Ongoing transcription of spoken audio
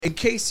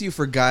case you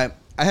forgot,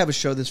 I have a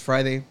show this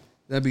Friday.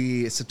 That'll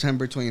be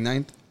September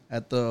 29th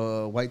at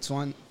the White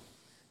Swan.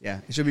 Yeah,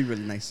 it should be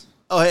really nice.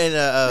 Oh, and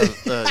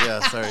yeah,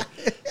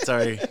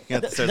 sorry.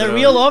 The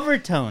real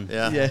overtone.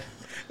 Yeah.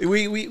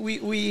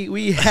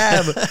 We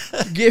have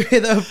give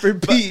it up for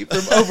Pete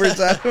from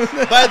Overtime.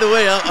 By the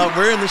way,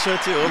 we're in the show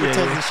too.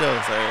 Overtone's the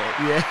show. Sorry.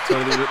 Yeah.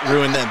 Totally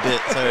ruined that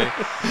bit. Sorry.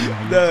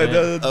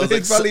 No,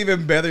 it's probably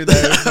even better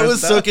that I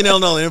was soaking in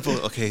all the info.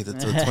 Okay, the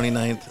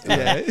 29th.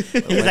 Yeah.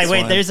 He's like,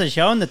 wait, there's a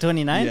show on the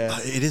 29th? Yeah.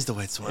 It is the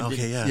White Swan.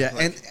 Okay, yeah. Yeah,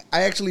 and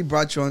I actually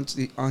brought you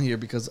on here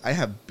because I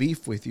have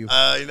beef with you.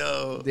 I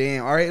know.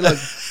 Damn. All right, look.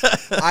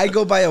 I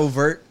go by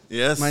Overt.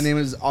 Yes. My name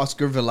is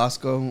Oscar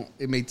Velasco.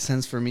 It made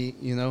sense for me,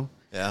 you know.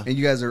 Yeah. And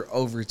you guys are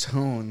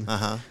Overtone.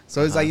 Uh-huh.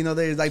 So it's like, you know,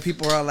 there's like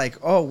people are like,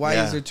 oh, why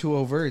is there two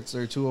overts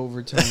or two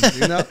overtones,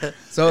 you know?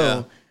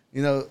 So,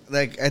 you know,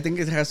 like I think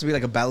it has to be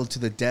like a battle to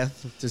the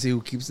death to see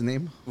who keeps the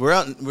name. We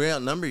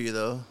outnumber you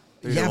though.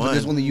 Yeah, but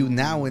there's only you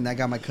now, and I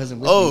got my cousin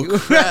with me. Oh,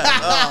 crap.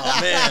 Oh,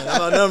 man.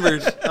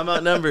 I'm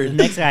outnumbered. The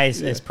next guy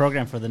is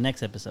programmed for the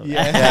next episode.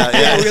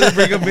 Yeah. We're going to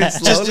bring him in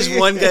slowly. Just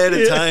one guy at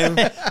a time.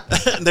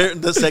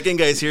 The second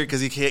guy's here because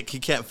he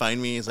can't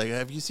find me. He's like,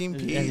 have you seen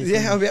Pete?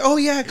 Yeah. Oh,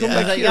 yeah. Come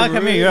back here.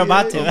 Come here. You're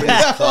about to. Open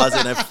his closet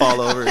and I fall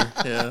over.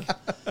 Yeah.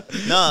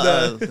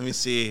 No, let me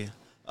see.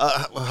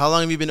 How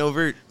long have you been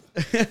overt?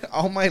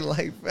 All my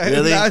life.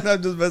 Really? I'm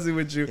just messing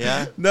with you.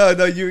 Yeah. No,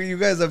 you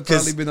guys have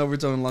probably been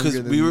Overtone longer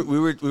than we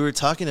were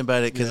talking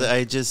about it because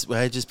I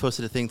just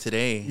posted a thing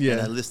today. Yeah.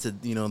 And I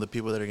listed the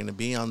people that are going to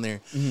be on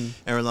there. Mm-hmm.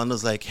 And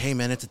Rolando's like, hey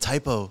man, it's a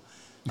typo.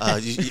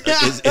 Is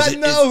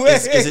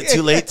it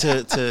too late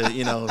to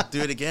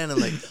do it again?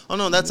 I'm like, oh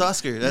no, that's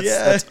Oscar.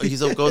 He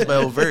goes by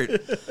Overt.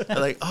 I'm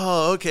like,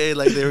 oh okay,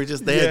 like they had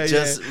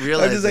just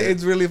realized. I'm just like,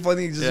 it's really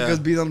funny just because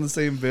being on the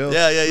same bill.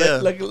 Yeah.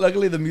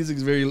 Luckily, the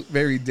music's very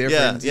very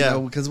different. Yeah.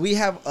 Because we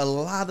have a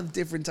lot of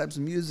different types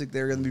of music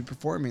they're going to be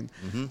performing.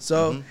 Mm-hmm.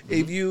 So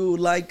if you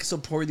like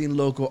supporting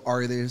local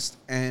artists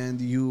and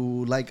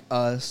you like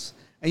us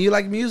and you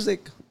like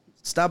music,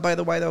 stop by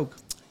the White Oak.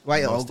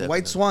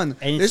 White Swan.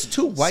 And there's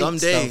two white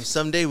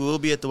Someday we'll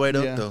be at the White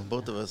Oak though,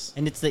 both of us.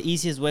 And it's the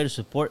easiest way to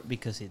support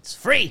because it's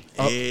free.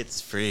 It's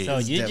free. So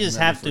you just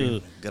have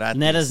to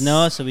let us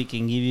know so we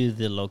can give you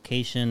the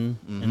location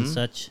and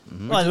such.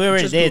 Mm-hmm. Well, we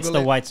already did. It's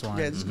the White Swan.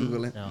 Yeah, just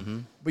Google it. So.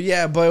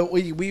 But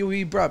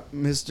we brought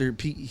Mr.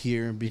 Pete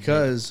here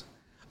because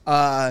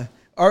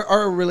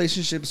our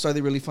relationship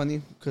started really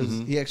funny because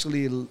he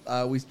actually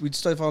we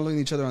started following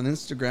each other on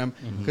Instagram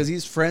because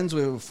he's friends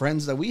with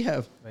friends that we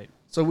have. Right.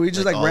 So we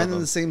just ran in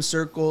the same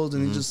circles,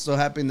 and it just so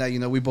happened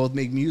that we both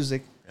make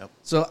music. Yep.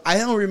 So I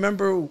don't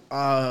remember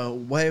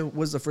what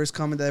was the first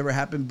comment that ever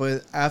happened,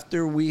 but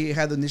after we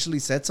had initially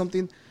said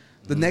something,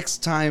 the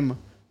next time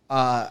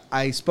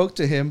I spoke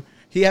to him,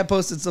 he had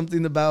posted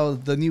something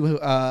about the new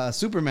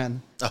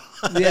Superman.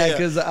 Yeah,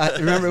 because I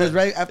remember it was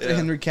right after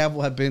Henry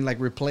Cavill had been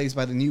replaced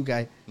by the new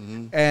guy,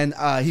 and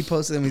he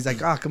posted him. He's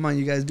like, "Oh, come on,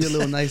 you guys, be a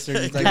little nicer."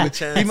 He's like,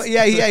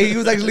 he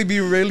was actually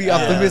being really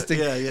optimistic,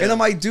 and I'm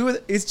like,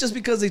 "Dude, it's just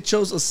because they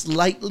chose a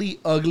slightly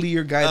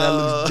uglier guy that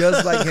looks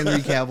just like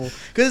Henry Cavill."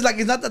 Because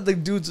it's not that the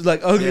dude's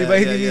ugly by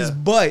any means,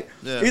 but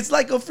it's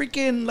like a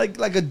freaking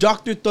like a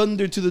Dr.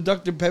 Thunder to the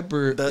Dr.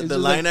 Pepper. The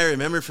line I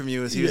remember from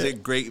you was he was a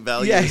great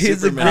value. Yeah,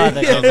 he's Superman.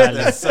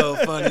 That's so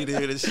funny,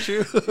 dude. It's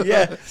true.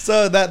 Yeah,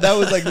 so that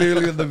was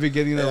literally the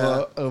beginning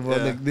of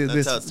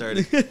this. That's how it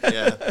started.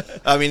 Yeah,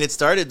 I mean, it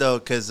started though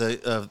because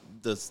of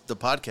the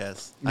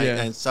podcast.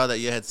 I saw that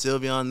you had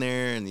Sylvia on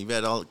there, and you've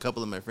had a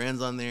couple of my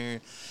friends on there,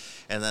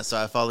 and that's so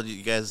I followed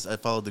you guys. I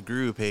followed the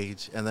Guru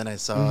page, and then I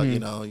saw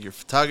your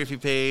photography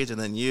page,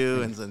 and then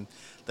you, and then.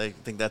 I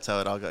think that's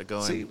how it all got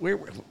going. See, we're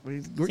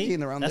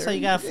getting around that's there. how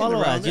you got to follow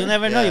us. You'll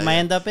never know. You might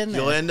end up in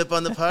there. You'll end up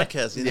on the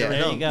podcast. You never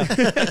know. There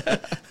you go.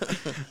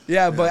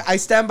 Yeah, but I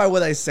stand by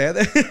what I said.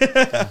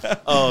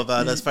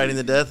 About us fighting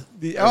the death?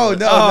 No.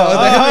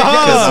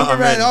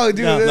 Superman. Oh,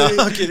 dude. No,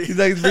 I'm kidding.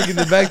 He's bringing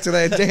it back to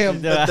that.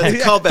 Damn.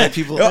 Callback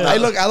people. I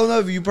don't know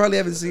if you probably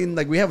haven't seen,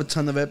 we have a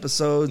ton of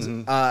episodes.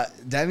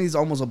 Danny's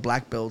almost a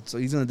black belt, so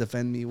he's going to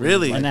defend me.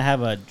 Really? And I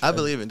have I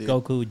believe it, dude.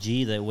 Goku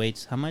G that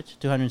weighs how much?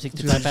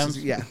 265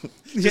 pounds? Yeah.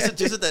 Just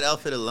with that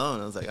outfit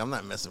alone, I was like, I'm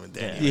not messing with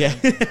Danny. Yeah.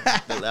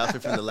 The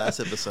outfit from the last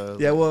episode.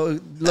 Yeah, well,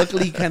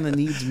 luckily he kind of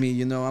needs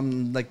me.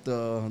 I'm like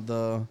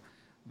the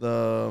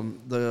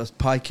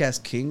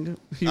podcast king.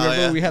 You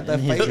remember we had that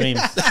fight? Dreams.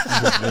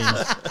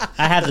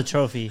 I have the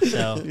trophy,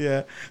 so.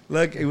 Yeah.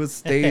 Look, it was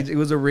staged. It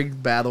was a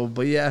rigged battle,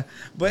 but yeah.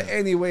 But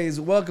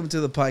anyways, welcome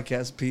to the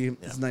podcast, P. Yeah.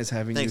 It's nice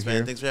having you here. Thanks,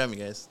 man. Thanks for having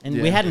me, guys. And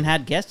we hadn't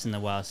had guests in a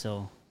while,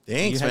 so.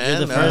 Thanks, man.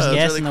 You're the first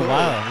guest in a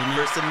while.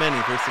 First of many.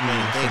 Thanks,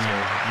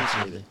 man.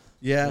 Appreciate it.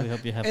 Yeah. We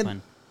hope you have fun.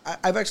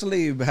 I've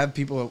actually had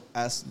people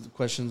ask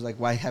questions like,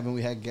 why haven't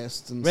we had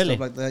guests and stuff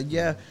like that?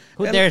 Yeah.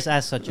 Who dares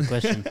ask such a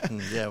question?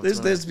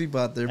 There's people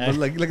out there, but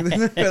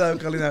without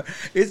calling out.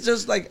 It's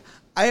just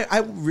I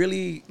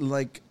really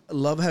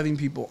love having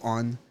people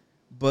on,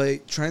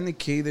 but trying to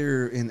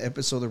cater an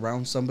episode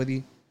around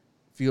somebody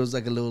feels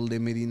like a little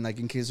limiting.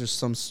 In case there's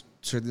some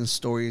certain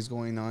stories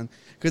going on.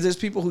 Because there's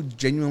people who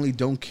genuinely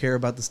don't care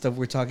about the stuff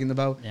we're talking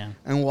about. Yeah.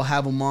 And we'll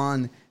have them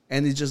on,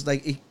 and it's just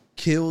like, it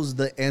kills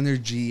the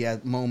energy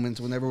at moments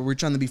whenever we're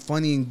trying to be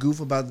funny and goof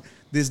about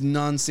this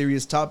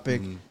non-serious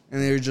topic. And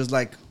they're just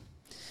like...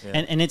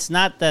 Yeah. And it's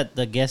not that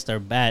the guests are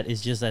bad.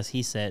 It's just as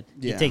he said,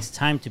 it takes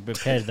time to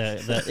prepare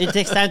it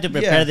takes time to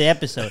prepare the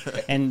episode.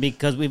 And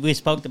because we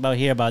spoke about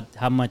here about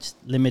how much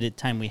limited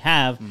time we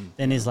have,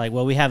 then it's like,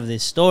 well, we have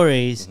these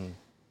stories.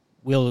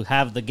 We'll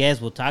have the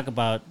guests. We'll talk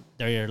about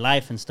their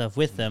life and stuff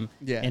with them.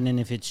 Yeah. And then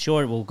if it's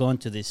short, we'll go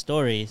into these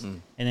stories.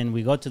 And then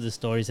we go to the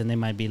stories, and they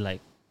might be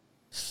like,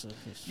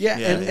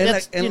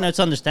 and it's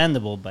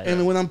understandable, but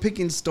when I'm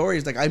picking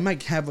stories, like I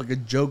might have like a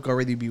joke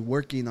already be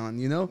working on,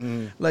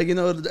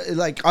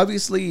 like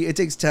obviously it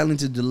takes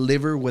talent to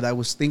deliver what I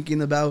was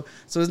thinking about,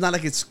 so it's not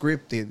like it's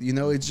scripted,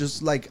 it's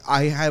just like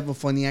I have a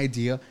funny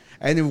idea,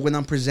 and then when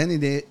I'm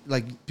presenting it,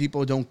 like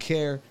people don't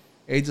care.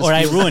 I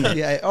ruin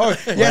it.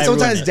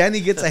 Sometimes Danny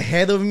gets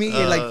ahead of me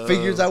and like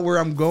figures out where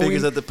I'm going.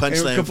 Figures out the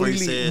punchline before you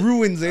say it.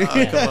 Ruins it.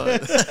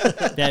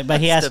 Yeah, but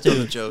he has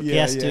to. He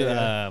has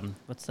to.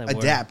 What's that word?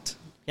 Adapt.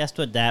 He has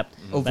to adapt.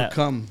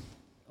 Overcome.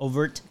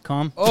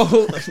 Overcome.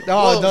 Oh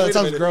no, that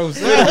sounds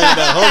gross.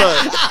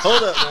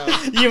 Hold up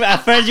now.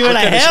 At first you were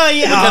like, hell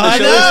yeah.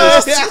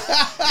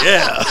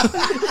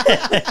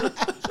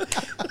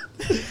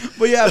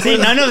 But yeah, see,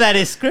 none of that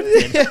is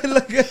scripted. That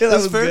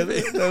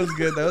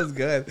was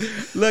good.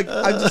 Look,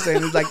 I'm just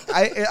saying, it's like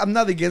I'm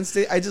not against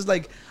it. I just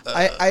like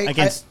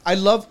I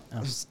love.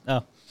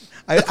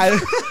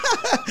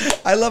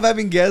 I love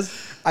having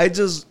guests. I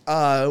just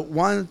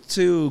want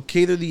to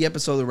cater the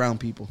episode around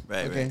people.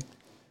 Right. Okay.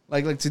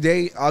 Right. Like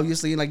today,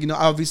 obviously,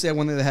 obviously I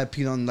wanted to have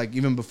Pete on like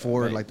even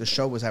before like the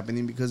show was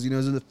happening, because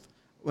there's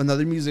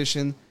another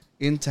musician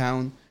in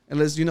town.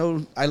 Unless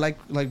I like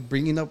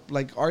bringing up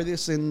like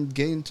artists and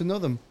getting to know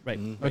them. Right.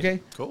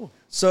 Okay. Cool.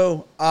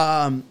 So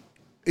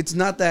it's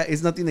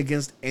nothing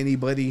against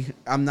anybody.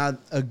 I'm not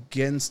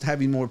against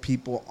having more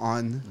people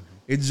on.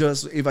 It's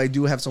just if I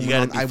do have someone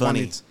on, I want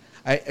it.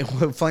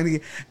 Funny,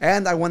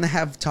 and I want to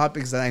have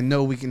topics that I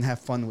know we can have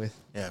fun with.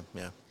 Yeah.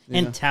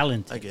 And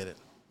talented. I get it.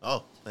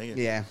 Oh, thank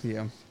you. Yeah.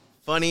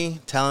 Funny,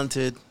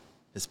 talented,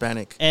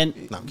 Hispanic. And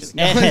no, I'm kidding.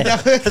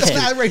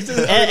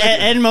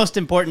 And most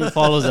important,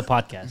 follows the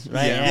podcast,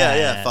 right?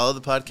 Yeah. Follow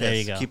the podcast. There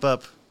you go. Keep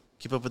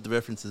up with the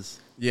references.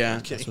 Yeah,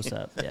 that's what's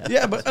up. Yeah.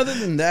 Yeah, but other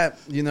than that,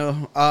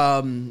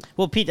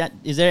 well, Pete,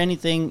 is there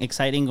anything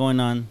exciting going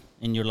on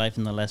in your life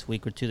in the last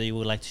week or two that you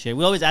would like to share?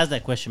 We always asked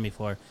that question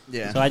before.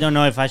 Yeah. So I don't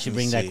know if I should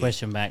bring that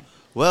question back.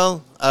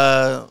 Well,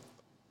 though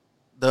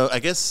I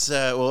guess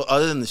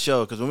other than the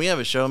show, because when we have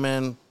a show,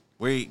 man,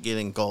 we get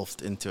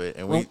engulfed into it,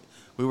 and we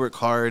work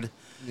hard.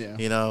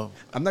 Yeah.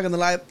 I'm not gonna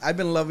lie. I've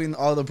been loving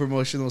all the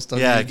promotional stuff.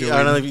 Yeah, I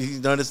don't know if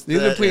you noticed. He's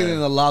been putting in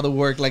a lot of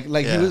work. Like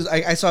he was.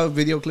 I saw a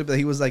video clip that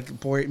he was like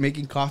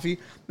making coffee,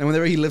 and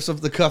whenever he lifts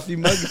up the coffee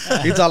mug,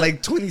 it's all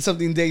like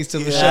 20-something days to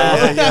the show.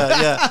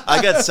 Yeah.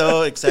 I got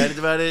so excited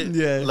about it.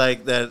 Yeah.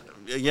 Like that.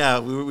 Yeah,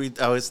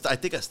 I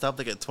think I stopped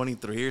like at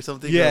 23 or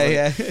something.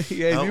 Yeah.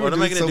 What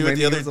am I gonna do with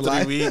the other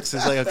 3 weeks?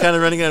 It's like I'm kind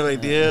of running out of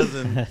ideas,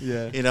 and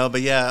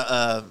But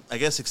I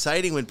guess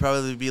exciting would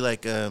probably be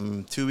like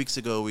 2 weeks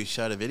ago we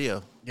shot a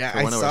video. Yeah,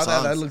 I saw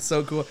that. That looks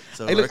so cool.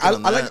 So I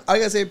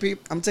gotta say, Pete,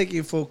 I'm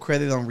taking full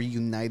credit on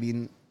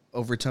reuniting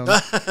Overtone.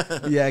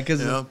 Yeah,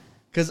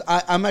 because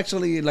I'm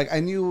actually like I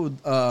knew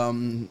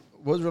what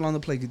was Rolando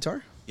play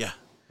guitar?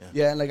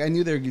 Yeah, like I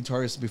knew they were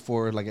guitarists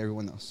before like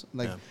everyone else.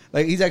 Like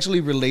he's actually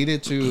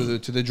related to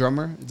the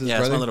drummer. It's it's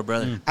my little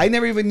brother. I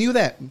never even knew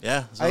that.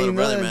 Yeah, I didn't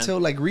know that until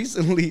like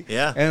recently.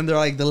 Yeah, and they're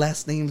like the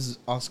last name's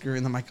Oscar,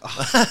 and I'm like,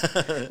 oh.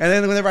 And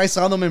then whenever I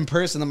saw them in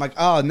person, I'm like,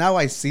 oh, now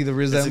I see the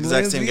resemblance.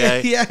 It's the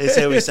exact same guy. They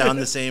say we sound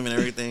the same and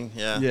everything.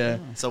 Yeah.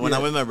 So when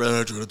I'm with my brother,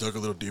 I'm going to talk a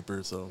little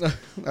deeper. So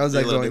I was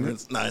like, no,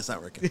 it's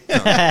not working.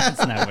 No.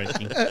 It's not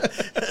working.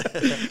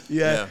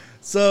 Yeah.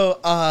 So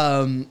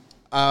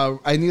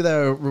I knew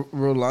that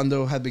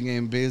Rolando had been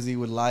getting busy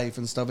with life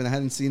and stuff, and I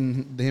hadn't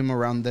seen him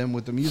around them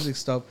with the music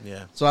stuff.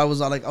 Yeah. So I was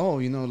like, oh,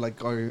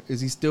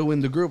 is he still in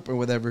the group or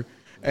whatever?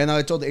 And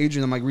I told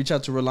Adrian, I'm like, reach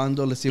out to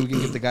Rolando. Let's see if we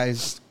can get the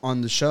guys on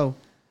the show.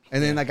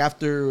 And then like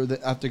after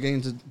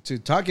getting to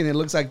talking, it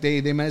looks like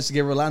they managed to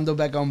get Rolando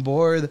back on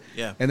board.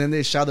 Yeah. And then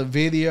they shot a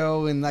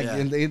video and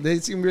and they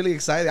seem really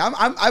excited.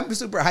 I'm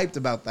super hyped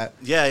about that.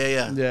 Yeah.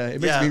 Yeah.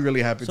 It makes me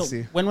really happy to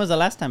see. When was the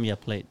last time you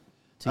played?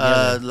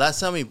 Last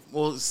time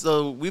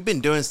we've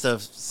been doing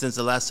stuff since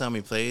the last time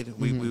we played.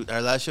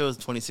 Our last show was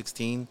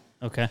 2016.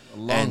 Okay, a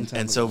long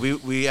time. And so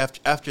we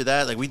after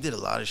that, like we did a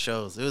lot of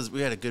shows.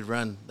 We had a good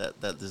run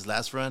that this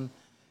last run,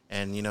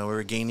 and we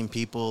were gaining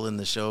people in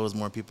the shows.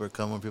 More people are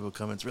coming.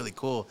 It's really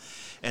cool.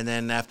 And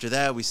then after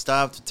that, we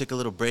stopped, took a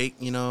little break.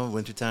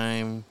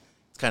 Wintertime,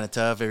 it's kind of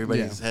tough.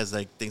 Everybody has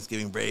like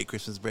Thanksgiving break,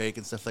 Christmas break,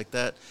 and stuff like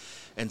that.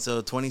 And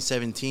so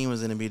 2017 was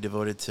going to be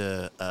devoted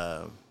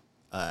to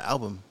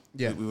album.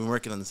 Yeah, we've been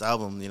working on this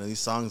album. These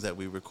songs that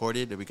we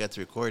recorded, that we got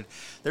to record,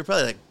 they're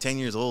probably like 10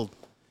 years old.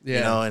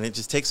 Yeah, and it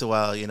just takes a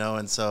while.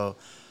 And so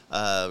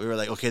we were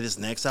like, okay, this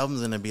next album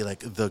is gonna be like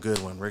the good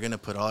one. We're gonna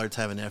put all our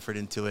time and effort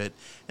into it,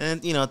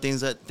 and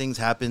things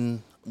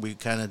happen. We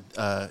kind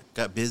of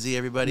got busy,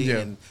 everybody,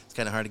 and it's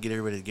kind of hard to get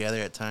everybody together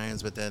at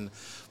times. But then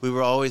we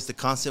were always, the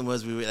constant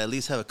was we would at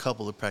least have a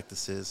couple of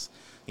practices,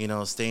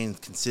 staying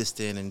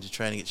consistent and just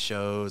trying to get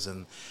shows.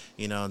 And,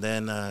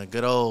 then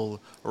good old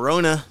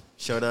Rona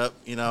showed up,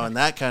 and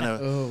that kind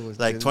of,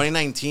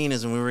 2019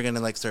 is when we were going to,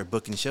 like, start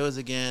booking shows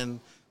again.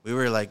 We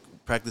were, like,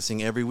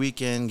 practicing every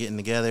weekend, getting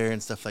together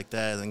and stuff like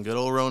that. And then good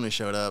old Rona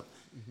showed up.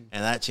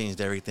 And that changed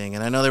everything.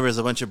 And I know there was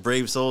a bunch of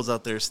brave souls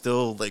out there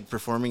still, like,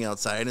 performing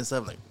outside and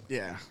stuff. Like,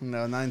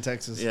 not in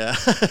Texas. Yeah.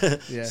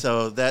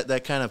 So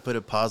that kind of put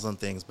a pause on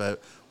things.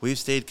 But we've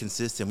stayed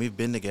consistent. We've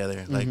been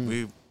together. Like,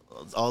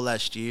 all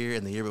last year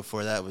and the year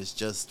before that was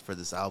just for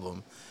this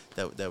album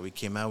that we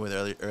came out with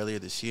earlier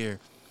this year.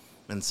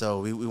 And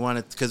so we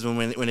wanted, because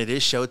when it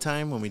is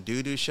showtime, when we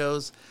do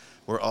shows,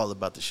 we're all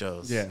about the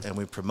shows. Yeah. And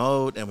we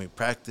promote and we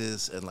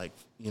practice and, like,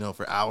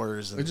 for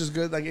hours. Which is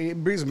good. Like,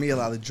 it brings me a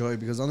lot of joy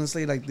because,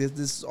 honestly, like,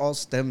 this all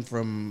stemmed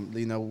from,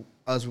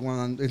 us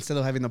instead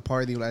of having a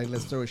party, like,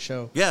 let's throw a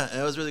show. Yeah,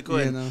 it was really cool.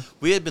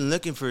 We had been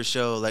looking for a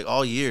show, like,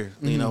 all year.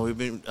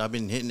 I've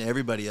been hitting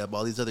everybody up,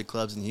 all these other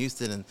clubs in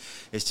Houston, and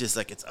it's just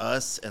like it's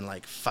us and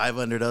like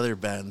 500 other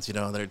bands, that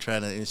are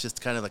trying to. It's just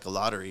kind of like a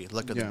lottery,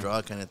 luck of the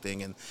draw kind of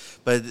thing.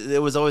 But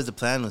it was always the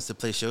plan was to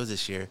play shows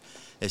this year.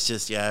 It's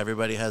just,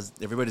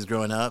 everybody's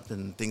growing up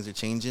and things are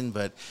changing.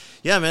 But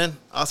yeah, man,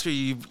 Oscar,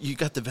 you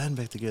got the band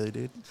back together,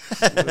 dude.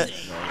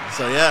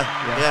 So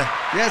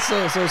yeah.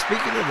 So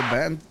speaking of the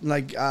band,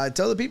 like,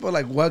 tell the people,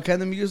 like, what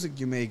kind of music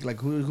you make. Like,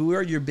 who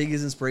are your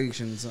biggest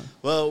inspirations?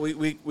 Well,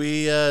 we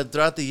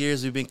throughout the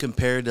years we've been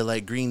compared to,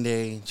 like, Green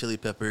Day, Chili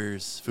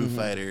Peppers, Foo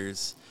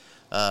Fighters,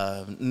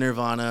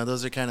 Nirvana.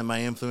 Those are kind of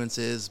my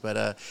influences.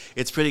 But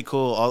it's pretty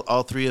cool.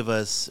 All three of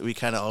us, we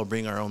kind of all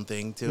bring our own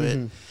thing to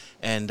it.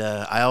 And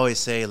I always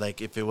say,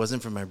 like, if it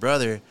wasn't for my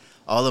brother,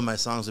 all of my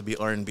songs would be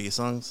R&B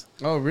songs.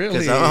 Oh, really?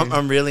 Because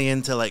I'm really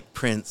into, like,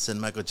 Prince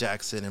and Michael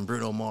Jackson and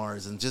Bruno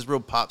Mars and just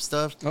real pop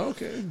stuff. Oh,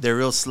 okay. They're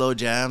real slow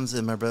jams,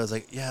 and my brother's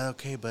like, yeah,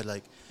 okay, but,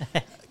 like,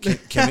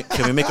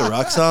 can we make a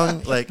rock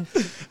song? Like,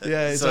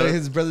 so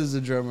his brother's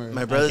a drummer.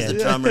 My brother's a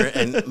drummer,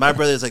 and my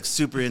brother's, like,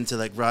 super into,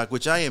 like, rock,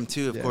 which I am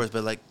too, of course,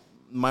 but, like,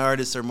 my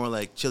artists are more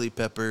like Chili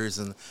Peppers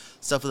and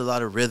stuff with a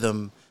lot of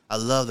rhythm. I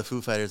love the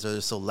Foo Fighters.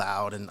 They're so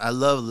loud, and I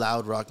love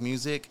loud rock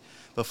music.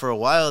 But for a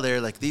while there,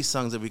 like, these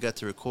songs that we got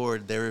to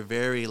record, they were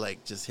very,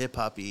 like, just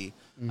hip-hop-y.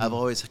 I've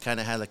always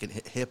kind of had, like, a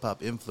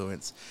hip-hop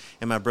influence.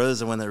 And my brother's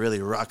the one that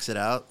really rocks it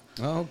out.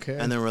 Oh, okay.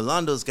 And then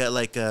Rolando's got,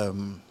 like Ed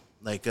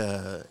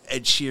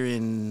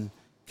Sheeran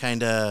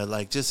kind of,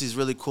 like, just these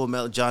really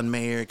cool John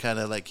Mayer kind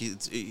of, like, he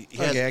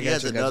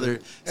has another.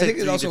 I think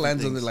it also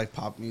lands under, like,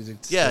 pop music.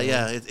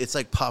 Yeah. It's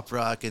like pop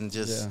rock and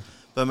just... Yeah.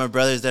 But my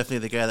brother's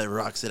definitely the guy that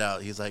rocks it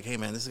out. He's like, hey,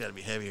 man, this has got to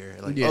be heavier.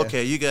 Like,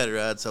 okay, you got it,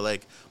 Rod. So,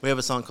 like, we have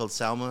a song called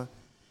Salma,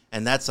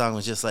 and that song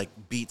was just, like,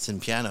 beats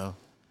and piano.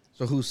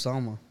 So who's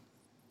Salma?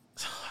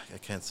 I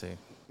can't say.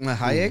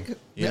 Hayek?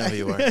 You know who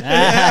you are.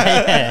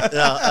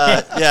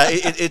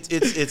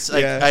 It's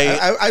like...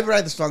 Yeah. I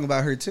write a song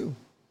about her, too.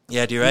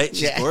 Yeah, do you, right?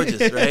 She's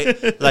gorgeous,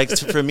 right? Like,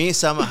 for me,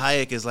 Salma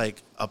Hayek is,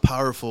 like, a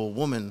powerful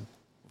woman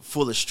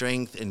full of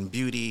strength and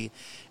beauty,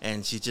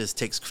 and she just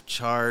takes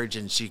charge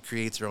and she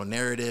creates her own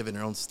narrative and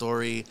her own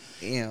story.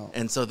 Damn.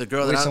 And so the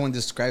girl that someone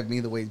described me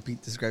the way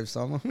Pete describes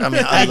Salma. I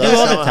mean, I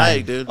love Salma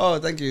Hayek, dude. Oh,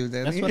 thank you,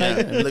 Danny. That's what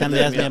every time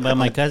they ask me about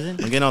my cousin.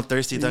 I'm getting all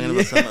thirsty talking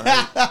about Salma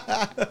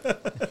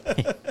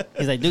Hayek.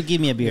 He's like, do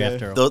give me a beer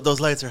after all. Those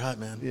lights are hot,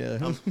 man.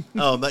 Yeah.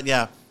 But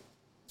yeah.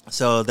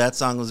 So that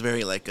song was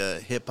very like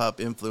a hip hop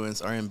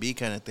influence, R&B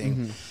kind of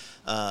thing.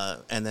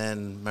 And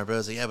then my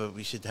brother's like, yeah, but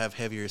we should have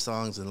heavier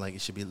songs and, like,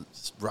 it should be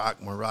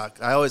more rock.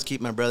 I always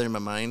keep my brother in my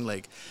mind,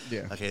 like,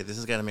 okay, this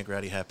is going to make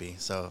Rowdy happy.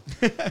 So,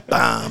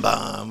 bam,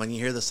 bam. When you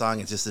hear the song,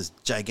 it's just this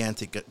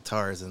gigantic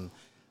guitars. And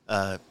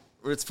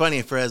it's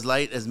funny, for as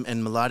light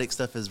and melodic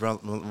stuff as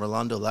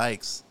Rolando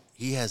likes,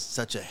 he has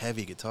such a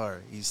heavy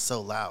guitar. He's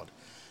so loud.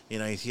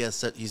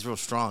 He's real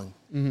strong,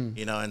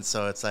 and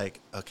so it's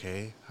like,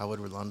 okay, how would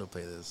Rolando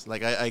play this?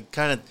 Like, I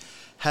kind of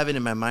have it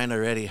in my mind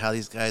already how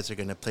these guys are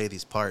going to play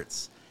these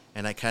parts,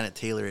 and I kind of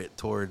tailor it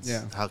towards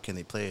how can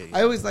they play it.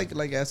 I always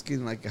like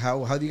asking, like,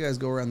 how do you guys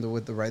go around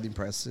with the writing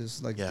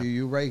process? Like, do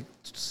you write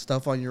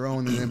stuff on your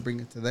own and then bring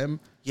it to them?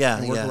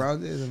 And work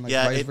around it, and, like,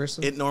 vice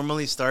versa? It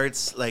normally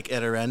starts, like,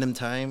 at a random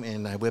time,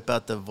 and I whip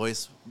out the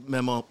voice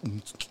memo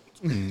and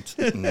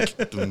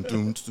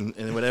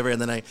whatever, and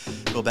then I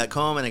go back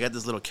home and I got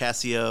this little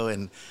Casio,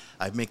 and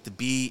I make the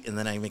beat, and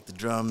then I make the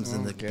drums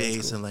and the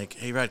bass, cool. And like,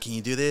 hey, Rod, can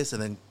you do this?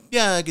 And then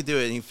I could do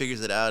it, and he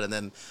figures it out, and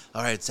then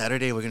all right,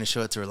 Saturday we're gonna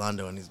show it to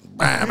Orlando, and he's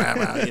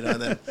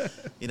and then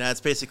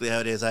that's basically how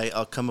it is.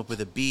 I'll come up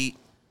with a beat,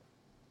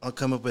 I'll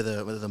come up with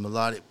a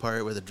melodic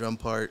part, with a drum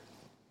part,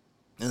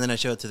 and then I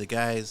show it to the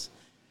guys.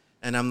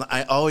 And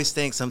I always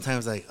think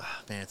sometimes, like, oh,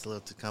 man, it's a little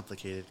too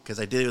complicated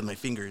because I did it with my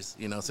fingers,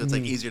 so it's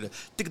like easier to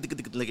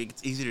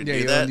it's easier to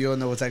do that. You don't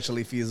know what's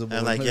actually feasible.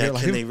 And like,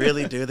 can they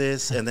really do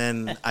this? And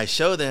then I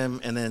show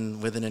them, and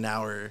then within an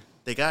hour,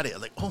 they got it.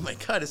 I'm like, oh my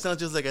god, it sounds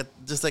just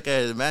like I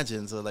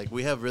imagined. So like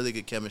we have really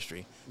good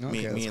chemistry,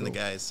 me and cool. The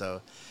guys.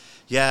 So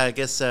yeah, I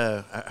guess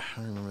I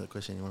don't remember the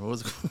question anymore. What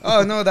was it?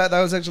 Oh no, that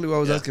was actually what I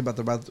was asking about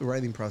the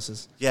writing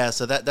process. Yeah,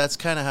 so that's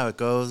kind of how it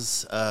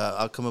goes.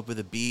 I'll come up with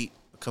a beat,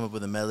 come up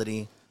with a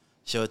melody,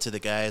 show it to the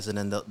guys, and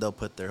then they'll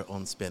put their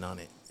own spin on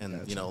it, and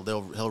gotcha.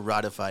 He'll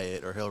rodify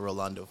it or he'll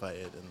Rolandify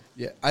it. And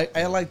yeah,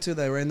 I like to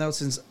that right now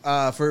since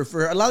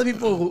for a lot of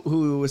people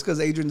who it's because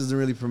Adrian doesn't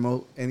really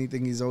promote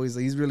anything. He's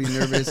really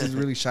nervous. He's a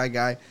really shy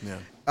guy. Yeah.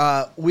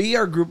 We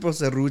are Grupo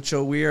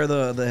Serrucho. We are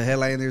the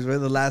headliners. We're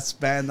the last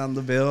band on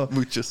the bill.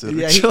 Mucho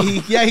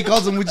Serrucho. He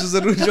calls them Mucho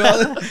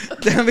Serrucho.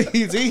 Damn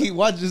it, he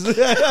watches.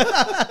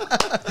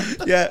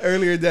 Yeah,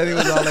 earlier Danny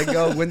was all like,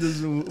 "Oh, when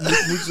does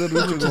Mucho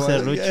Serrucho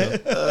go on?"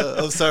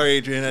 Yeah. I'm sorry,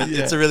 Adrian.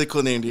 It's a really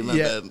cool name, dude. My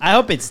bad. I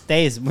hope it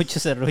stays Mucho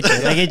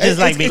Serrucho. Like it just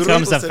like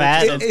becomes a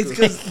fad. It's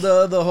because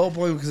the whole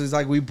point because it's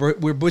like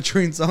we're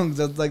butchering songs.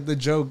 That's like the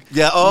joke.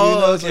 Yeah. Oh, you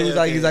know?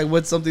 So he's like,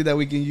 what's something that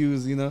we can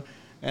use? You know.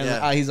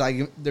 And he's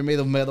like, they're made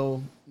of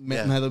metal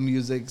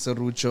music,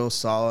 Serrucho,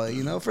 saw.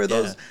 For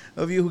those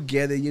of you who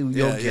get it, you'll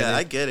get it. Yeah,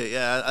 I get it.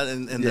 Yeah,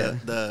 and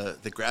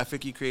the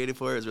graphic you created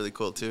for it is really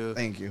cool too.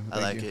 Thank you. I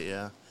like it.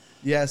 Yeah.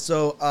 Yeah.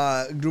 So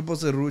Grupo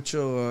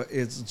Serrucho,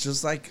 it's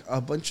just like a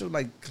bunch of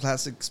like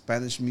classic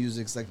Spanish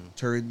music, like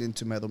turned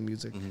into metal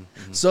music.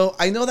 Mm-hmm. So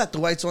I know that the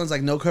White Swans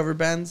like no cover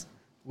bands.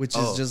 Which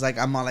is just like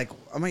I'm like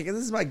this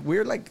is like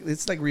weird, like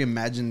it's like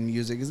reimagined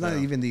music. It's not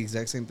even the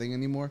exact same thing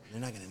anymore. They're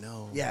not gonna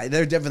know. Yeah,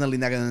 they're definitely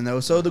not gonna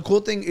know. So the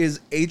cool thing is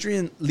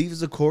Adrian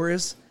leaves the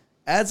chorus,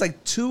 adds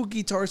like 2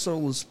 guitar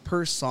solos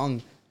per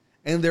song,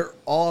 and they're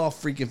all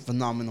freaking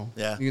phenomenal.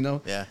 Yeah,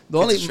 Yeah, the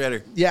only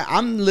shredder. Yeah,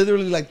 I'm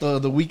literally like the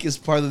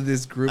weakest part of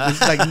this group. It's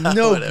like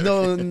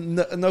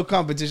no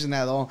competition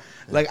at all.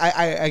 Like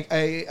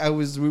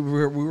we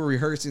were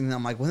rehearsing, and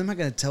I'm like, what am I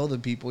gonna tell the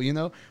people?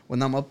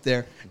 When I'm up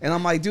there, and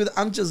I'm like, dude,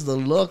 I'm just the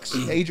looks.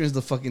 Adrian's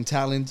the fucking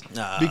talent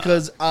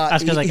because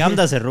that's because I'm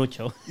the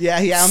Serrucho. Yeah,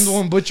 I'm the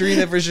one butchering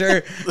it for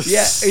sure.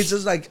 Yeah, it's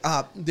just like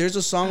there's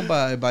a song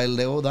by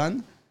Leo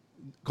Dan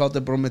called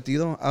The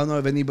Prometido. I don't know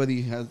if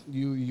anybody has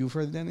you've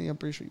heard Danny. I'm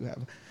pretty sure you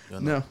have.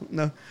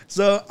 No.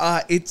 So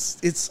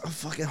it's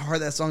fucking hard,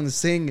 that song to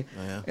sing.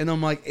 Oh, yeah. And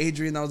I'm like,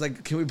 Adrian, I was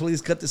like, can we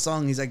please cut the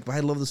song? He's like, but I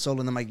love the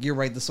solo. And I'm like, you're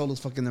right, the solo's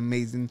fucking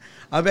amazing.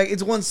 I'm like,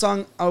 it's one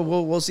song.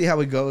 We'll see how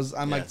it goes.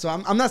 I'm like, so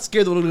I'm not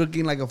scared of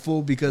looking like a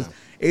fool because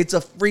it's a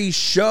free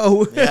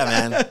show. Yeah,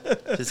 man.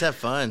 Just have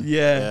fun.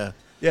 Yeah.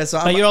 So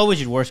but you're always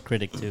your worst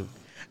critic too.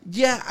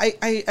 Yeah,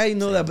 I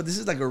know that, but this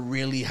is like a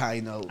really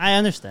high note. I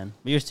understand,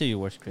 but you're still your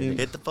worst critic.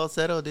 Hit the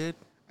falsetto, dude.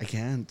 I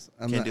can't.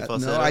 Can't do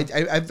falsetto? No,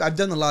 I've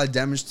done a lot of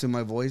damage to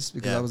my voice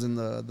because I was in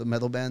the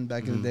metal band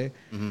back in the day,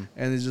 and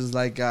it's just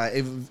like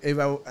if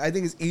I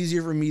think it's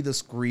easier for me to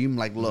scream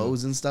like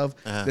lows and stuff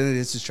than it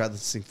is to try to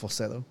sing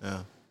falsetto.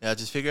 Yeah.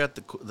 Just figure out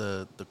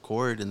the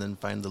chord and then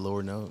find the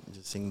lower note.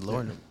 Just sing the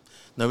lower note.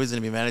 Nobody's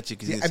gonna be mad at you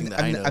because you sing the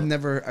high note. I've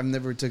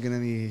never taken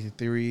any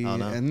theory,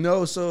 and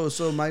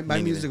so my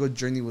musical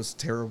journey was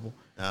terrible.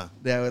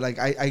 Yeah, like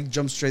I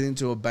jumped straight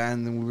into a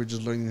band and we were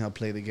just learning how to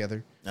play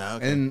together.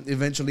 Okay. And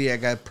eventually I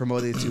got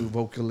promoted to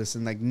vocalist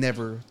and like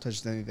never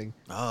touched anything.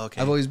 Oh,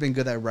 okay. I've always been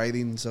good at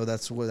writing, so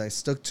that's what I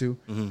stuck to.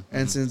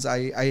 And since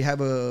I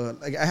have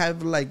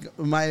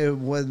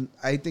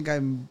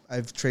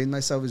I've trained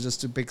myself is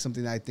just to pick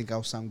something that I think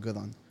I'll sound good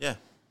on. Yeah.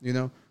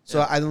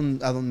 So I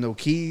don't know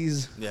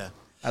keys. Yeah.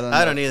 I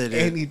don't either, dude.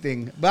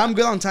 Anything, but I'm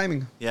good on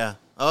timing. Yeah.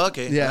 Oh,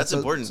 okay. Yeah, that's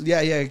important.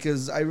 Yeah,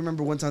 because I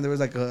remember one time there was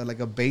like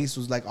a bass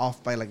was like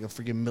off by like a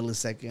freaking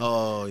millisecond.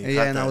 Oh,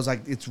 and I was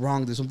like, it's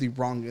wrong. There's something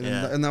wrong.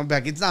 And I'm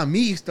back. It's not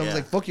me. So I was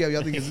like, fuck you.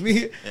 Y'all think it's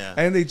me?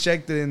 And they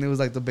checked it, and it was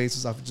like the bass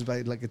was off just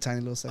by like a tiny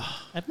little second.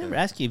 I've never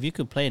asked you if you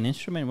could play an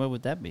instrument. What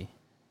would that be?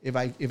 If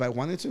I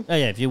wanted to? Oh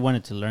yeah, if you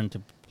wanted to learn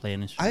to play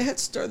an instrument. I had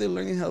started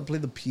learning how to play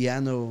the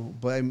piano,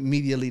 but I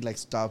immediately like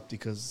stopped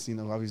because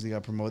obviously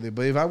got promoted.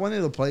 But if I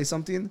wanted to play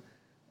something,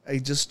 I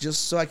just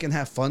so I can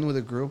have fun with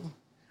a group,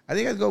 I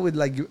think I'd go with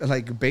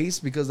like bass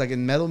because like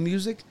in metal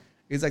music,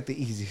 it's like the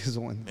easiest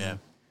one.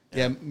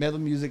 Yeah, metal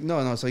music.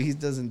 No. So he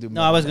doesn't do.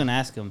 No, I was gonna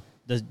ask him.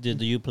 Do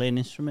you play an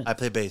instrument? I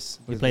play bass.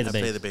 You play the bass.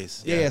 I play the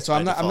bass. Yeah. So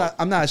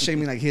I'm not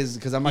shaming like his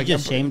because I'm like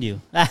just shamed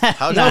you.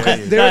 How dare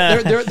you?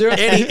 They're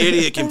any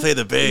idiot can play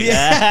the bass.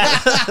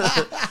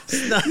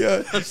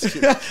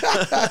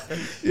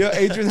 Yeah,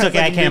 Adrian. It's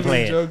okay, I can't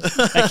play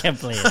it. I can't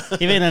play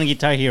it. Even on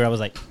Guitar Hero, I was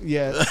like,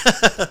 yeah.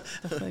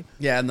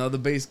 No, the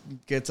bass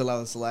gets a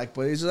lot of slack,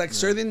 but it's just like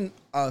certain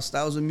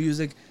styles of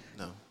music.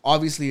 No,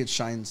 obviously it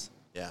shines.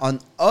 Yeah. On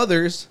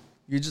others,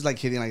 you're just like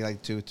hitting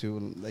like two,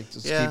 like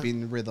just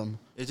keeping rhythm.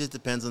 It just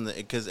depends on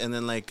and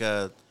then like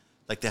the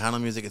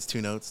Tejano music, it's 2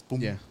 notes,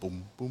 boom,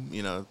 boom,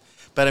 boom,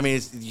 But I mean,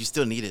 you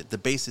still need it. The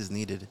bass is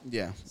needed.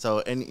 Yeah. So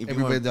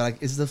everybody they're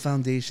like, it's the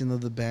foundation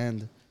of the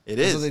band. It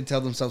is. That's what they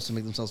tell themselves to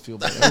make themselves feel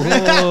better.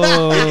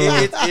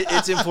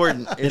 It's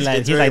important. He's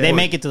like, they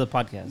make it to the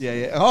podcast.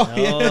 Yeah. Oh,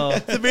 yeah.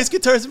 The bass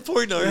guitar is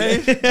important, all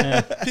right?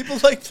 Yeah. People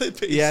like the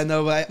bass. Yeah,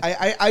 no, but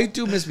I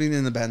do miss being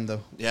in the band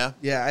though. Yeah.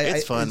 Yeah.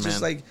 It's fun, it's man.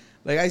 Just like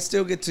Like I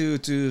still get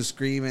to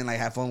scream and like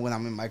have fun when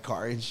I'm in my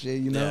car and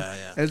shit, you know.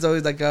 Yeah. And it's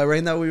always like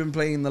right now we've been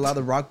playing a lot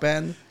of Rock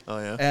Band. Oh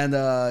yeah. And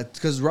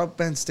because Rock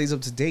Band stays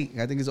up to date,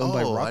 I think it's owned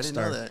by Rockstar. I didn't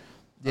know that.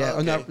 Yeah,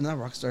 okay. not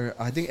Rockstar.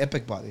 I think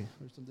Epic Body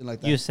or something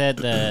like that. You said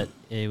that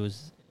it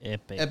was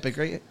Epic. Epic,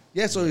 right?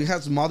 Yeah, so it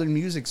has modern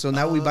music. So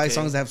now we buy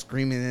songs that have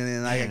screaming in it,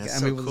 and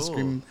I'm able to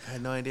scream. I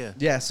had no idea.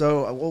 Yeah,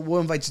 so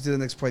we'll invite you to the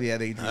next party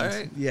at Adrian's.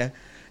 All right.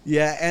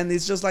 Yeah, and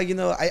it's just like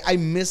I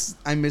miss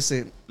it.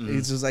 Mm-hmm.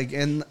 It's just like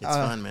it's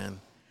fun,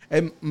 man.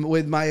 And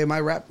with my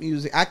rap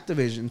music,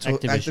 Activision. So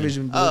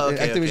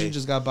Activision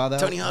just got bought out.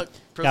 Tony Hawk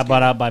got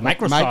bought out by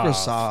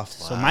Microsoft. Wow.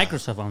 So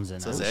Microsoft owns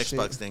it So now. it's an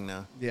Xbox thing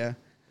now. Yeah.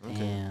 Okay.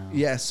 Damn.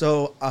 Yeah.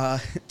 So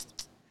what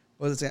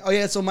was I saying? Oh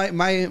yeah. So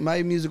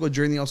my musical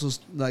journey also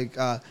like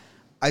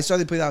I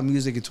started putting out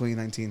music in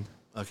 2019.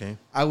 Okay.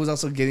 I was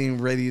also getting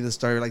ready to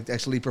start like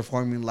actually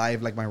performing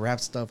live, like my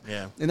rap stuff.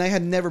 Yeah. And I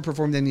had never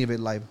performed any of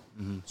it live.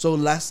 Mm-hmm. So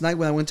last night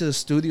when I went to the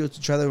studio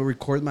to try to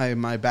record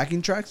my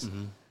backing tracks,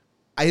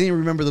 I didn't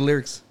remember the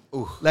lyrics.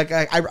 Ooh. Like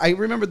I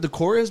remembered the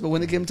chorus, but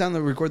when it came time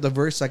to record the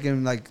verse, I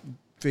can like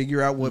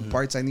figure out what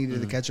parts I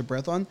needed to catch a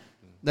breath on.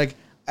 Like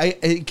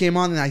it came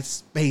on and I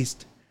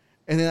spaced.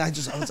 And then I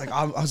was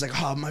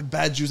like, oh, my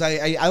bad, Juice.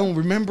 I don't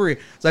remember it.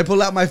 So I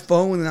pull out my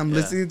phone and I'm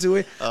listening to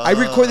it. I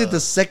recorded the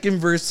second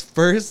verse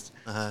first.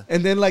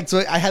 And then like,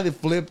 so I had it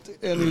flipped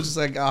and it was just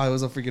like, oh, it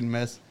was a freaking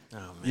mess. Oh,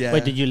 man. Yeah.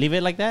 Wait, did you leave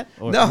it like that?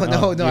 Or,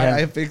 No. Yeah.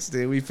 I fixed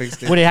it. We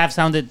fixed it. Would it have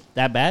sounded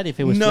that bad if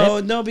it was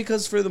flipped? No,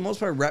 because for the most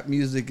part, rap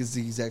music is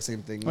the exact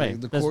same thing. Right.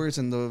 Like the chorus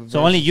and the verse.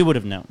 So only you would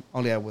have known.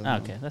 Only I would. Oh,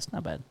 okay, that's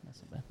not bad.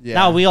 Yeah.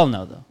 Now we all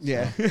know though.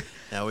 Yeah.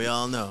 Now we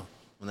all know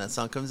when that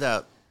song comes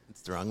out,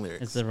 it's the wrong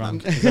lyrics. It's the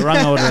wrong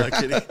order.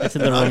 It's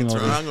in the wrong It's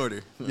order. the wrong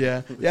order.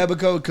 Yeah. But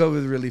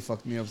COVID really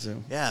fucked me up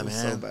too. Yeah, It was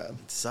man. so bad.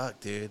 It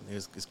sucked, dude.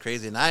 It was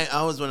crazy. And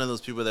I was one of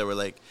those people that were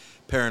like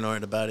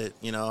paranoid about it.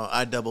 You know,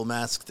 I double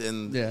masked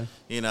and,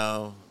 you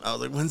know, I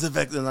was like, when's the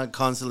vaccine? And I'm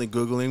constantly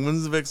Googling,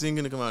 when's the vaccine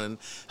going to come out? And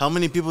how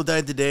many people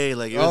died today?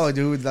 Like, it was,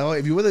 dude. No,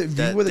 if you would have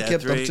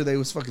kept up today, it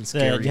was fucking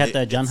scary. You had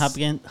the John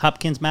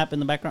Hopkins map in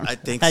the background? I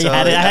think so. so.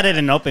 I had it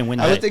in open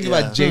window. I was thinking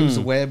about James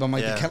Webb. I'm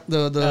like,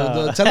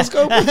 the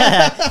telescope?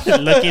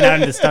 Looking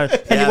out in the stars.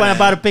 Anyone man.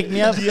 about to pick me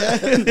up? Yeah.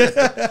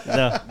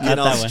 No, Getting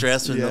all that one.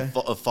 stressed when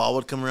a fall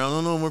would come around.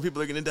 Oh, no, more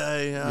people are going to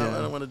die. I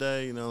don't want to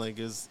die. You know, like,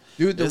 Dude,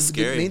 it was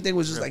scary. The main thing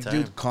was just Rough like,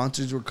 time. dude,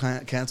 concerts were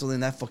canceled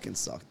and that fucking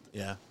sucked.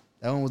 Yeah.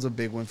 That one was a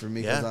big one for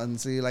me because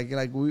honestly, like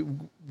we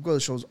go to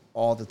shows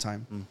all the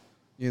time,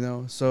 you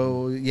know.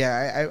 So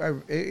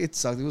it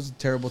sucked. It was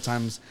terrible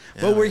times,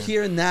 but we're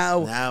here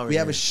now. We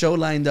have a show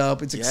lined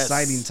up. It's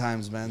exciting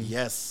times, man.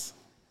 Yes,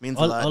 means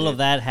a lot. All of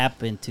that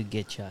happened to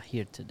get you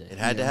here today. It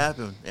had to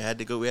happen. It had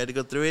to go. We had to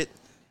go through it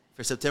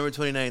for September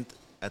 29th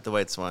at the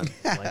White Swan.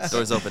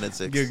 Doors open at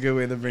 6. Good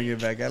way to bring it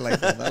back. I like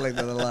that. I like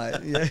that a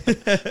lot. Yeah.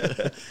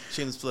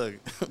 Shameless plug.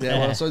 Yeah.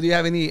 Well, so do you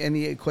have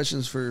any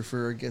questions for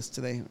our guest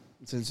today?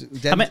 Since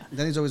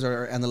Danny's always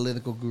our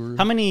analytical guru.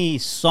 How many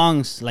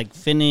songs, like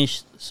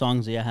finished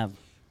songs, do you have?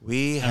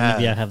 We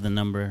Maybe I have the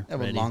number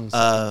ready.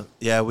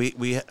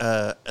 We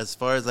as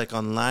far as like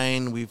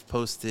online, we've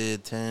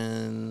posted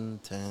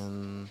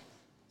 26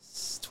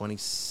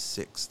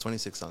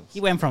 songs. He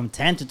went from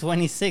 10 to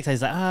 26. I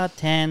was like,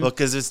 10. Well,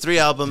 because there's 3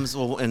 albums,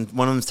 and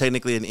one of them's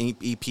technically an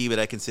EP, but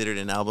I consider it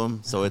an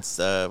album. So it's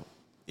the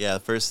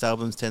first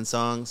album's 10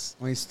 songs.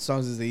 How many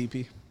songs is the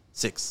EP?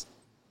 6.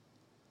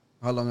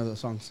 How long are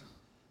those songs?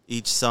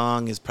 Each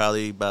song is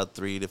probably about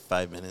 3 to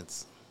 5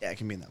 minutes. Yeah, it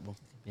can be an album.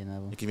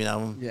 It can be an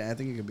album. Yeah, I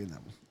think it could be an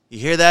album. You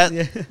hear that?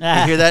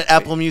 Yeah. You hear that?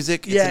 Apple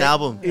Music. It's an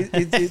album.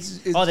 It's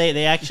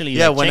they actually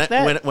when check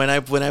that?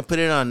 when I put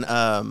it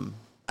on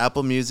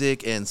Apple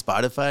Music and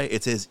Spotify,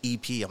 it says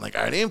EP. I'm like,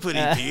 I didn't put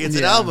EP. It's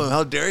an album.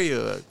 How dare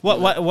you?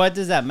 What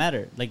does that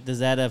matter? Like, does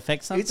that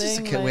affect something? It's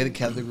just a way to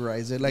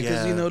categorize it. Like,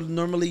 because, you know,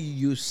 normally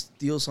you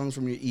steal songs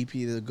from your EP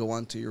to go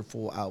on to your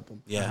full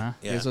album. Yeah.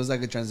 So it's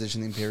like a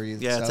transitioning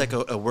period. Yeah, it's like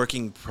a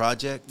working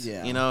project.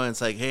 Yeah. You know, and it's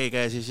like, hey,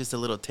 guys, it's just a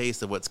little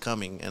taste of what's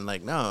coming. And,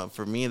 like, no,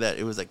 for me, that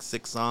it was like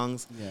 6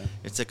 songs. Yeah.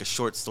 It's like a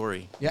short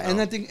story. Yeah, and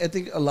I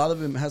think a lot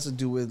of it has to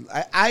do with...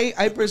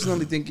 I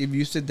personally think if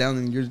you sit down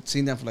and you're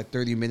sitting down for like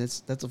 30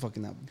 minutes, that's a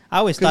fucking album. I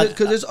always thought...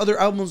 Because there's other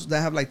albums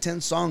that have like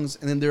 10 songs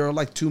and then they're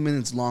like 2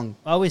 minutes long.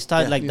 I always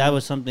thought that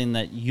was something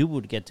that you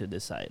would get to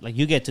decide. Like,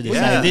 you get to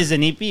decide if this is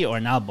an EP or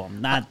an album,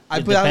 not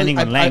depending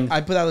on length. I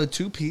put out a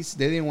 2-piece.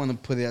 They didn't want to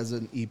put it as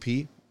an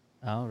EP.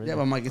 Oh, really? Yeah,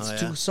 but I'm like, it's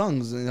 2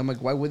 songs. And I'm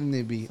like, why wouldn't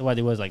it be? So what,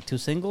 it was like 2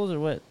 singles or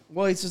what?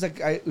 Well, it's just like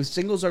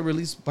singles are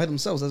released by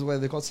themselves. That's why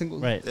they're called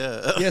singles. Right.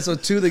 Yeah. Yeah, so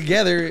 2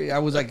 together, I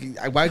was like,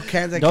 why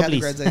can't I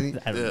categorize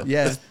that? I don't know.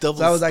 Yeah. Doubles.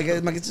 So I was like,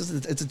 it's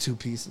a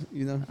 2-piece,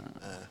 you know?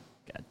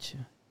 Gotcha.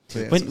 So,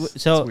 yeah,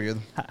 it's weird.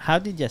 How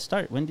did you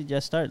start? When did you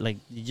start? Like,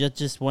 you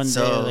just one day,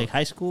 like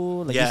high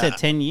school? Like you said,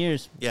 10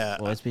 years. Yeah.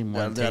 Well, it's been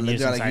more than They're 10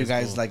 years since like, high you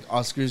guys, school. like,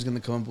 Oscar's going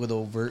to come up with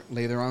Overt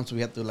later on, so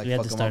we have to, like,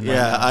 fuck them up.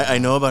 Yeah, I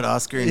know about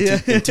Oscar in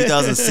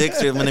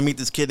 2006 when I meet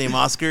this kid named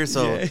Oscar.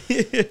 So,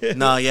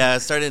 I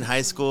started in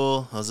high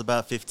school. I was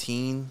about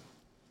 15.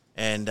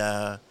 And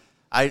I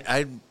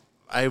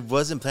I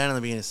wasn't planning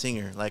on being a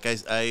singer. Like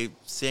I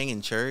sang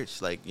in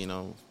church, like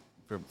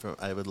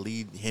I would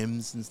lead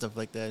hymns and stuff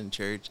like that in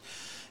church.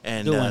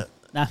 And do one.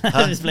 No,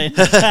 I'm just playing.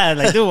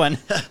 Like do one.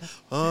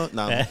 Oh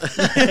no. Yeah,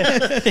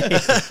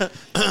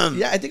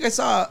 I think I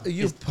saw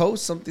you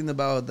post something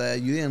about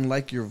that you didn't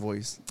like your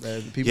voice.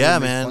 That people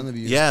would make fun of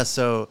you. Yeah,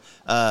 so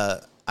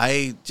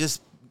I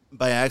just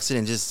by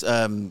accident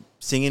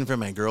singing for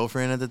my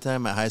girlfriend at the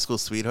time, my high school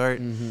sweetheart.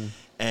 Mm-hmm.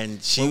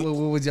 And she... What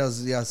was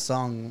your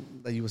song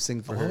that you would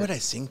sing for her? What would I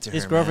sing to her,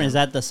 His girlfriend, is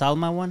that the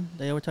Salma one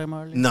that you were talking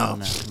about earlier? No.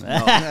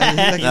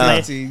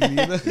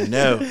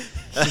 No.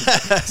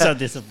 So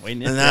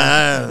disappointed.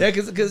 No. Yeah,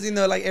 because,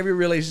 like, every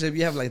relationship,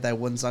 you have, like, that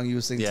one song you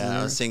would sing to her. Yeah,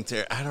 I would sing to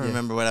her. I don't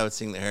remember what I would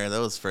sing to her. That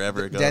was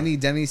forever ago.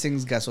 Danny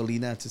sings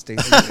Gasolina to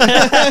Stacey.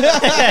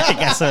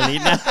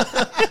 Gasolina.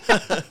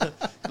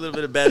 A little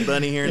bit of Bad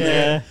Bunny here and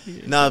there.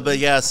 No, but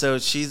yeah, so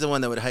she's the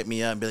one that would hype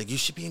me up and be like, you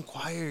should be in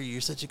choir.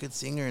 You're such a good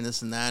singer and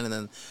this and that. And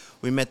then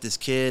we met this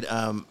kid.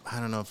 I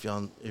don't know if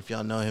y'all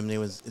know him. His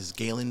name is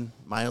Galen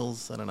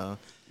Miles. I don't know.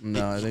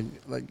 No, I think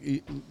like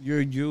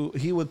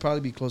he would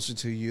probably be closer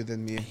to you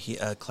than me. He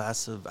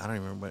class of, I don't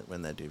remember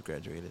when that dude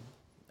graduated.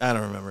 I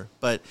don't remember,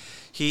 but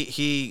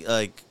he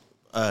like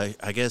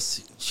I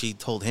guess she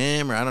told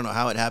him, or I don't know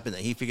how it happened,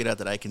 that he figured out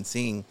that I can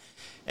sing.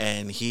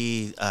 And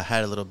he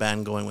had a little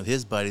band going with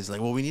his buddies.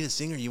 Like, well, we need a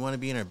singer. You want to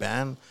be in our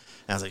band? And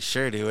I was like,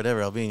 sure, dude,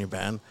 whatever. I'll be in your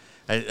band.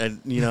 Yeah,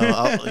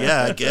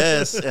 I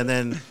guess. And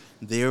then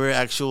they were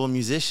actual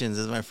musicians.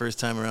 This is my first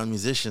time around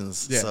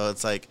musicians. Yeah. So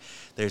it's like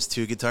there's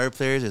 2 guitar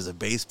players, there's a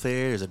bass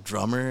player, there's a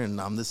drummer,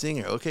 and I'm the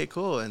singer. Okay,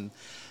 cool. And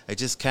I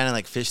just kind of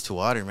like fished to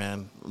water,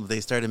 man. They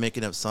started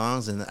making up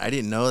songs, and I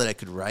didn't know that I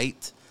could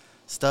write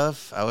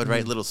stuff. I would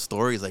write little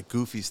stories, like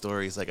goofy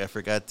stories. Like I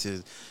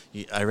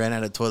ran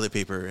out of toilet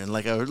paper, and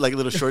like I would like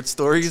little short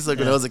stories, like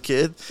when I was a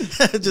kid,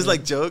 just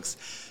like jokes.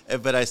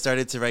 But I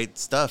started to write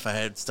stuff. I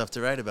had stuff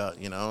to write about,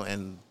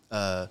 and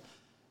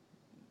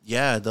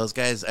those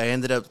guys. I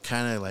ended up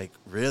kind of like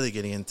really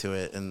getting into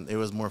it, and it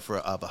was more for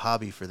a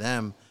hobby for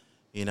them,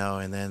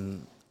 And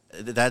then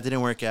that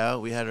didn't work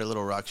out. We had our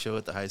little rock show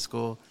at the high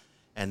school.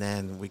 And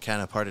then we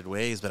kind of parted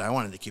ways, but I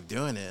wanted to keep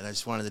doing it. And I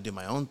just wanted to do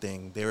my own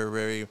thing. They were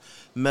very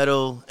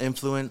metal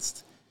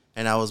influenced,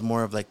 and I was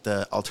more of like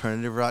the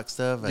alternative rock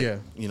stuff, like,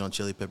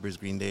 Chili Peppers,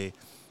 Green Day,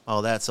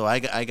 all that. So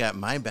I got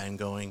my band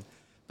going,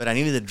 but I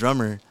needed a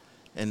drummer,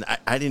 and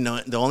I didn't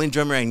know. The only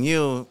drummer I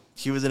knew,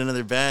 he was in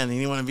another band. He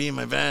didn't want to be in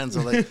my band.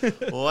 So like,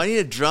 well, I need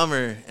a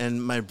drummer.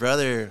 And my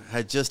brother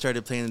had just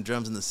started playing the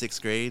drums in the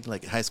 6th grade,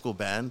 like high school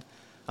band.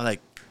 I'm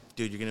like,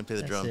 dude, you're going to play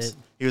the drums.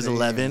 He was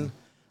 11.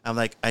 I'm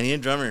like, I need a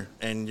drummer,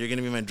 and you're going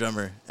to be my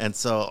drummer. And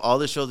so all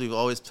the shows we've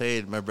always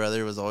played, my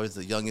brother was always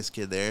the youngest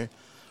kid there.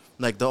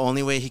 Like, the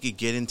only way he could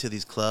get into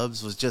these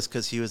clubs was just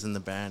because he was in the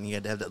band. He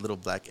had to have that little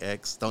black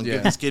X. Don't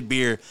give this kid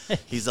beer.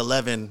 He's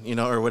 11,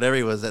 or whatever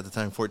he was at the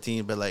time,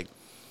 14. But, like,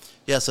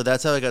 yeah, so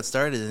that's how I got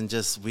started, and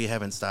just we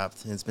haven't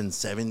stopped. It's been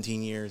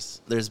 17 years.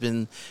 There's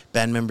been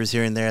band members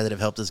here and there that have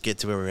helped us get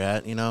to where we're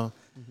at,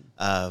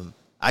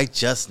 I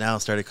just now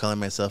started calling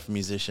myself a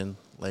musician.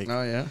 Like,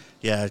 oh, yeah?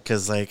 Yeah,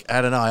 because, like,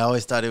 I don't know. I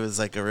always thought it was,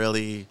 like, a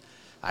really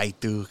I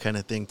do kind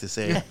of thing to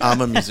say.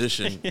 I'm a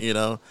musician,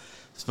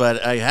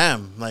 But I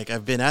am. Like,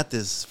 I've been at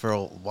this for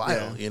a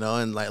while,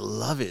 and I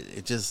love it.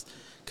 It just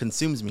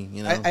consumes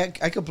me,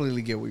 I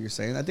completely get what you're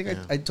saying. I think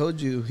I told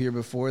you here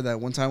before that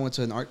one time I went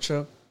to an art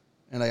show,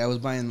 and, I was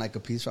buying, like, a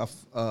piece off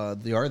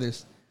the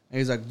artist. And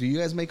he's like, do you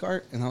guys make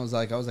art? And I was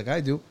like, I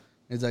do.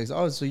 He's like,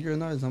 oh, so you're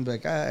an artist? I'm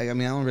like, I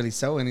don't really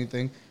sell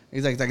anything.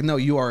 He's like, no,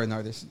 you are an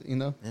artist,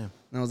 Yeah.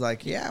 And I was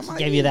like, yeah, I might.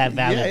 Gave you that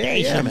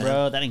validation,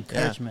 bro. That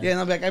encouragement. Yeah, and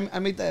I'm like, I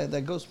made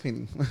that ghost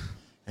painting.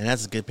 And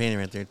that's a good painting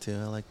right there, too.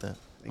 I like that.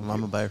 I'm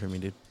going to buy it from you,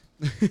 dude.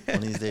 One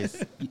of these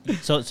days.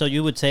 So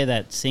you would say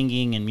that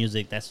singing and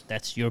music,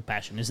 that's your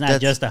passion. It's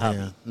not just a hobby.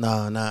 Yeah.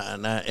 No,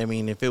 not. I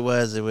mean, if it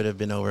was, it would have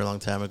been over a long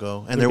time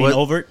ago. And there was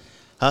Overt?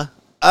 Huh?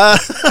 There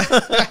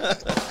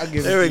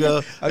we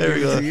go. There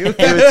we go. Give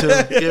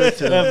it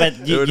to him. No,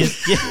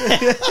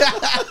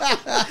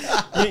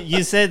 but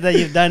you said that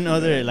you've done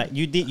other, like,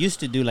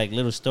 used to do like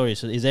little stories.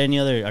 So is there any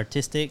other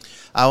artistic?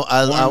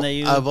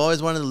 I've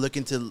always wanted to look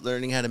into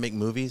learning how to make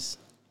movies.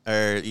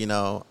 Or,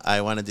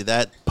 I want to do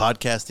that.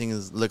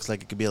 Podcasting looks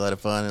like it could be a lot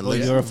of fun. And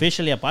you're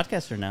officially a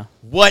podcaster now.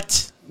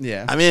 What?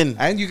 Yeah. I'm in.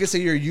 And you can say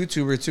you're a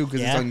YouTuber, too,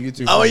 because it's on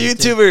YouTube. Oh, a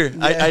YouTuber.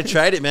 Yeah. I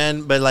tried it,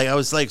 man. But, like, I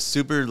was, like,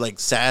 super, like,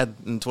 sad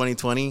in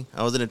 2020.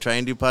 I was going to try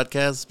and do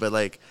podcasts, but,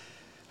 like,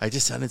 I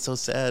just sounded so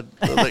sad.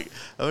 I was like,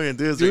 I'm going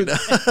to do this right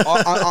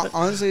now.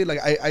 Honestly, like,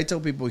 I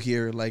tell people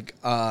here, like,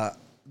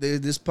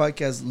 this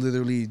podcast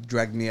literally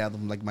dragged me out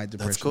of, like, my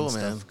depression. That's cool, and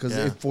stuff, man. Because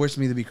it forced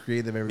me to be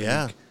creative every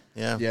week.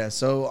 Yeah.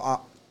 So,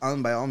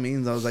 by all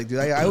means, I was like, dude,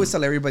 I always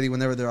tell everybody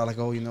whenever they're like,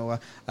 oh,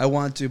 I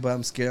want to, but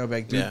I'm scared. I'm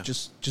like, dude,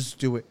 just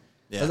do it.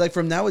 Yeah. I was like,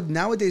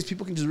 nowadays,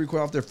 people can just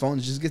record off their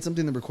phones. Just get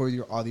something to record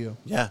your audio.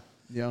 Yeah.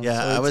 So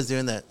I was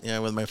doing that. Yeah,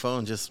 with my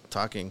phone, just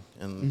talking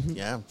and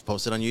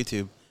post it on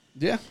YouTube.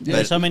 Yeah.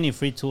 There's so many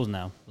free tools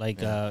now. Like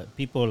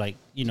people like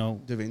Da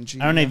Vinci.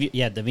 I don't know if you,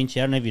 Da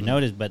Vinci. I don't know if you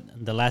noticed, but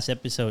in the last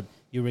episode,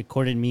 you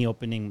recorded me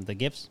opening the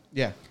gifts.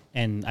 Yeah.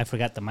 And I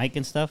forgot the mic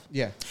and stuff.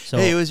 Yeah. So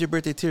Hey, it was your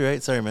birthday too,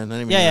 right? Sorry, man. I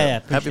didn't mean Yeah.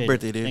 Happy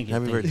birthday, dude.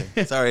 Happy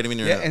birthday. Sorry, I didn't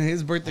mean to. Yeah, and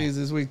his birthday is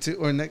this week too,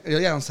 or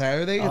on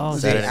Saturday. Oh,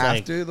 the Saturday. day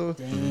after though.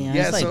 Damn,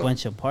 Yeah, it's like so- a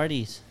bunch of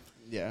parties.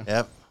 Yeah.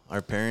 Yep.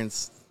 Our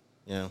parents,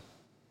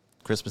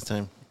 Christmas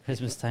time.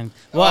 Christmas time.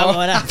 Well,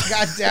 what up?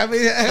 God damn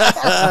it.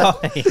 Oh,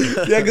 hey.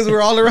 Yeah, because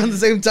we're all around the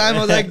same time. I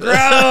was like,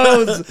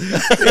 gross.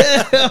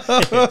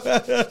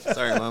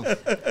 Sorry, Mom. I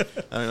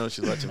don't know if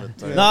she's watching it.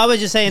 Sorry. No, I was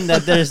just saying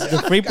that there's the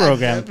free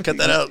program. Cut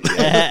that out.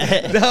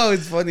 No,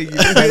 it's funny.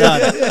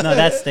 No,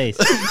 that stays.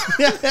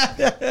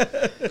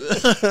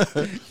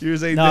 You were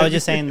saying No, I that? was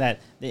just saying that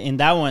in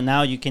that one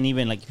now you can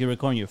even like if you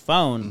record on your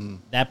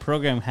phone, that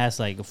program has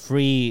like a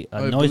free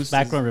Oh, it noise boosts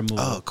background removal.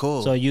 Oh,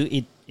 cool. So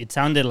it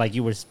sounded like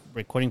you were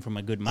recording from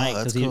a good mic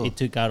that's because cool. it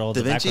took out all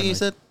the Da Vinci, background you noise.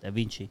 said? Da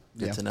Vinci.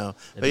 Good Yeah. to know.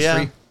 That But is yeah,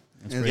 free.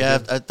 It's pretty yeah,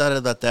 good. I thought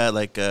about that,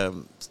 like,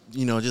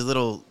 just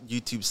little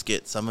YouTube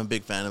skits. I'm a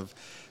big fan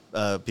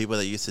of people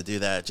that used to do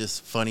that,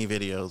 just funny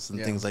videos and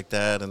Yeah. things like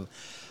that. And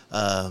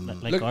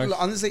Like Look, ours.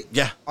 honestly,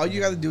 yeah, all you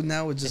got to do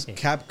now is just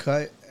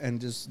CapCut and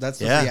just that's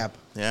the yeah, free app.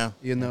 yeah,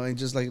 You know, and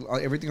just like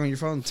everything on your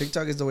phone.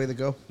 TikTok is the way to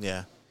go.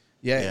 yeah.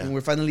 Yeah, Yeah. and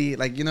we're finally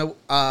like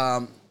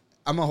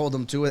I'm gonna hold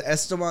him to it.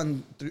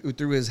 Esteban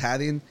through his hat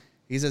in.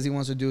 He says he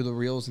wants to do the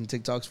reels and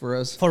TikToks for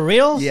us. For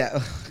real?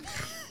 Yeah,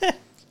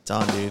 It's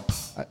on, dude.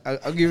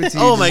 I'll give it to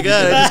you. Oh my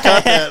god, I just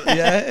caught that.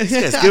 Yeah, This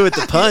guy's good with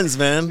the puns,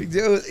 man.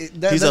 Dude, He's a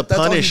that's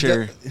all he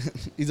punisher.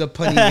 does. He's a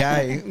punny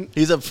guy.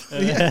 He's a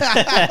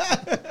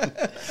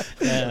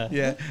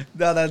Yeah.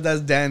 No,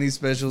 that's Danny's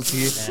specialty.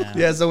 Yeah.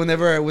 Yeah. So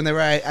whenever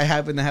I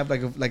happen to have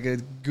like a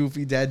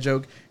goofy dad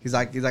joke, he's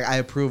like I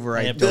approve or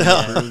I Yeah, don't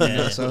yeah. approve. You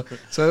know?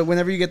 So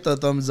whenever you get the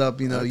thumbs up,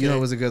 you know Okay. it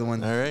was a good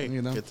one. All right,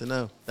 You know. good to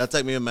know. That's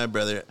like me and my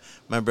brother.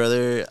 My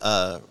brother,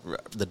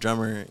 the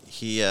drummer,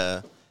 he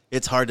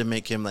it's hard to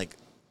make him like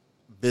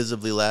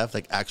visibly laugh,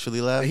 like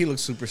actually laugh. He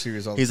looks super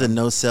serious all the He's time. a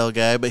no sell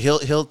guy, but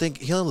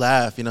he'll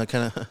laugh,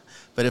 kind of.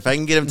 But if I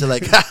can get him to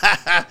like,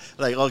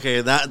 like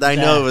okay, that I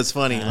know it was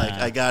funny. Like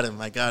I got him,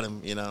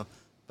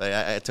 But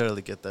I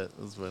totally get that. It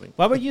was funny.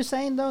 What were you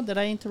saying though? That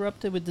I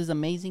interrupted with this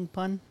amazing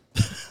pun?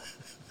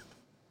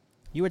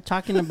 You were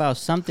talking about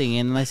something,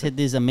 and I said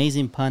this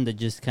amazing pun that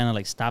just kind of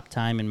like stopped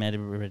time and made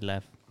everybody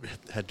laugh.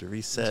 Had to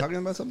reset. Talking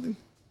about something?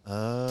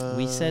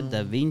 We said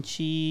Da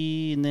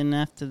Vinci, and then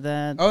after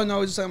that, Oh no, I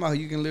was just talking about how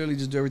you can literally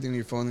just do everything on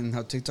your phone and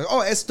how TikTok.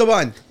 Oh,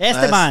 Esteban.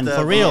 Esteban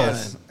for real.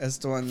 Esteban.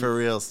 Esteban. For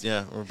reals,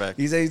 yeah, we're back.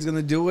 He said he's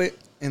gonna do it,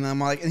 and I'm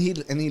like, and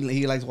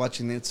he likes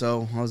watching it.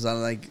 So I was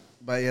like,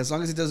 but as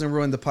long as it doesn't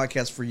ruin the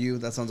podcast for you,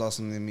 that sounds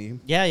awesome to me.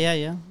 Yeah,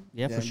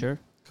 Yeah. for sure.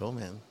 Cool,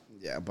 man.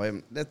 Yeah, but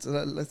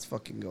let's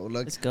fucking go.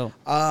 Look, Let's go.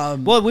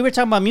 well, we were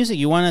talking about music.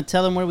 You want to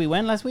tell them where we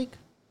went last week?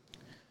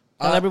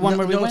 Tell everyone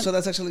where we went. So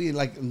that's actually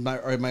like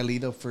my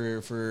lead up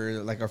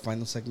for like our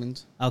final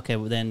segment. Okay,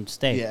 well then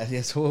stay. Yeah,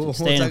 yes. We'll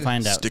Stay talk, and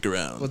find out. Stick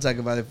around. We'll talk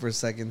about it for a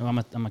second. Oh, I'm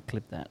gonna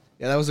clip that.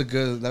 Yeah, that was a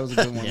good one.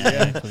 Yeah,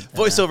 Yeah. clip that.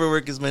 Voiceover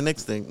work is my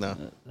next thing. No,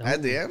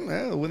 At the end,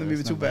 yeah, it wouldn't be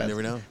That's too not bad. you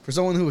never know. For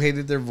someone who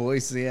hated their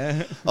voice,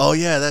 yeah. Oh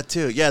yeah, that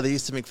too. Yeah, they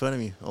used to make fun of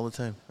me all the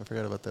time. I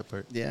forgot about that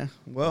part. Yeah.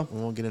 Well,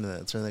 We won't get into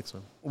that. It's our next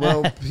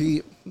one.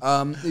 Pete,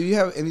 do you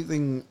have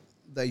anything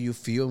that you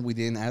feel we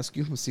didn't ask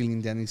you?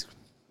 Stealing Danny's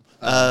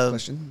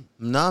question.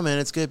 Nah, man,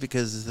 it's good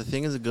because the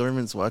thing is, the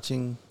government's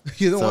watching.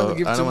 You don't so want to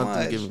give I too don't much.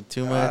 want to give them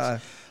too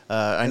much.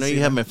 I I know see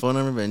you have that. my phone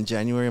number, but in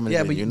January I'm gonna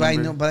Yeah, get a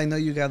new number. but I know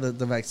you got the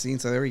vaccine,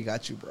 so they already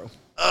got you, bro.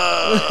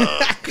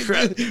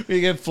 Crap.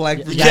 We get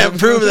flagged. for Can't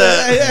prove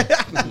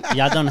that.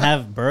 Y'all don't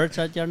have birds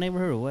at your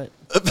neighborhood or what?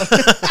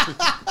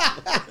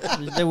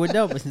 They would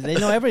know. But they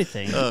know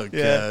everything. Oh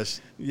Yeah. gosh.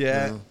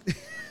 Yeah.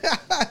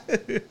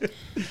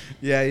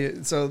 Yeah.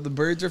 So the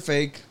birds are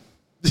fake,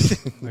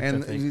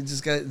 and fake. you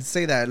just got to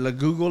say that. Look,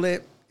 Google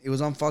it. It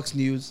was on Fox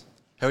News.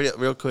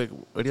 Real quick,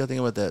 what do y'all think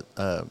about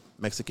that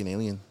Mexican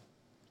alien?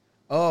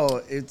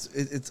 Oh, it's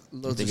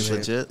loads think of it's shit.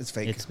 legit? It's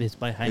fake. It's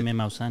by Jaime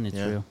Maussan. It's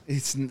Yeah. real.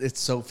 It's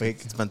so fake.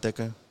 It's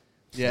manteca.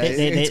 Yeah,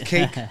 it's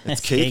cake.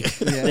 It's cake.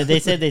 Yeah. They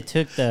said they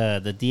took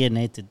the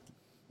DNA to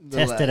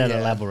test it at a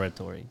yeah.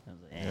 laboratory. I was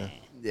like, eh.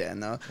 Yeah,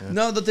 no.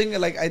 The thing,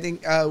 like, I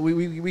think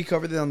we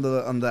covered it on the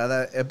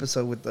other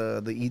episode with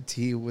the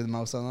ET with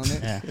Mausan on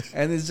it, Yeah.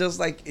 and it's just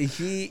like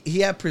he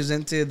had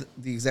presented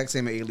the exact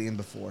same alien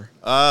before.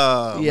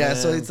 Oh Yeah, man.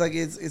 so it's like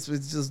it's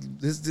just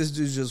this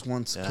dude just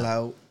wants Yeah.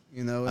 clout,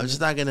 you know. I'm just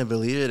not gonna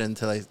believe it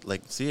until I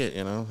see it.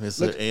 It's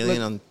Look- an alien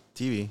look- on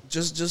TV.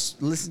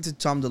 just listen to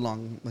Tom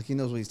DeLonge, like he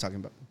knows what he's talking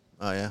about.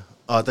 Oh yeah.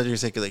 Oh, I thought you were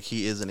saying like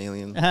he is an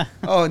alien.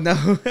 Oh no,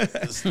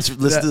 Listen to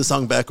the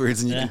song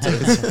backwards and you can tell.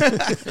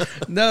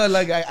 It's, no,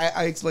 like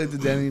I explained to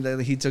Danny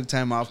that he took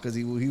time off because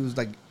he was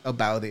like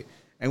about it,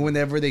 and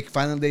whenever they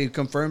finally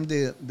confirmed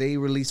it, they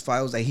released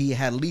files that he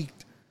had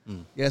leaked.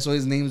 Yeah, so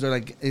his names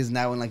are is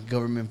now in like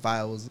government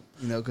files,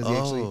 you know, because he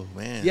actually. oh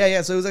man.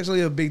 Yeah. So it was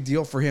actually a big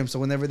deal for him. So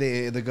whenever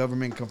the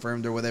government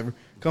confirmed or whatever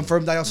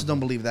confirmed, I also don't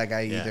believe that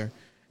guy Yeah. either.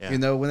 Yeah. You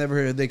know,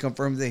 whenever they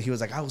confirmed that, he was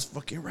like, "I was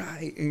fucking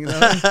right." You know,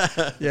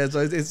 yeah. So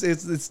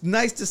it's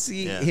nice to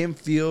see him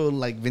feel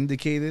like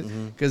vindicated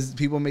because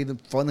people made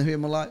fun of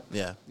him a lot.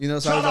 Yeah. You know,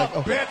 so I was like,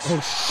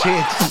 "Oh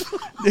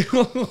shit!"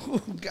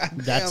 God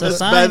That's damn. a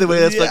sign. By the way,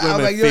 that's like one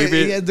of my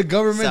favorite. Yeah, the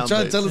government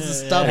trying to tell us to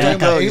stop talking There you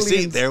about go. You aliens.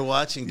 see, they're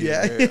watching. Dude.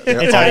 Yeah.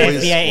 They're It's our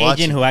always FBI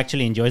watching. agent who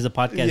actually enjoys the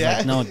podcast. Yeah.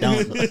 Like, no,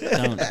 don't.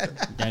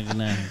 They're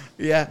gonna.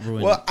 Yeah.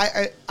 ruin Well,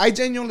 I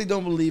genuinely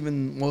don't believe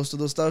in most of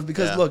those stuff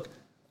because look,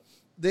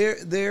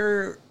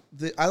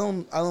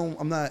 I'm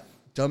not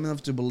dumb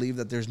enough to believe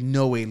that there's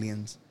no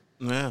aliens.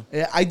 Yeah.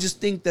 Yeah, I just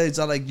think that it's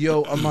not like,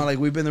 yo, I'm not like,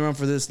 we've been around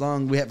for this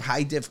long. We have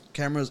high def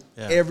cameras.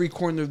 Yeah. Every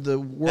corner of the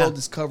world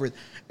is covered.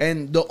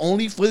 And the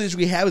only footage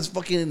we have is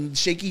fucking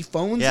shaky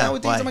phones Yeah,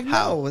 nowadays. why? I'm like,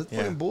 How? no, it's Yeah.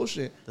 fucking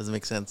bullshit. Doesn't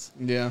make sense.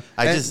 Yeah.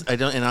 I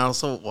don't, and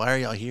also, why are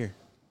y'all here?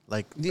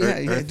 Like, Dude,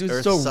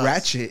 Earth so sucks.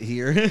 ratchet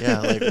here. Yeah,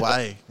 like,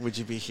 why would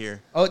you be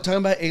here? Oh, talking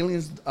about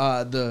aliens,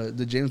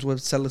 the James Webb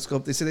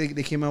Telescope, they said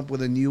they came up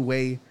with a new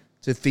way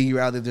to figure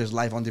out if there's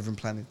life on different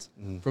planets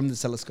from the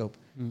telescope.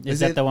 Is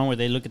that the one where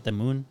they look at the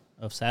moon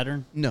of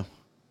Saturn? No.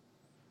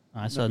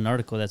 I saw an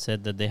article that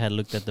said that they had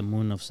looked at the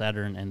moon of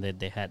Saturn and that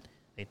they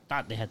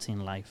thought they had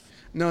seen life.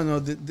 No.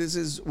 This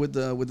is with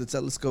the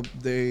telescope.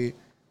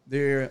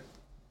 They're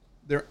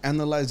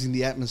analyzing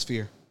the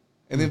atmosphere,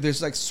 and if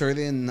there's like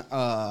certain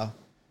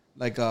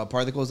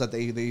particles that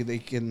they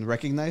can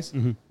recognize,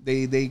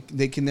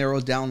 they can narrow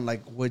down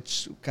like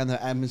which kind of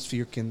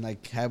atmosphere can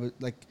like have it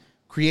like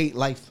create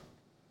life.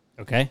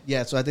 Okay.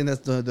 Yeah, so I think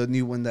that's the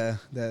new one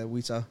that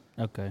we saw.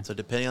 Okay. So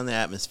depending on the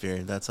atmosphere,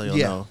 that's how you'll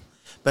Yeah. know.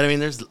 But I mean,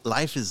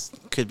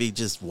 could be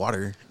just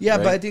water. Yeah,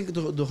 right? but I think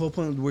the whole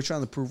point we're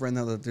trying to prove right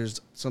now that there's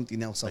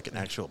something else, like out an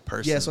there. actual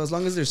person. Yeah, so as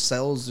long as there's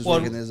cells, there's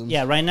organisms.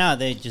 Yeah, right now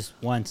they just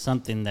want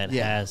something that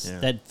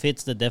that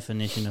fits the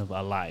definition of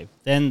alive.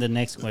 Then the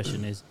next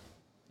question is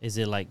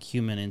it like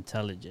human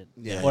intelligent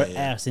or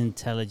as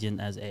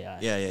intelligent as AI?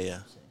 Yeah.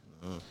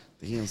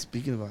 Damn,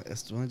 speaking about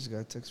Esteban, I just got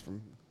a text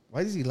from.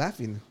 Why is he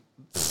laughing?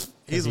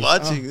 He's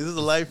watching. This is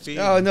a live feed.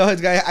 Oh no,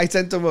 this guy! I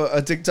sent him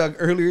a TikTok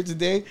earlier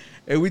today,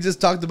 and we just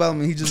talked about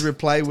him. And he just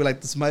replied with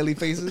like the smiley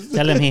faces.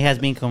 Tell him he has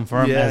been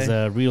confirmed Yeah. as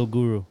a real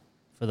guru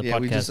for the Yeah,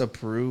 podcast. we just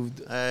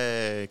approved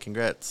Hey,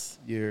 congrats.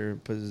 your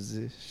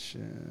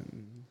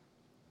position.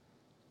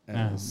 We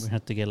As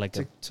have to get like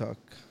TikTok.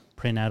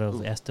 a printout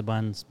of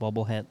Esteban's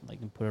bobblehead,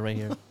 like and put it right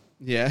here,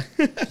 Yeah,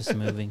 just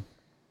moving.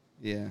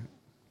 yeah.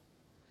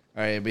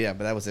 All right, but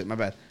that was it. My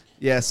bad.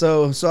 Yeah,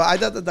 so I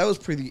thought that was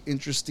pretty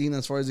interesting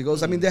as far as it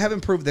goes. I mean, they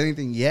haven't proved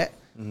anything yet,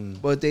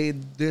 but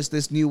there's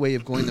this new way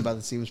of going about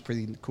it seems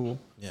pretty cool.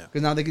 Yeah.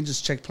 Because now they can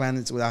just check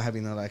planets without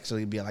having to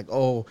actually be like,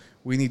 oh,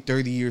 we need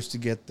 30 years to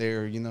get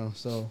there, you know.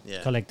 So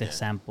Yeah. Collect the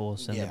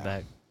samples, send Yeah. it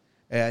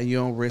back. you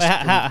don't risk.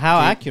 But how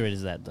accurate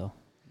is that though?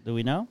 Do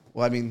we know?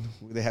 Well, I mean,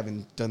 they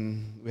haven't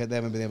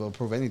been able to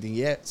prove anything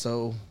yet,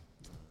 so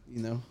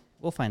you know.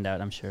 We'll find out.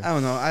 I'm sure. I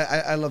don't know.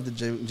 I love the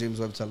James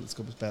Webb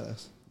Telescope. It's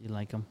badass. You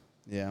like them?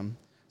 Yeah.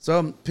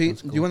 So, Pete,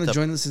 That's cool. do you want to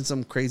join us in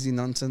some crazy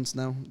nonsense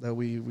now that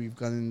we've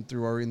gotten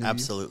through our interview?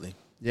 Absolutely.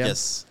 Yeah.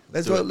 Yes.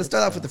 Let's do it. let's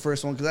start off with the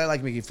first one because I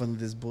like making fun of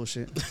this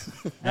bullshit.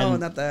 No, And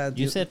not that.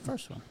 You said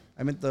first one.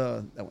 I meant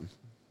that one.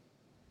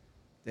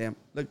 Damn.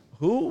 Look,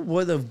 who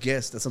would have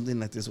guessed that something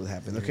like this would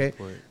happen? Okay.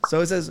 Report.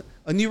 So it says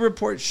a new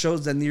report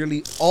shows that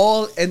nearly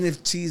all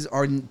NFTs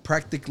are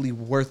practically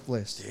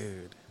worthless.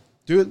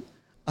 Dude.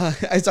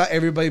 I saw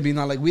everybody being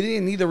all like, we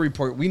didn't need a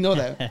report. We know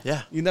that.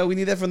 Yeah. You know, we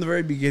need that from the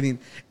very beginning.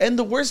 And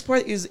the worst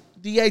part is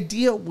the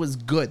idea was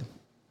good.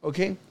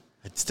 Okay.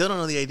 I still don't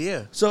know the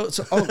idea. So it's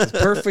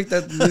perfect.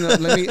 That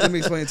let me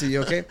explain it to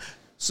you. Okay.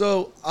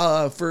 So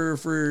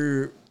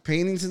for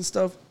paintings and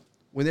stuff,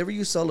 whenever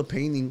you sell a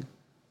painting,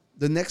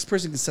 the next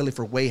person can sell it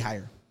for way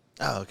higher,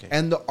 Oh, okay.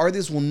 and the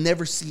artist will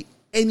never see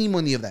any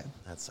money of that.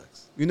 That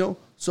sucks. You know,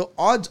 so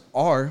odds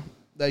are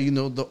that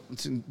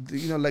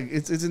like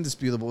it's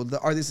indisputable. The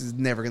artist is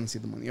never gonna see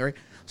the money. All right.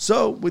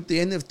 So with the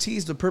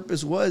NFTs, the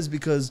purpose was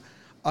because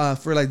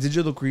for like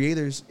digital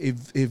creators,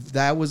 if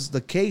that was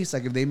the case,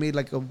 like if they made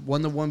like a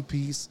one-to-one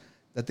piece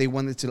that they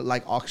wanted to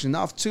like auction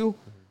off to,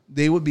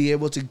 they would be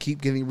able to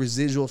keep getting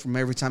residual from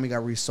every time it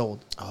got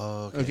resold.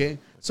 Oh, Okay.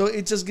 So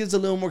it just gives a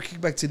little more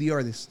kickback to the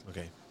artist.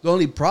 Okay. The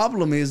only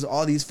problem is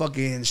all these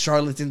fucking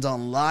charlatans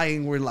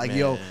online were like,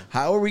 yo, Man.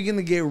 how are we going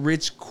to get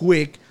rich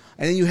quick?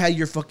 And then you had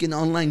your fucking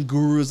online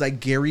gurus like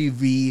Gary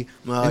Vee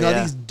Oh, and all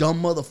yeah. these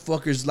dumb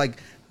motherfuckers like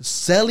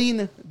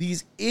selling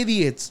these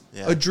idiots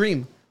a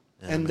dream.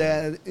 Yeah, And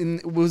man.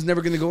 it was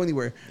never going to go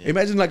anywhere.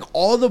 Imagine like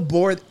all the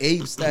Bored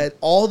Apes that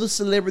all the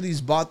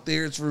celebrities bought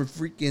theirs for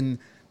freaking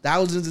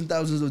thousands and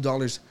thousands of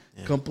dollars.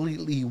 Yeah.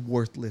 Completely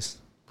worthless.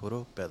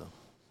 Puro pedo.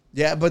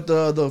 Yeah, but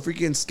the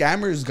freaking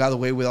scammers got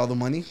away with all the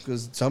money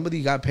because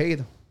somebody got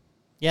paid.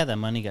 Yeah, that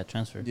money got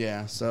transferred.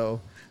 Yeah, so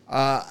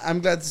I'm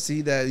glad to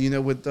see that,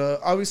 with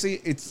the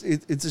obviously it's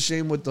a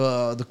shame with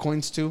the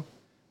coins too.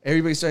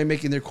 Everybody started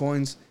making their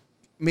coins,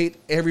 made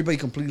everybody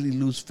completely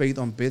lose faith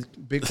on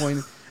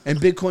Bitcoin, and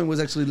Bitcoin was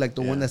actually like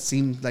the one that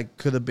seemed like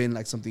could have been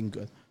like something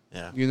good.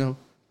 Yeah.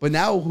 But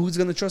now who's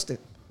gonna trust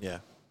it? Yeah.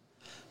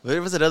 What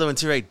was that other one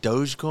too, right?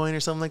 Dogecoin or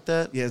something like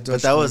that? Yeah,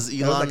 but that was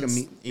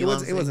Elon's. It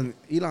wasn't.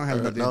 Elon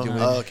has nothing to do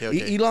with it. Oh,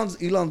 okay.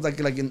 Elon's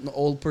like an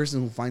old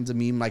person who finds a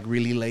meme like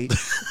really late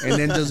and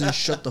then doesn't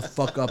shut the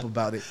fuck up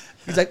about it.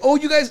 He's like, "Oh,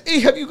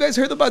 have you guys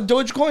heard about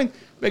Dogecoin?"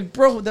 Like,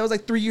 bro, that was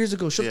like 3 years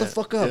ago. Shut the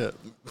fuck up.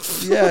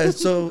 Yeah.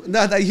 So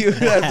not that you.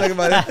 I'm talking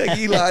about it, like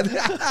Elon.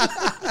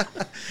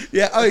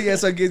 Yeah. Oh, yeah.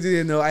 So I guess you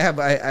didn't know.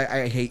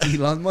 I hate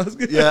Elon Musk.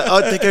 Yeah. Oh,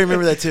 I think I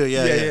remember that too.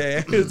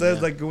 Yeah. So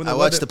it's like I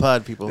watch the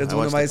pod, people. That's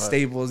one of my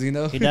staples. You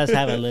know. He does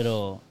have a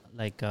little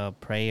like a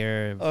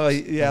prayer. Oh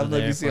yeah,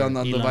 let me see on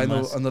the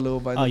vinyl, on the little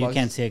vinyl. Oh, you box.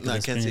 can't see it. No, I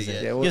can't see it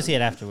yet. You'll see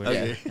it afterwards.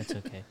 Okay. Yeah,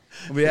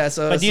 that's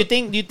okay. But do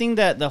you think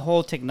that the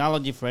whole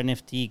technology for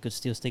NFT could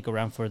still stick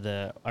around for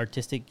the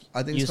artistic?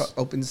 I think use? it's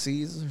called Open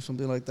Seas or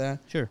something like that.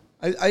 Sure.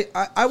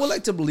 I would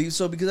like to believe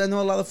so because I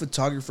know a lot of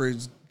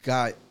photographers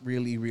got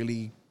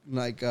really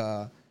like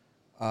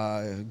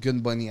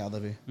good money out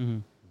of it. Mm-hmm.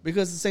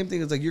 Because the same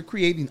thing is like you're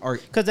creating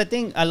art. Because I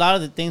think a lot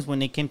of the things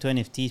when it came to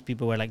NFTs,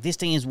 people were like, this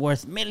thing is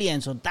worth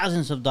millions or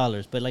thousands of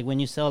dollars. But like when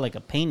you sell like a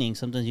painting,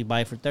 sometimes you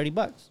buy it for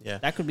 $30. Yeah.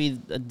 That could be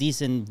a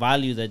decent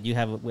value that you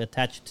have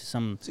attached to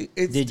some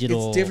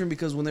digital. It's different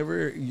because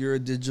whenever you're a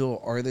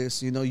digital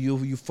artist, you know,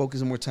 you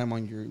focus more time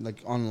on your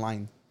like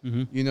online.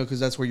 Mm-hmm. You know, because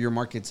that's where your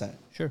market's at.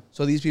 Sure.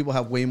 So these people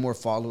have way more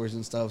followers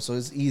and stuff. So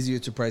it's easier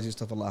to price your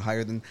stuff a lot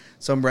higher than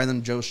some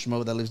random Joe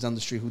Schmo that lives down the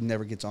street who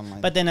never gets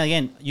online. But then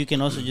again, you can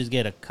also just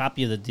get a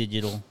copy of the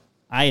digital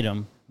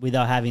item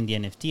without having the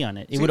NFT on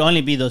it. It would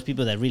only be those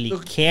people that really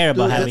care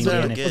about having the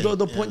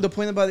NFT. The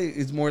point about it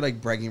is more like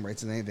bragging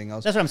rights than anything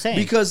else. That's what I'm saying.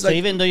 Because so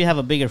even though you have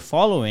a bigger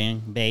following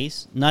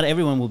base, not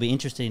everyone will be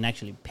interested in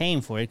actually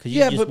paying for it because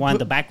you just want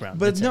the background.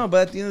 But but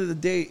at the end of the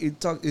day,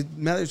 it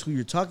matters who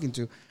you're talking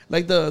to.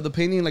 Like the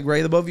painting like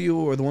right above you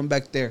or the one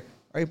back there,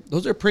 right?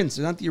 Those are prints.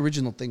 They're not the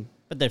original thing.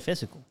 But they're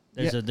physical.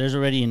 There's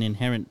already an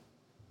inherent,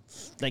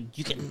 like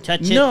you can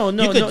touch it. No.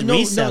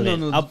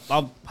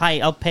 I'll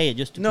pay it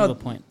just to prove a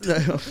point.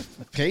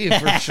 Pay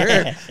it for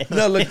sure.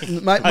 No, look,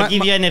 I'll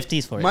give you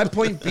NFTs for it. My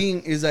point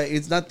being is that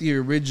it's not the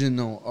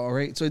original. All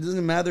right, so it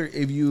doesn't matter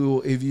if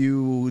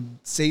you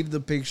save the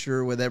picture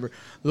or whatever.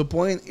 The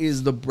point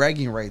is the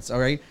bragging rights.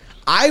 All right.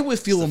 I would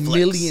feel a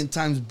million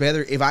times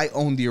better if I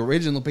owned the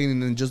original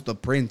painting than just the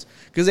print.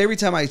 Because every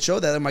time I show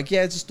that, I'm like,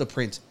 yeah, it's just a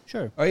print.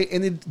 Sure. All right,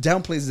 and it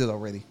downplays it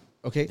already.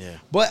 Okay. Yeah.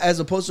 But as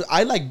opposed to,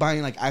 I like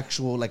buying like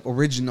actual like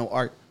original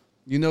art.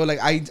 You know, like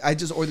I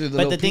just ordered the.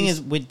 But the thing is,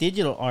 with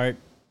digital art,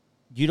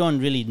 you don't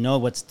really know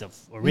what's the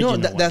original.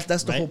 No,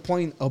 that's the whole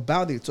point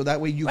about it. So that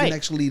way you can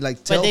actually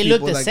like tell. But they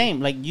people, look the same.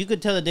 Like you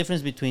could tell the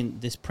difference between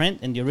this print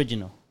and the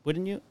original,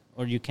 wouldn't you?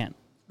 Or you can't.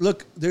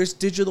 Look, there's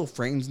digital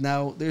frames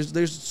now.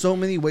 There's so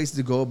many ways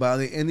to go about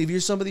it. And if you're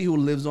somebody who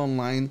lives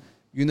online,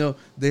 you know,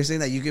 they're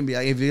saying that you can be,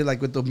 if you're like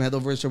with the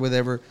metaverse or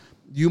whatever,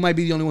 you might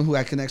be the only one who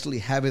can actually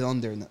have it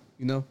on there,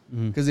 you know,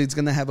 because it's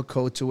going to have a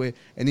code to it.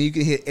 And then you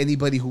can hit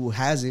anybody who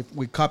has it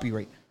with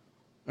copyright.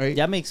 Right?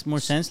 That makes more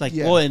sense. Like,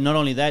 and not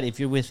only that, if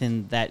you're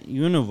within that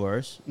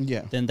universe,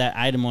 then that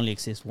item only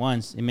exists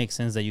once. It makes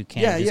sense that you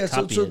can't just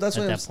copy it that's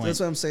at what that point. That's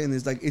what I'm saying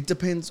is like, it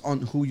depends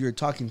on who you're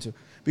talking to.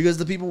 Because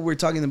the people we're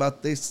talking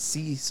about, they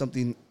see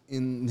something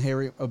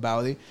inherent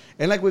about it.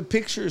 And like with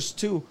pictures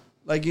too,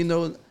 like, you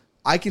know,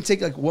 I can take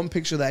like one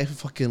picture that I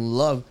fucking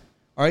love.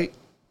 All right.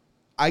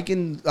 I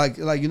can like,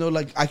 you know,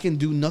 like I can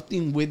do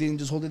nothing with it and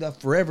just hold it up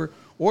forever.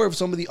 Or if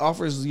somebody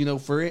offers, you know,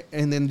 for it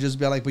and then just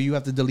be like, but you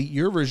have to delete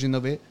your version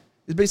of it.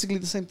 It's basically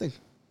the same thing.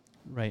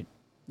 Right.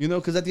 You know,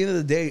 because at the end of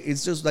the day,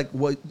 it's just like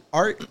what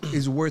art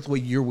is worth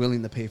what you're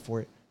willing to pay for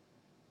it.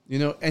 You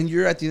know, and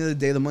you're at the end of the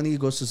day, the money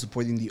goes to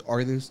supporting the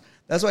artist.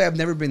 That's why I've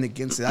never been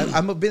against it.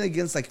 I've been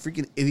against like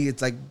freaking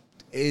idiots like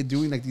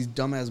doing like these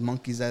dumbass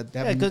monkeys that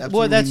have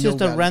absolutely that's just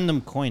value. a random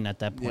coin at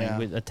that point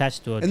with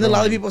attached to it. And a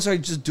lot of people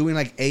started just doing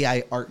like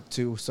AI art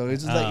too. So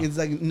it's just it's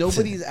like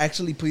nobody's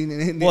actually putting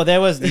it in. Well,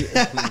 there was the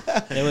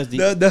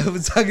no,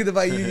 I'm talking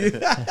about you.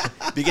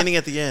 Beginning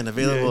at the end,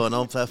 available on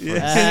all platforms.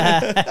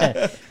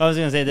 I was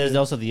gonna say there's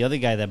also the other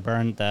guy that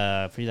burned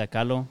Frida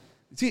Kahlo.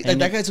 See, like,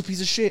 that guy's a piece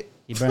of shit.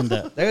 He burned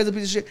that guy's a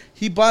piece of shit.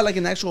 He bought like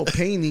an actual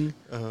painting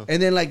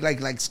and then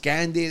like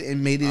scanned it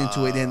and made it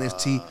into an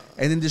NFT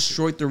and then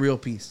destroyed the real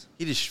piece.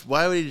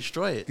 Why would he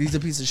destroy it? He's a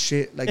piece of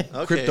shit, like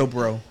crypto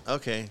bro.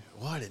 Okay,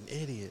 what an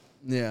idiot.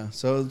 Yeah,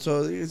 so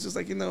it's just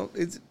like, you know,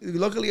 it's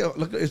luckily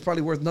it's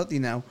probably worth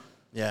nothing now.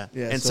 Yeah.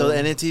 And so the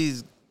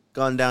NFT's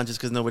gone down just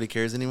because nobody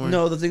cares anymore?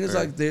 No, the thing is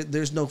like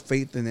there's no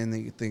faith in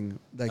anything,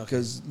 like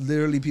because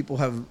literally people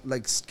have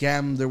like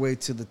scammed their way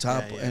to the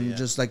top and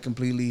just like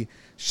completely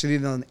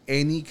shitting on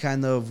any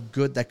kind of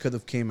good that could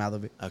have came out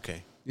of it.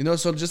 Okay. You know,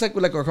 so just like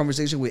with like our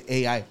conversation with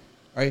AI,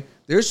 right?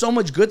 There's so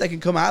much good that can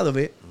come out of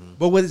it,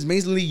 but what it's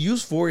mainly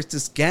used for is to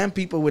scam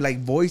people with like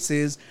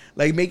voices,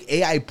 like make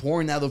AI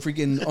porn out of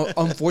freaking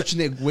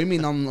unfortunate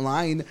women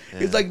online. Yeah.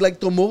 It's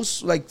like the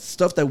most like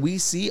stuff that we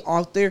see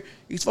out there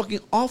is fucking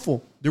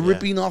awful. They're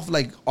ripping off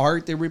like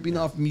art, they're ripping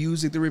off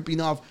music, they're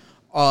ripping off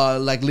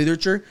like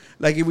literature.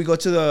 Like if we go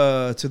to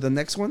the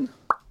next one,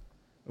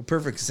 a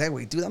perfect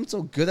segue, dude. I'm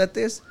so good at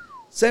this.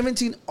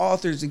 17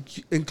 authors,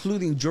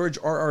 including George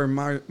R.R.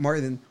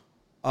 Martin,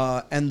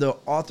 and the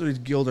Authors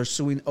Guild are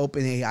suing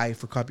OpenAI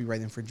for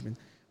copyright infringement.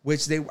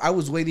 Which I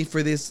was waiting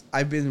for this.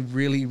 I've been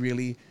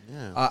really.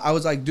 I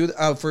was like, dude,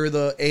 for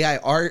the AI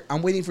art,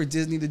 I'm waiting for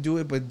Disney to do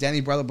it, but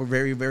Danny brought up a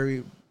very,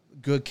 very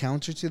good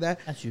counter to that.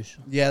 As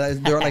usual. Yeah,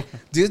 they're like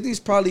Disney's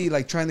probably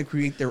like trying to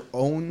create their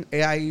own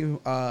AI.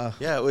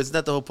 Yeah, wasn't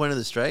that the whole point of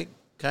the strike?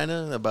 Kind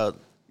of about.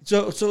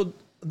 So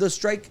the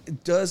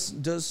strike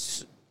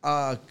does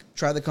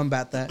try to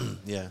combat that.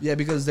 Yeah,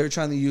 because they're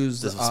trying to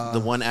use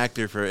the one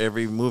actor for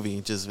every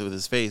movie, just with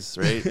his face,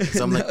 right?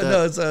 Something like that.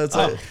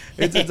 No,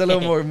 it's a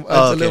little more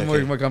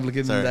more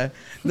complicated than that.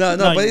 No,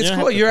 but it's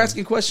cool. You're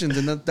asking questions,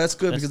 and that's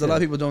good because a lot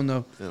of people don't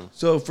know. Yeah.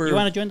 So for you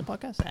want to join the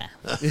podcast?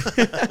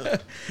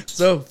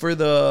 So for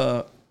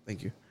the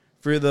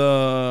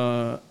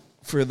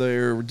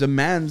their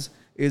demands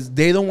is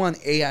they don't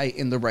want AI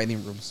in the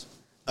writing rooms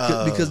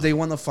because they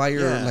want to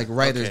fire like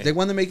writers. Okay. They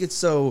want to make it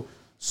so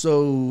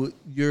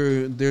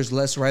there's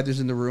less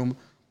writers in the room.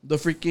 The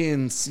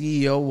freaking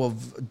CEO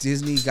of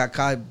Disney got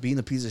caught being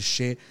a piece of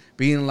shit,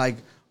 being like,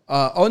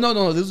 oh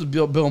no, this was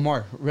Bill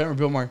Maher. Remember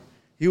Bill Maher?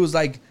 He's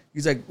like,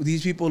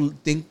 these people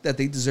think that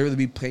they deserve to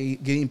be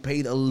getting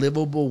paid a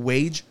livable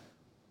wage.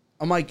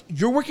 I'm like,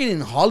 you're working in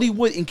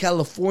Hollywood, in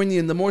California,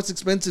 in the most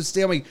expensive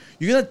state. I'm like,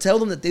 you're gonna tell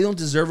them that they don't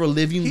deserve a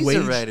living wage?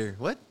 He's a writer.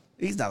 What?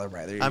 He's not a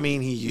writer. I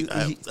mean,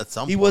 at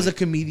some point. He was a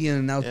comedian,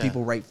 and now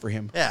people write for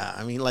him. Yeah,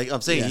 I mean, like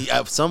I'm saying,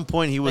 at some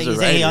point he was a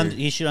writer.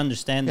 He should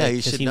understand that. Yeah,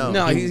 he should know.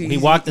 No, he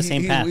walked the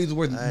same path. He's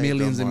worth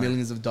millions and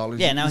millions of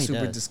dollars. Yeah, now he's he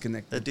super does.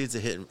 disconnected. That dude's a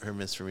hit or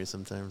miss for me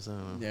sometimes. I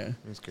don't know. Yeah,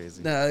 it's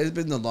crazy. No, it's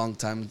been a long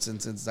time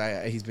since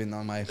he's been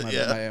on my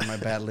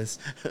bad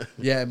list.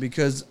 Yeah,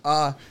 because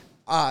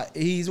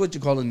he's what you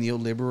call a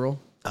neoliberal.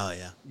 Oh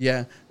yeah.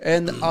 Yeah,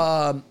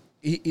 and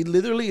he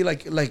literally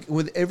like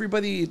with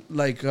everybody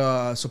like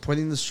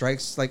supporting the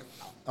strikes, like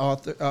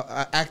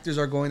actors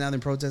are going out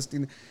and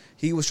protesting.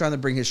 He was trying to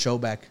bring his show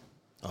back.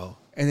 Oh.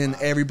 And then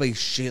everybody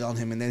shit on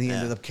him, and then he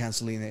ended up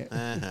canceling it.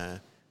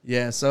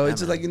 Yeah, so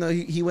it's just like,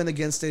 he went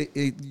against it.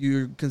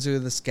 You're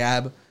considered the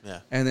scab.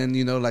 Yeah. And then,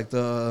 like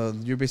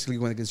you're basically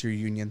going against your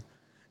union.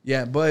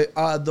 Yeah, but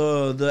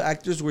the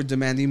actors were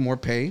demanding more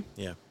pay.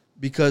 Yeah.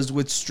 Because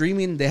with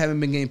streaming, they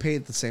haven't been getting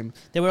paid the same.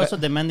 They were also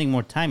demanding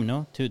more time,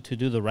 no? To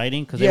do the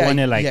writing? Because they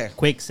wanted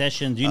quick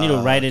sessions. You need to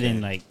write it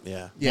in now.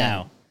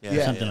 Yeah.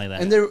 Something like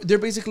that. And they're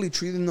basically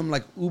treating them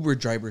like Uber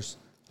drivers.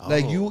 Oh.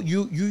 Like you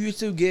used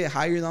to get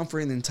hired on for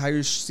an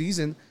entire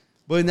season,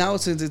 but now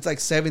since it's like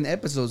 7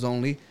 episodes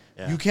only,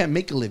 you can't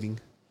make a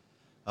living.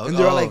 Oh, and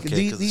they're like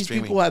these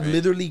people have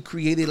literally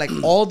created like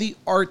all the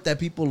art that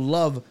people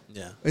love.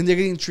 Yeah. And they're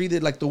getting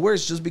treated like the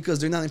worst just because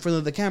they're not in front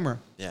of the camera.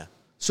 Yeah.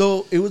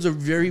 So it was a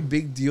very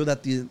big deal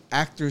that the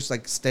actors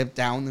like stepped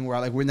down and were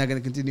like, we're not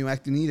going to continue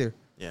acting either.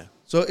 Yeah.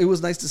 So it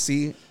was nice to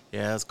see.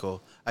 Yeah, that's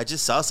cool. I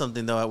just saw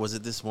something though. Was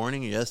it this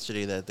morning or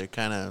yesterday that they're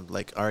kind of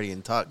like already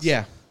in talks?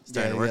 Yeah.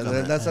 Starting to work on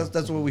that.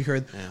 That's what we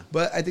heard. Yeah.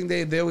 But I think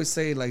they always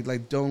say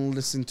like don't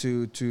listen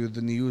to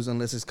the news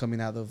unless it's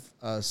coming out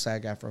of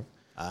SAG-AFTRA.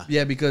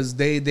 Yeah, because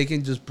they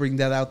can just bring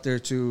that out there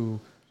to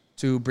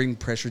bring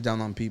pressure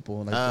down on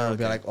people. Like they'll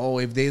be like, oh,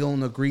 if they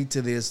don't agree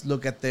to this,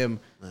 look at them.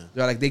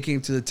 They're like, they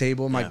came to the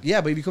table. I'm like, yeah,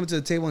 but if you come to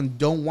the table and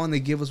don't want to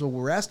give us what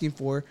we're asking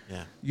for,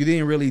 you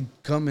didn't really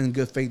come in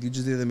good faith. You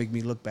just did to make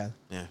me look bad.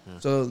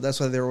 So that's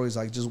why they're always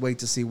like, just wait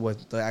to see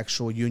what the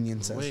actual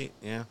union says.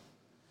 Yeah.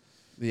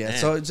 Man.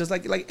 So it's just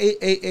like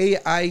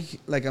AI,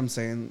 like I'm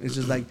saying, it's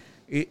just like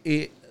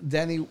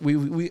Danny.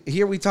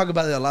 We talk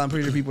about it a lot. I'm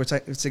pretty sure people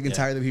are sick and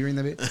tired of hearing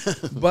of it.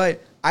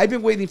 But I've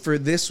been waiting for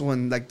this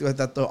one, like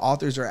that the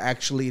authors are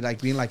actually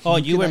like being like. Oh,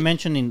 you were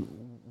mentioning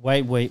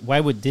why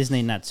would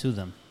Disney not sue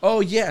them? Oh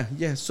yeah.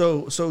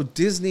 So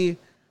Disney,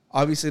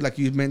 obviously, like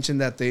you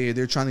mentioned that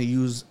they're trying to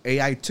use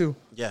AI too.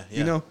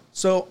 Yeah.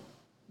 So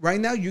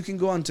right now you can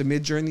go onto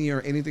Midjourney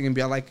or anything and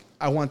be like,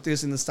 I want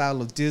this in the style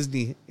of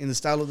Disney, in the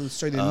style of the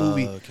certain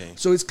movie. Okay.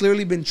 So it's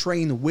clearly been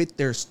trained with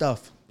their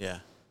stuff. Yeah.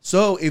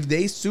 So if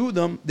they sue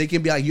them, they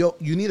can be like, yo,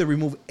 you need to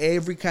remove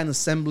every kind of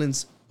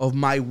semblance of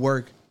my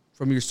work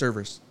from your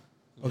servers.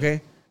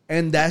 Okay?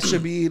 And that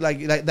should be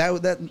like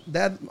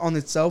that on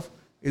itself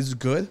is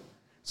good.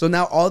 So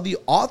now all the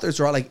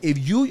authors are like, if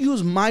you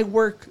use my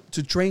work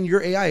to train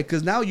your AI,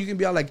 because now you can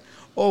be like,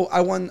 oh,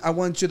 I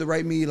want you to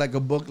write me like a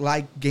book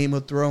like Game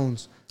of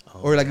Thrones.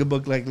 Or like a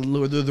book like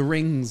Lord of the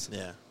Rings.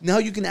 Yeah. Now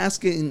you can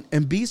ask it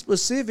and be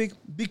specific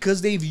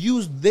because they've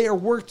used their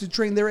work to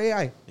train their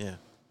AI. Yeah.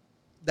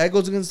 That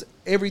goes against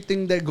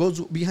everything that goes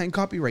behind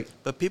copyright.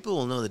 But people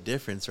will know the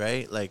difference,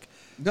 right? Like,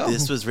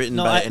 this was written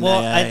by an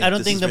AI. I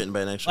don't think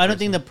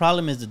the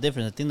problem is the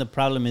difference. I think the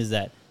problem is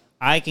that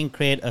I can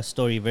create a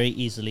story very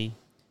easily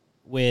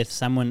with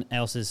someone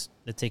else's,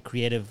 let's say,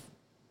 creative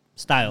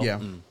style,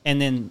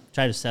 and then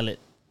try to sell it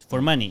for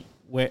money.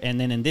 And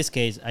then in this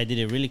case, I did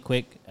it really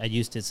quick. I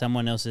used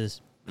someone else's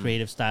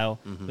creative style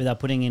without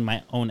putting in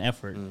my own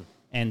effort,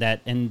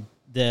 and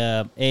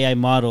the AI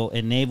model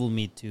enabled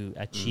me to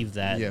achieve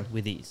that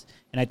with ease.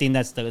 And I think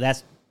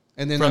that's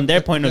and then from their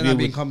point of view,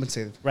 being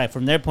compensated. Right,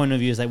 from their point of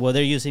view, it's like, well,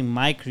 they're using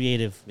my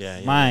creative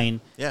mind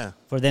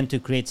for them to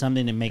create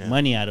something and make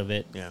money out of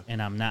it,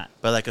 and I'm not.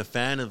 But like a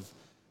fan of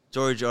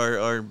George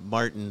R.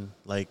 Martin,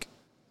 like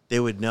they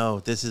would know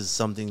this is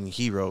something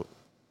he wrote,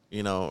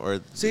 you know.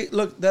 Or see,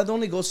 look, that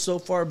only goes so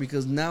far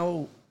because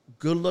now,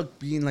 good luck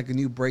being like a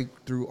new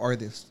breakthrough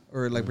artist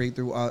or like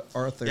breakthrough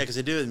author. Yeah, because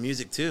they do it with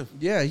music too.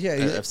 Yeah,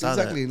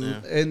 exactly.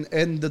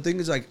 And the thing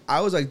is, like, I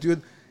was like,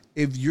 dude,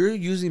 if you're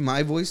using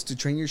my voice to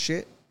train your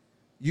shit,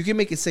 you can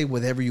make it say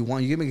whatever you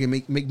want. You can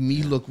make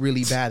me look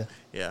really bad.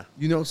 Yeah.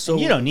 You know, so...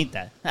 And you don't need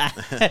that.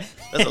 That's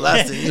the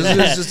last thing.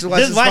 Just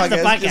watch the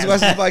podcast. Just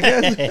watch the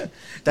podcast.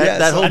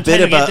 That whole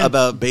bit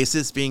about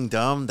bassists being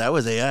dumb, that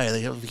was AI.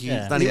 Like,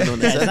 he's not even the one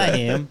that said that. Not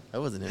him.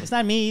 That wasn't him. It's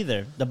not me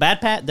either. The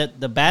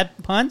bad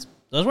puns,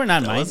 those were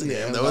not mine.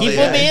 He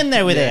put me in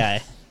there with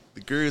AI. The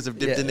gurus have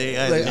dipped in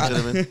AI, ladies and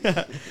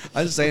gentlemen.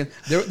 I'm just saying.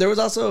 There was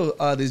also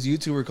this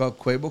YouTuber called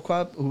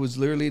Quavoquab who was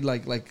literally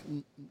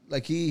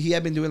like he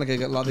had been doing like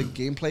a lot of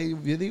gameplay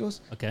videos.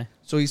 Okay.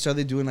 So he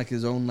started doing like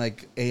his own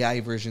like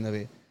AI version of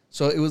it.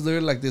 So it was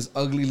literally like this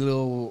ugly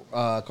little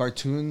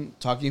cartoon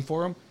talking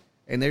for him,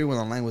 and everyone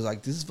online was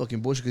like, "This is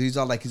fucking bullshit." Because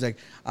he's like,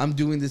 "I'm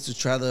doing this to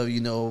try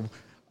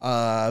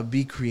to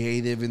be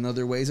creative in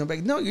other ways." I'm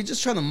like, "No, you're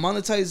just trying to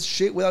monetize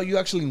shit without you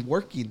actually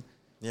working."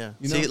 Yeah.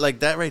 See,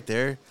 like that right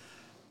there.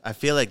 I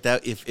feel like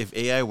that if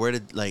AI were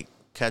to like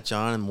catch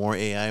on and more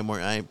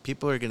AI,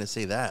 people are gonna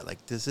say that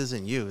like this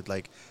isn't you,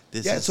 like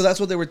this. Yeah, so that's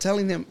what they were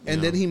telling him, and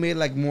then he made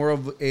like more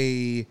of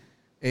a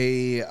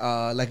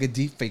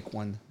deep fake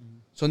one.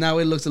 So now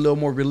it looks a little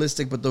more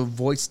realistic, but the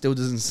voice still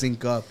doesn't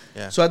sync up.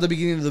 Yeah. So at the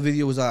beginning of the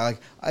video was like,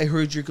 I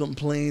heard your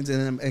complaints,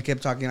 and then it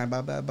kept talking like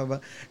blah blah blah blah,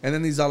 and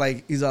then he's all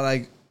like,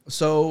 I'm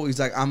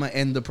gonna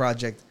end the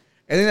project,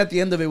 and then at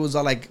the end of it was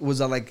all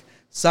like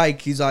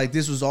psych, he's like,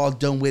 this was all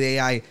done with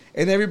AI.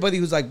 And everybody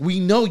was like, we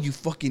know, you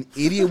fucking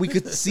idiot. We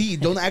could see.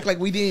 Don't act like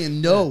we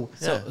didn't know.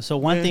 So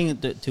one thing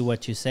to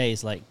what you say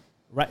is like,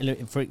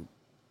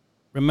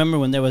 remember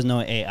when there was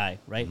no AI,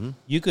 right? Mm-hmm.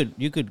 You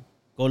could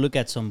go look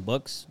at some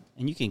books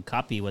and you can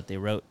copy what they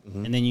wrote.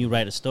 Mm-hmm. And then you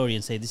write a story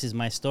and say, this is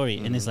my story.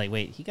 Mm-hmm. And it's like,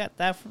 wait, he got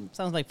that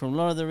sounds like from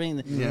Lord of the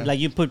Rings. Yeah. Like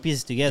you put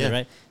pieces together,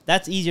 right?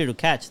 That's easier to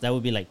catch. That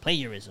would be like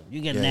plagiarism.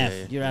 You get an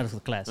F. You're out of the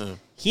class.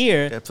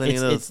 Here,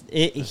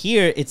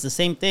 it's the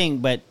same thing,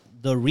 but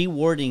the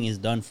rewarding is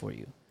done for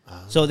you.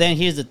 So then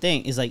here's the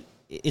thing. It's like,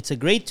 it's a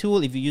great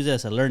tool if you use it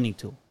as a learning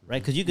tool,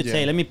 right? Because you could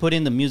say, let me put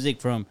in the music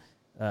from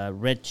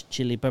Red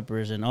Chili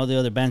Peppers and all the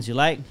other bands you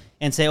like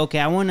and say, okay,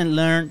 I want to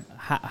learn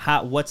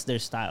how what's their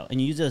style. And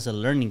you use it as a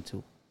learning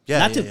tool.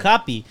 Not to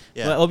copy,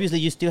 but obviously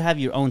you still have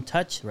your own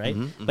touch, right?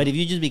 Mm-hmm, but if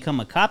you just become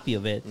a copy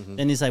of it,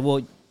 then it's like,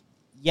 well,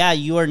 yeah,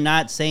 you are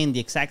not saying the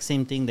exact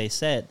same thing they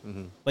said,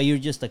 but you're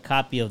just a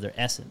copy of their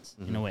essence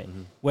in a way.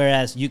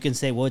 Whereas you can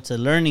say, well, it's a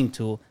learning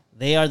tool.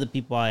 They are the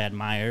people I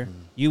admire.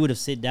 You would have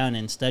sit down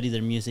and study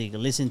their music,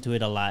 listen to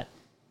it a lot.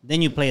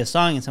 Then you play a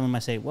song and someone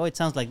might say, well, it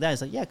sounds like that.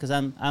 It's like, yeah, because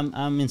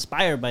I'm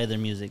inspired by their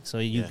music. So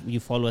you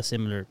follow a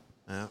similar.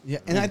 Yeah,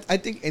 and I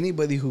think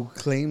anybody who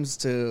claims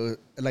to,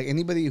 like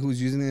anybody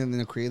who's using it in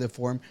a creative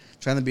form,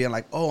 trying to be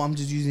like, oh, I'm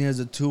just using it as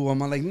a tool. I'm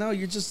like, no,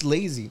 you're just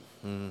lazy.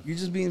 You're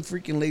just being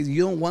freaking lazy.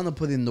 You don't want to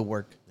put in the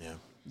work. Yeah.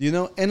 You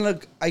know? And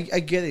look, I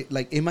get it.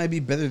 Like, it might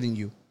be better than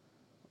you.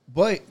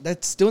 But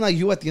that's still not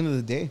you at the end of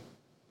the day.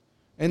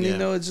 And, you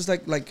know, it's just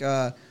like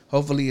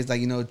hopefully it's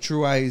like, you know,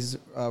 true eyes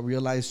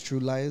realize true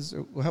lies.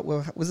 Or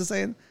what was it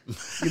saying?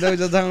 You know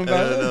what I'm talking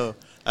about? I don't know.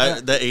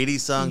 The 80s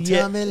song,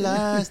 tell me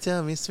lies,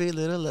 tell me sweet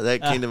little lies.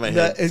 That came to my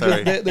head.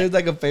 Sorry. There's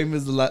like a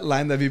famous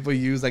line that people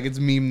use. Like, it's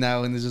meme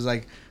now. And it's just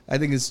like, I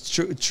think it's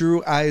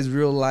true eyes,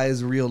 real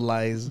lies, real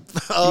lies.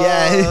 Oh,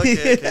 yeah.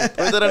 Okay.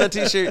 Put that on a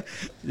t-shirt.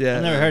 Yeah.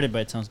 I've never heard it, but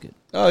it sounds good.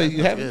 Oh,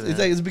 you have? Good, it's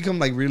like it's become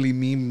like really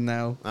meme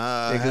now.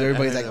 Because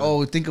everybody's like,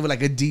 oh, think of it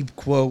like a deep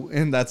quote,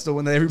 and that's the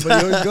one that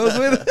everybody always goes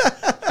with.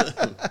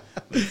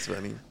 That's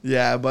funny.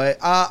 Yeah, but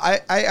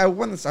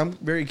I'm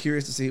very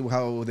curious to see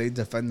how they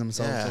defend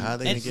themselves. Yeah, how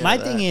they get my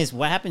thing is,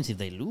 what happens if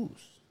they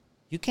lose?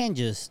 You can't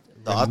just.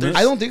 The authors?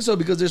 I don't think so,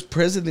 because there's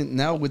precedent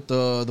now with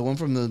the one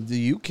from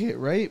the UK,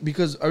 right?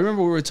 Because I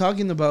remember we were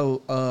talking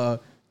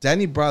about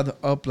Danny brought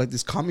up like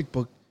this comic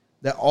book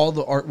that all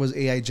the art was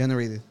AI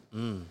generated.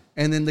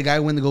 And then the guy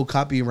went to go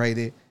copyright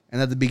it,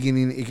 and at the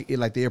beginning,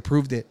 like they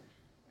approved it,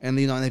 and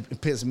you know, and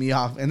it pissed me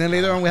off. And then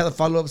later on, we had a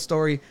follow-up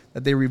story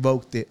that they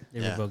revoked it.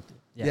 Revoked it.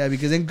 Yeah,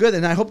 because then good,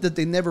 and I hope that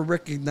they never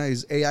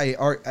recognize AI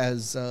art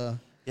as.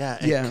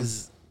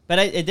 But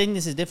I think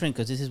this is different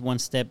because this is one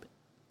step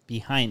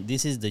behind.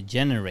 This is the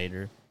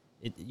generator,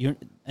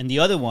 and the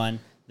other one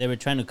they were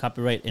trying to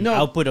copyright an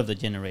output of the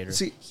generator.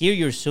 See, here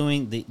you're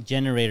suing the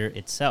generator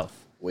itself.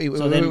 Wait.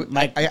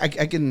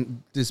 I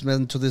can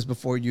dismantle this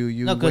before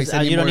you. No, because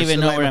you don't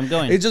even know where I'm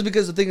going. It's just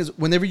because the thing is,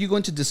 whenever you go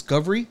into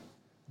Discovery,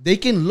 they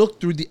can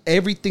look through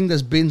everything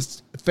that's been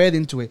fed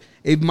into it.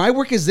 If my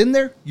work is in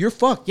there, you're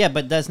fucked. Yeah,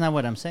 but that's not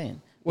what I'm saying.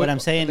 What I'm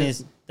saying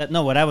is that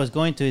what I was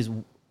going to is,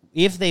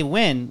 if they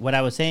win, what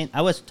I was saying,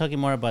 I was talking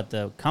more about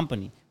the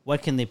company.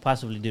 What can they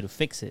possibly do to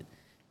fix it?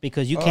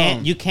 Because you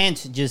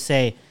can't just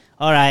say,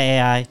 all right,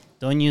 AI,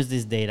 don't use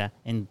this data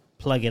and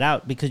plug it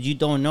out because you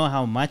don't know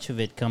how much of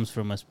it comes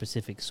from a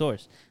specific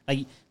source.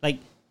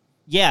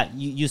 Yeah,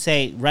 you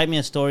say, write me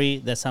a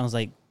story that sounds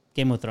like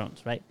Game of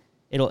Thrones, right?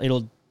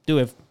 It'll do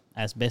it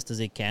as best as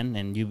it can,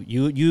 and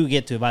you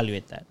get to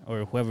evaluate that,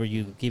 or whoever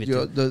you give it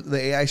to. The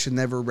AI should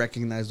never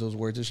recognize those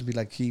words. It should be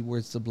like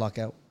keywords to block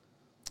out.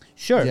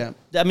 Sure. Yeah.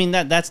 I mean,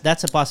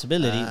 that's a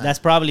possibility. That's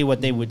probably what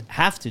they would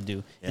have to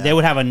do. Yeah. They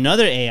would have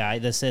another AI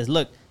that says,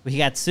 look, we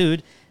got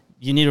sued.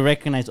 You need to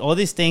recognize all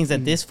these things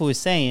that this fool is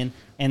saying,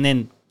 and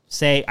then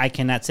say, I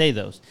cannot say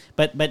those.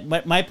 But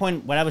my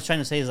point, what I was trying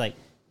to say is like,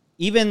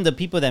 even the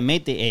people that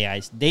made the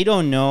AIs, they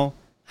don't know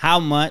how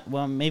much.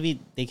 Well, maybe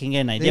they can get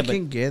an idea. They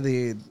can get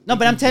it. No,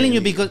 but I'm telling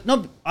you because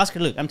no, Oscar,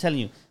 look, I'm telling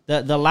you,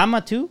 the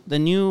Llama 2, the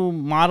new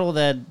model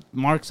that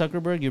Mark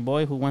Zuckerberg, your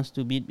boy who wants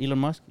to beat Elon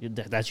Musk,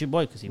 that's your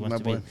boy because he wants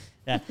to beat.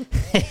 Yeah.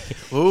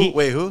 Who?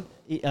 Wait, who?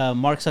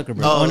 Mark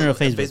Zuckerberg, owner of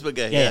Facebook. Facebook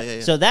guy.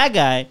 Yeah. So that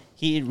guy,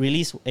 he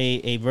released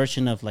a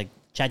version of like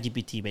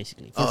ChatGPT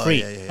basically for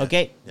free. Yeah.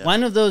 Okay, Yeah.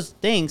 one of those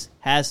things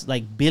has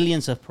like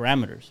billions of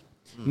parameters.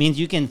 Means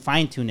you can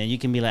fine tune it. You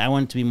can be like, I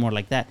want it to be more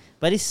like that.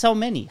 But it's so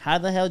many. How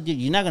the hell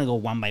you're not gonna go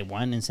one by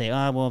one and say,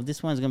 oh well,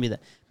 this one's gonna be that.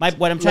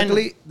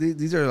 Luckily,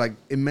 these are like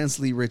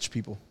immensely rich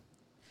people.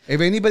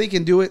 If anybody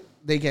can do it,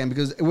 they can,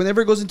 because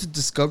whenever it goes into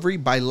discovery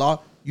by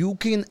law, you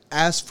can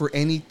ask for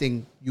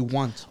anything you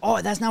want.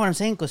 Oh, that's not what I'm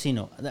saying,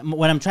 Cosino.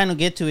 What I'm trying to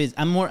get to is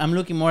I'm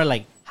looking more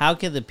like how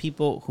can the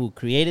people who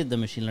created the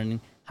machine learning,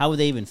 how would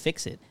they even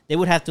fix it? They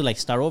would have to like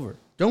start over.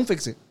 Don't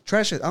fix it.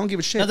 Trash it. I don't give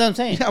a shit. That's what I'm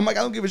saying. Yeah, I'm like,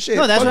 I don't give a shit.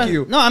 No, that's Fuck what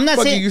you. No, I'm not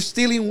Fuck saying you. You're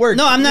stealing work.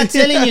 No, I'm not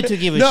telling you to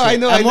give a shit. I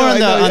know. I'm more on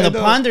the know.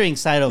 pondering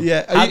side of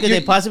how could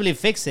they possibly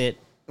fix it.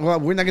 Well,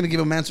 we're not going to give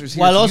them answers here.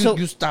 While so also,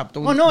 you stop.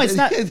 Don't, oh no, it's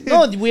not.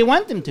 No, we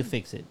want them to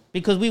fix it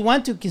because we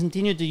want to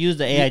continue to use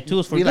the AI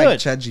tools for we good. like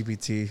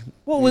ChatGPT.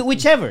 Well,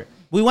 whichever.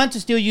 We want to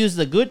still use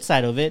the good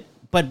side of it,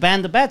 but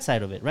ban the bad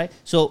side of it, right?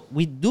 So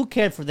we do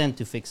care for them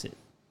to fix it,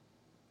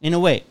 in a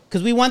way,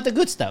 because we want the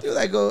good stuff. Dude,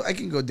 I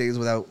can go days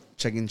without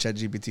checking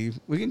ChatGPT.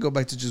 We can go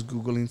back to just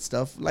Googling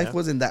stuff. Life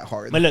wasn't that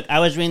hard. But look, I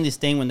was reading this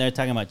thing when they were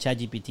talking about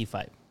ChatGPT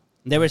 5.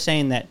 They were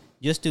saying that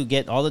just to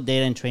get all the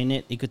data and train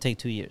it, it could take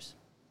 2 years.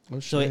 Oh,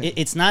 So shit.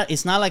 it's not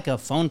like a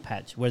phone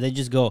patch where they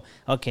just go,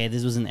 okay,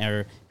 this was an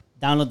error,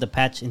 download the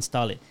patch,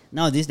 install it.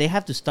 No, they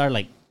have to start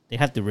like, they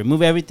have to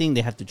remove everything,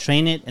 they have to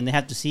train it, and they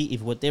have to see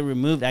if what they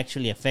removed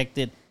actually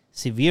affected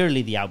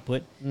severely the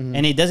output. Mm-hmm.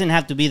 And it doesn't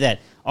have to be that,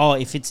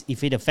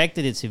 if it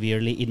affected it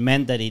severely, it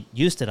meant that it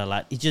used it a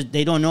lot. It's just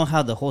they don't know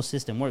how the whole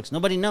system works.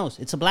 Nobody knows.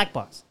 It's a black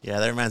box. Yeah,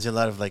 that reminds me a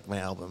lot of like my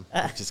album.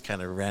 I just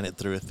kind of ran it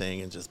through a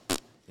thing and just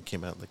it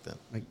came out like that.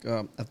 Like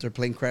after a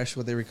plane crash,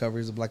 what they recover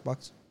is a black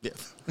box. Yeah.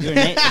 You're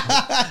an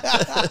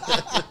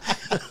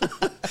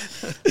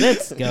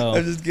Let's go.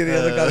 I'm just kidding.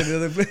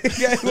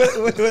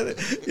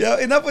 Yeah,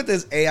 enough with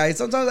this AI.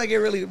 Sometimes I get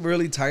really,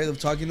 really tired of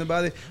talking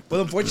about it. But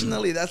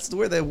unfortunately, that's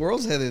where the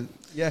world's headed.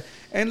 Yeah.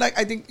 And like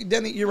I think,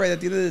 Danny, you're right.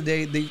 At the end of the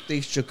day,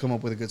 they should come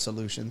up with a good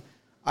solution.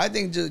 I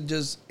think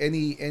just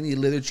any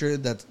literature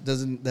that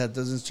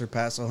doesn't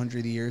surpass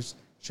 100 years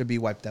should be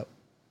wiped out.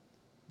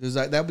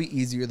 That'd be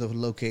easier to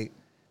locate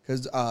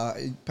because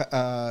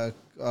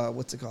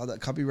what's it called?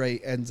 That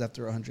copyright ends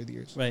after 100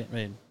 years. Right.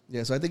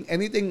 Yeah, so I think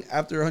anything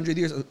after 100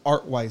 years,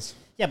 art-wise.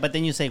 Yeah, but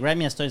then you say, write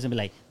me a story, it's going to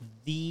be like,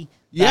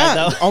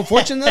 Yeah,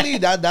 unfortunately,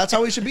 that's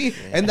how it should be. Yeah.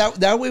 And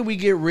that way we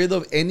get rid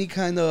of any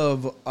kind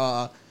of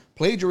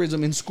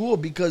plagiarism in school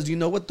because you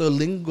know what? The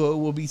lingo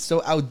will be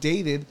so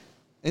outdated.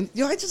 And,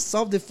 I just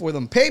solved it for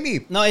them. Pay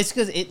me. No, it's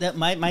because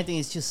my thing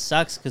is just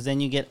sucks because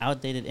then you get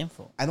outdated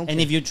info. I don't And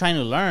care. if you're trying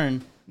to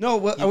learn... No,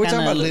 we're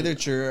talking about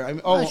literature. I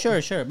mean,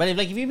 Sure. But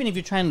even if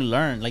you're trying to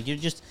learn, like you're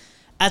just...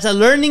 As a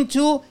learning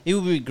tool, it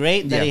would be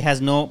great that it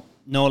has no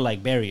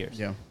like barriers.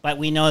 Yeah. But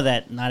we know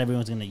that not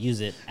everyone's going to use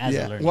it as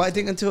a learning Well, I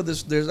think until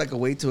there's like a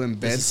way to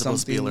embed This is supposed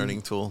something. to be a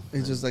learning tool.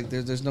 It's just like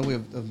there's no way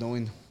of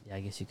knowing. Yeah,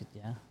 I guess you could,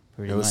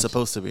 pretty It was much.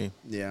 supposed to be.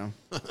 Yeah.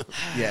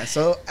 Yeah.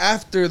 So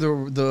after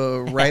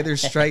the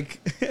writer's strike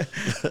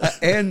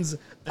ends,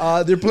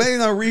 they're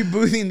planning on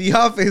rebooting The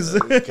Office.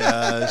 Oh,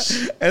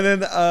 gosh. And then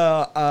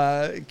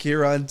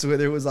Kira on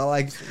Twitter was all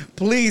like,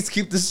 please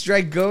keep the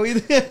strike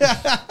going.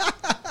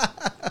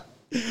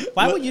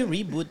 Why would you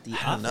reboot The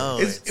Office?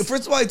 No.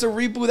 First of all, it's a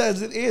reboot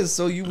as it is.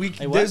 So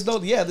there's no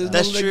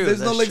That's true.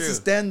 There's no That's legs true. to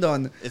stand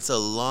on. It's a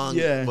long,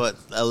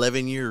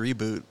 11-year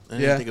reboot. I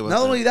didn't think about Not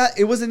that. only that,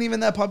 it wasn't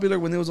even that popular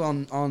when it was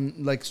on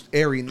like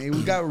airing.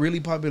 It got really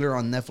popular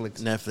on Netflix.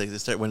 Netflix. It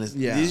start when it's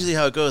Yeah. usually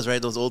how it goes, right?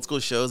 Those old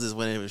school shows is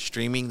when it was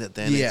streaming that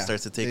then it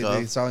starts to take off.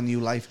 They saw a new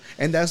life,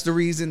 and that's the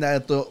reason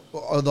that the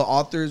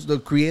authors, the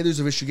creators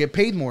of it, should get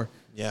paid more.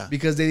 Yeah.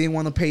 Because they didn't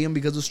want to pay them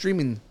because of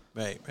streaming.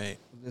 Right.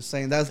 Just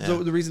saying that's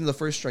the reason the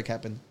first strike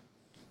happened,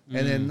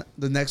 and then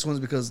the next one's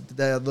because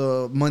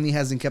the money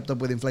hasn't kept up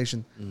with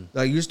inflation.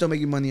 You're still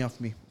making money off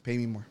me. Pay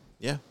me more.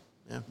 Yeah.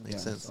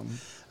 Makes sense. So-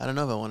 I don't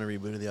know if I want to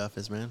reboot The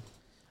Office, man.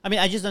 I mean,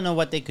 I just don't know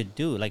what they could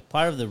do. Like,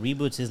 part of the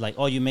reboots is like,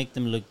 you make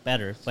them look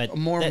better. But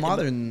More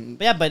modern.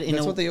 But, yeah, but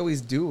that's what they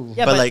always do.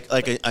 Yeah, but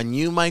like a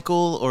new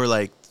Michael or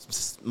like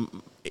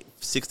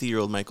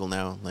 60-year-old Michael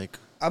now. Like,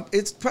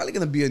 it's probably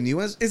gonna be a new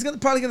one. It's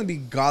probably gonna be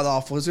god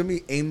awful. It's gonna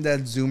be aimed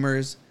at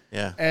Zoomers.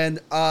 yeah. And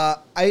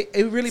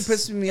it really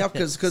pisses me off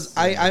because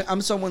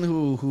I'm someone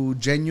who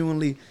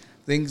genuinely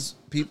thinks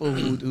people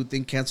who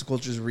think cancel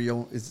culture is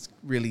real is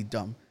really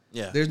dumb.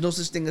 Yeah. There's no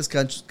such thing as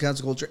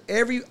cancel culture.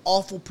 Every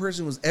awful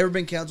person who's ever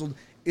been canceled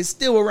is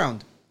still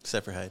around.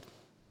 Except for Hyde.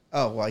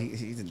 Oh, well,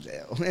 he's in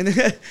jail. And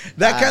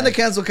that kind of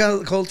cancel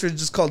culture is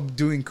just called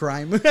doing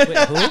crime. Wait,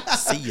 who?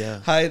 See ya.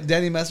 Hi,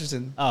 Danny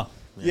Masterson. Oh.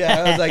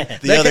 Yeah, I was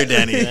like... The other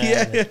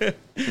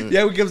Danny.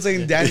 Yeah, we kept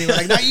saying Danny. We're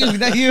like, not you,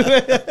 not you.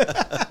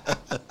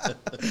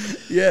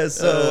 Yeah,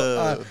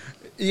 so...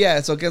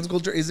 so cancel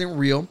culture isn't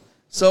real.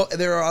 So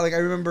there are, like, I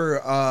remember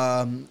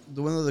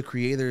one of the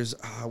creators,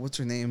 what's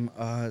her name?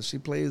 She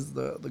plays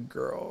the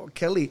girl,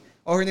 Kelly.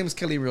 Oh, her name is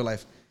Kelly in real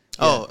life.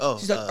 Yeah.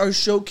 She's like, our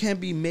show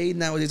can't be made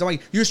nowadays. I'm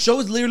like, your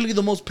show is literally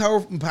the most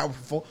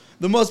powerful,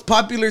 the most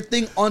popular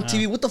thing on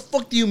TV. What the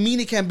fuck do you mean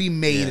it can't be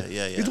made?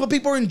 Yeah. It's what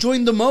people are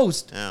enjoying the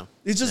most. Yeah.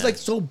 It's just like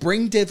so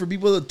brain dead for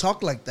people to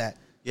talk like that.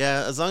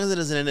 Yeah, as long as it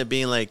doesn't end up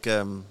being like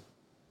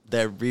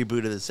that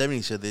reboot of the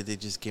 70s show that they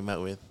just came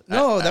out with.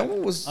 No, that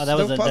one was... Oh, that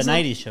was the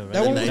 90s show, right?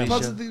 That one was 90s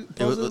positively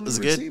It was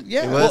good? received.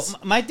 Yeah. It was?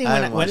 Well, my thing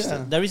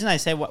when the reason I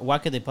said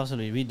what could they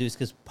possibly redo is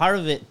because part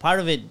of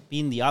it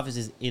being the office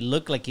is it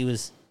looked like it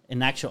was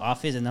an actual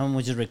office and no one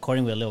was just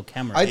recording with a little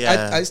camera. I still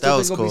that think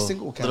was it'll be cool.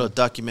 single camera. Little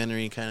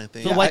documentary kind of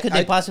thing. So why could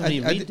they possibly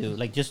redo?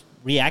 Like just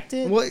react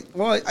it?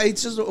 Well,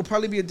 it's just it'll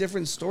probably be a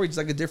different story. It's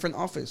like a different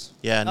office.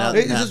 Yeah, no,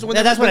 It's just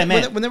that's what I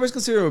meant. Whenever it's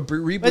considered a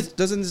reboot,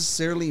 doesn't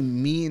necessarily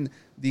mean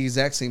the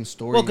exact same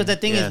story. Well, because the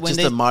thing is, when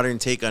just a modern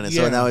take on it.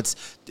 Yeah. So now it's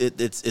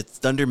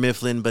Thunder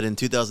Mifflin, but in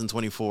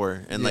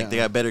 2024, and like they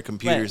got better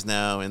computers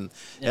now and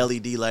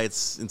LED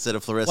lights instead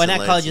of fluorescent lights.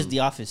 Why not call it just The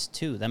Office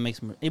 2? That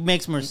makes more. It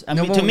makes more. I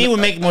mean, to me, it would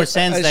make more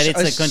sense that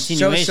it's a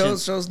continuation.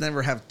 Shows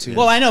never have two.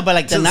 Well, I know, but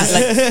like the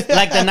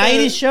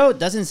 90s show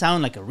doesn't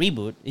sound like a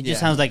reboot. It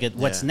just sounds like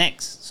what's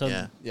next. So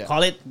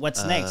call it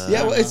what's next.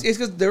 Yeah, well, it's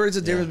because there is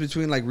a difference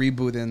between like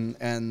reboot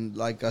and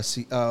like a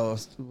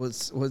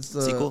what's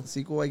the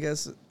sequel? I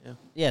guess.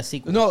 Yeah,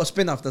 sequel. No, a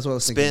spin-off. That's what I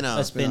was thinking.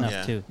 A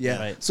spin-off too. Yeah.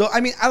 Right. So I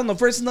mean, I don't know.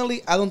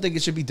 Personally, I don't think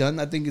it should be done.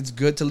 I think it's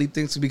good to leave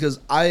things because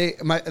I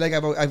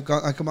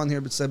come on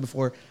here but said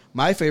before.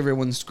 My favorite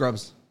one is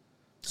Scrubs.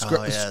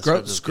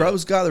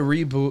 Scrubs got a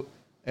reboot,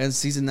 and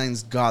season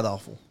 9's god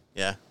awful.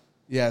 Yeah.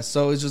 Yeah,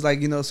 so it's just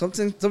like, some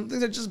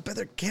things are just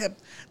better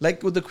kept.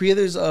 Like with the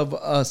creators of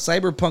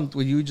Cyberpunk,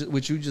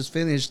 which you just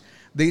finished,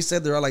 they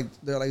said they're like,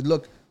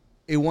 look,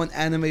 it won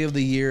Anime of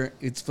the Year.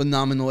 It's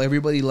phenomenal.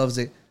 Everybody loves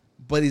it,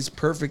 but it's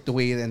perfect the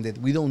way it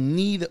ended. We don't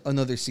need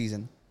another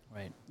season.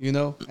 Right.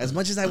 As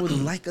much as I would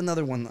like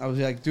another one, I was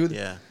like, dude,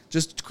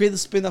 just create a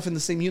spin-off in the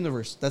same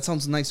universe. That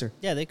sounds nicer.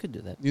 Yeah, they could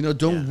do that.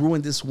 Don't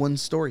ruin this one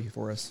story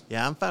for us.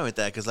 Yeah, I'm fine with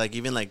that because like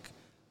even like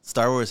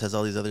Star Wars has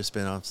all these other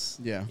spin-offs.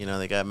 Yeah.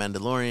 They got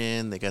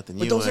Mandalorian, they got the new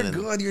one. But those are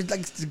good. You're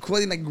like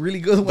quoting like really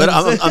good ones. But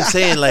I'm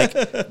saying like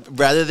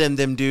rather than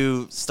them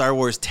do Star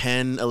Wars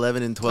 10,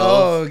 11, and 12.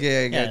 Oh,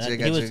 okay. I got you.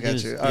 You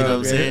know what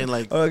I'm saying?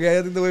 Like, okay,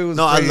 I think the way it was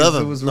I love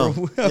them. It was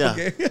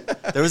okay.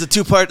 There was a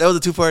two-part. That was a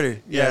two-parter.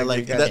 Yeah, Yeah,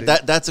 like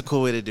gotcha. that's a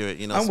cool way to do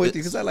it. I'm with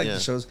you because I like the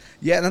shows.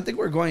 Yeah, and I think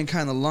we're going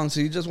kind of long.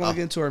 So you just want to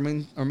get into our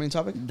main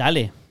topic?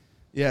 Dale.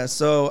 Yeah.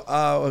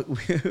 So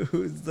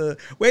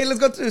wait? Let's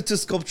go to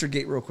Sculpture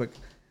Gate real quick.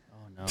 Oh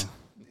no.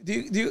 Do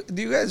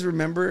you guys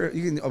remember?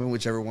 You can open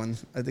whichever one.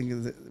 I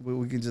think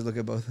we can just look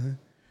at both.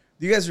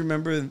 Do you guys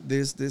remember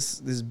this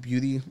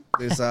beauty,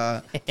 this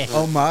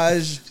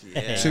homage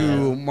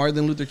to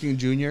Martin Luther King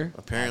Jr.?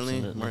 Apparently,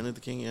 Absolutely. Martin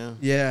Luther King.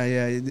 Yeah.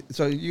 Yeah.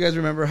 So you guys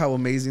remember how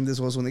amazing this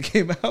was when it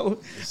came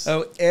out? Yes.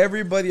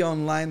 Everybody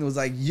online was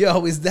like,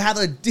 "Yo, is that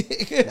a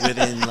dick?"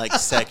 Within like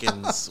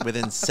seconds.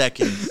 Within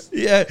seconds.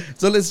 Yeah.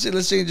 So let's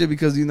change it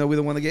because we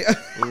don't want to get.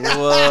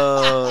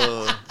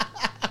 Whoa.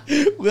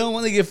 We don't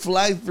want to get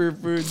flagged for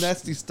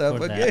nasty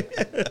stuff. Okay.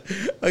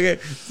 Okay.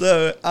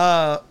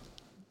 So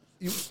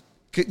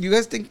you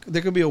guys think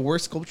there could be a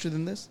worse sculpture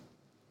than this?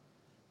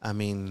 I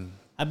mean,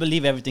 I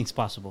believe everything's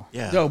possible.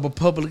 Yeah. No, but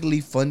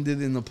publicly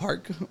funded in the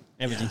park.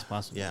 Everything's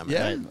possible. Yeah.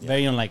 Man.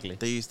 Very unlikely.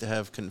 They used to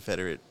have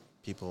Confederate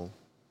people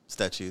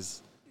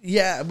statues.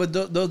 Yeah, but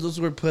those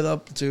were put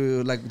up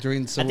to like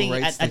during civil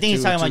rights. I think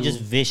he's talking about just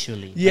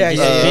visually. Yeah,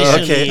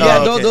 visually. Okay.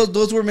 Yeah, okay.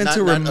 those were meant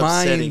to not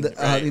remind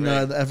right.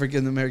 the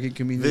African American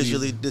community.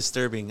 Visually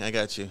disturbing. I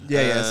got you.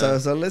 Yeah.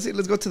 So let's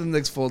go to the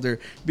next folder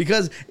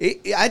because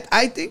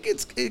I think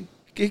it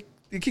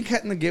can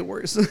kind of get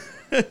worse.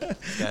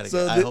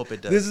 I hope it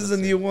does. This is a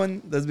new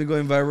one that's been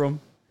going viral.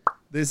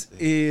 This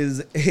is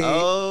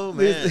a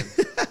man.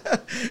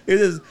 It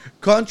is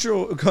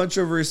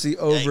controversy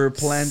over Yikes.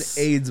 planned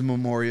AIDS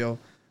memorial.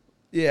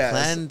 Yeah,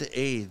 Planned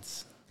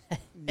AIDS.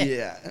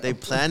 Yeah, They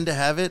plan to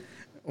have it.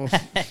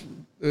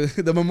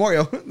 the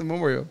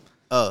memorial.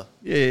 Oh.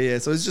 Yeah.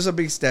 So it's just a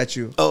big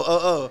statue.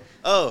 Oh.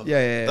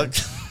 Yeah.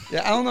 Okay.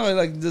 Yeah, I don't know.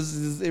 Like,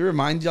 does it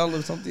remind y'all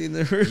of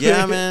something?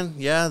 Yeah, man.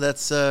 Yeah,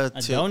 that's a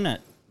donut.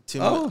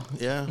 Oh,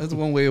 yeah. That's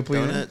one way of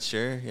putting donut. it.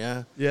 Sure.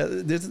 Yeah. Yeah,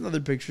 there's another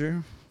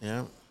picture.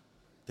 Yeah.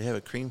 They have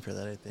a cream for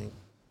that, I think.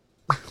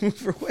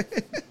 For what?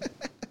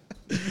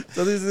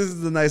 So this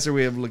is the nicer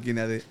way of looking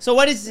at it. So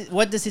what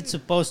does it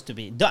supposed to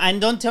be?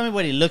 Don't tell me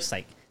what it looks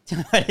like. Tell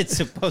me what it's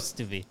supposed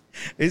to be.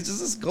 It's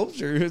just a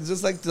sculpture. It's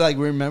just like to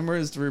remember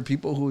it's for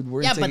people who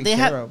weren't taken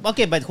care of.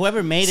 Okay, but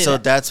whoever made it. So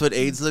that's what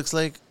AIDS looks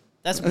like?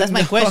 That's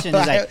my question.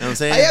 Is like, you know what I'm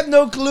saying? I have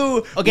no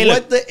clue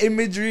what the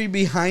imagery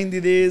behind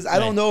it is. I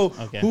don't know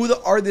who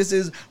the artist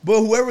is,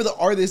 but whoever the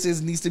artist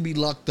is needs to be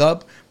locked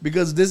up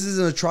because this is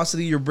an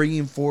atrocity you're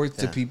bringing forth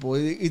to people.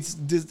 It's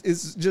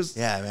just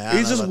man.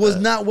 It just was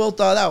not well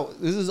thought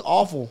out. This is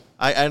awful.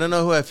 I don't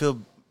know who I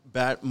feel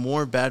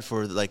more bad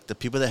for, like the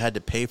people that had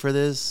to pay for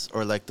this,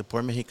 or like the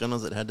poor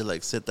Mexicanos that had to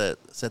like set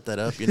that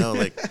up. You know,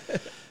 like.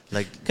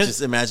 Like,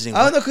 just imagining.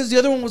 I don't know, because the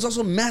other one was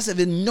also massive,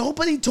 and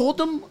nobody told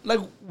them, like,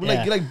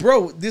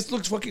 bro, this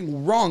looks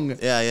fucking wrong.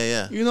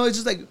 Yeah. You know,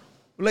 it's just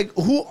like,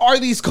 who are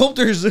these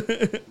sculptors? I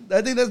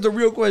think that's the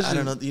real question. I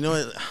don't know. You know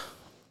what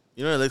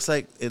it looks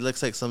like? It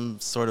looks like some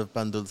sort of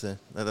pan dulce.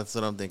 That's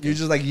what I'm thinking. You're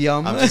just like,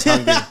 yum. I'm just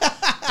hungry.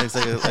 Looks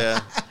like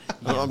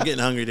I'm getting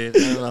hungry, dude.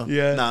 I don't know.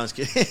 Yeah. No, I'm just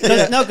kidding.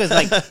 Because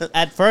like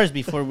at first,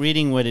 before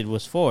reading what it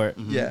was for,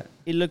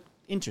 it looked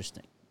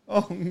interesting.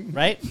 Oh,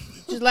 right?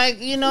 Just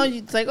like, you know,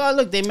 it's like, oh,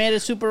 look, they made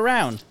it super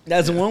round.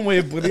 That's one way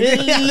of putting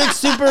it. It looks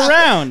super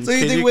round. So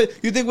you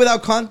think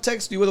without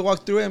context, you would have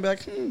walked through it and be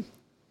like, Can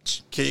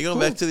you go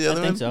back to the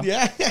other one? So.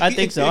 Yeah. I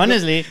think so.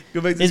 Honestly,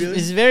 go back to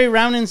it's very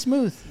round and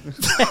smooth.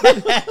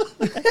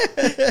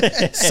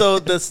 So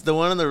that's the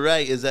one on the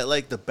right. Is that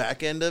like the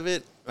back end of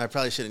it? I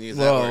probably shouldn't use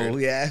that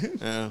word. Yeah.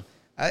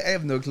 I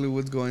have no clue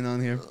what's going on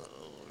here. Oh,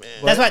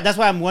 man. That's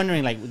why I'm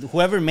wondering, like,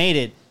 whoever made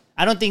it,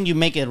 I don't think you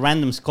make a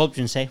random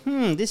sculpture and say,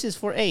 this is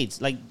for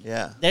AIDS. Like,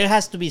 there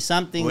has to be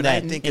something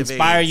that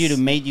inspired you to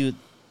make you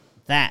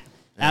that.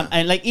 Yeah.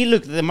 And like,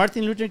 look, the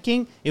Martin Luther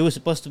King, it was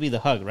supposed to be the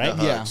hug, right? The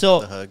hug. Yeah.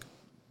 So The hug.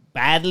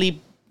 badly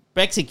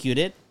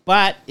executed,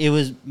 but it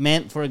was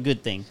meant for a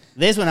good thing.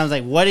 This one, I was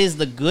like, what is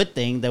the good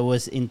thing that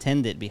was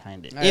intended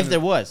behind it? If there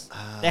was.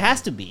 There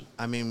has to be.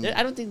 I mean,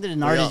 I don't think that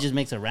an artist just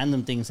makes a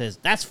random thing and says,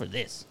 that's for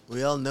this.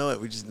 we all know it.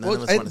 We just none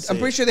of us want to say I'm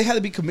pretty sure they had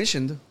to be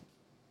commissioned.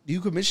 You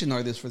commission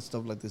artists for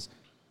stuff like this.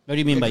 What do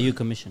you mean by you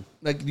commission?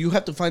 Like, you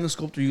have to find a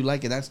sculptor you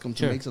like and ask them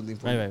to make something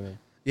for you. Right.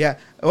 Yeah.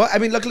 Well, I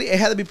mean, luckily, it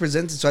had to be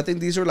presented. So I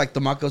think these are like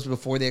the mock-ups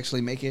before they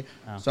actually make it.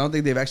 Oh. So I don't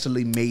think they've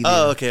actually made it.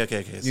 Oh,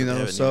 okay. You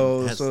know,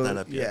 so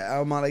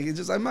yeah, I'm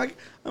like,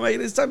 I'm like,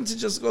 it's time to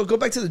just go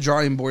back to the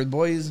drawing board,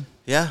 boys.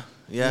 Yeah.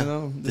 You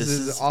know, this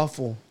is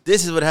awful.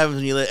 This is what happens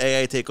when you let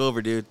AI take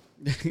over, dude.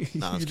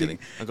 No, I'm just kidding.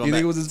 I'm going you back.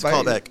 think it was inspired?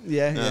 Call back.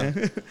 Yeah.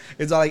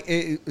 It's all like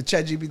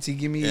ChatGPT.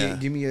 Give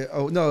me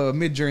a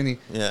Mid-Journey.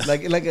 Yeah.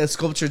 Like a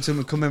sculpture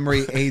to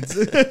commemorate AIDS.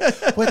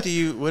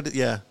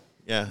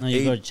 Yeah. No,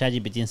 you go to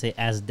ChatGPT and say,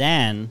 as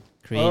Dan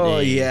created. Oh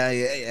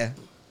yeah.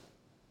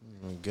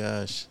 Oh my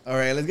gosh. All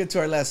right, let's get to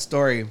our last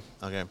story.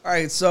 Okay. All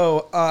right,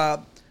 so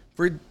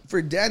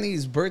for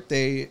Danny's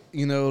birthday,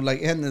 you know,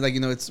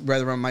 it's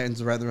right around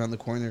mine's right around the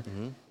corner.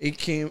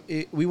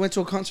 Mm-hmm. We went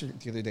to a concert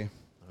the other day.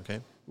 Okay.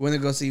 We went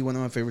to go see one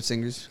of my favorite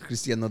singers,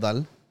 Cristian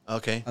Nodal.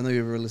 Okay. I know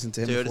you've ever listened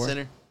to him Toyota before.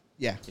 Center?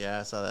 Yeah. Yeah,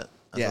 I saw that.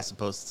 I saw some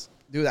posts.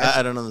 Dude,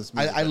 I don't know this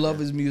music. I love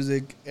his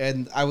music,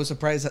 and I was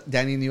surprised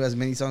Danny knew as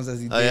many songs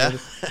as he did. Oh, yeah?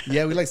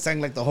 Yeah, we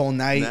sang like the whole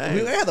night. Nice.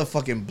 We had a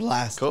fucking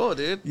blast. Cool,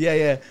 dude.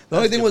 Yeah. The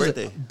only thing was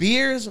birthday.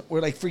 beers were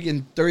like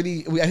freaking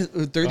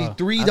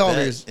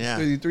 $33. Yeah.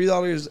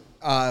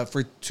 $33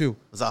 for two.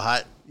 Was that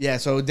hot? Yeah,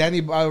 so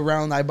Danny bought a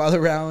round, I bought a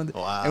round.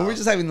 Wow. And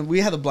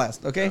we had a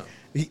blast, okay?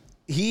 Yeah.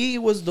 He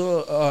was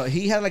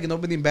he had like an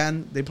opening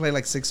band. They played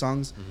like 6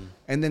 songs,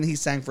 and then he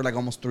sang for like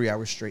almost 3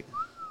 hours straight.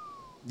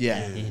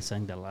 Yeah. He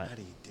sang a lot. How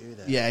do you do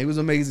that? Yeah, it was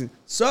amazing.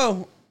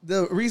 So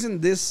the reason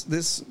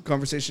this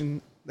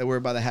conversation that we're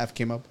about to have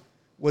came up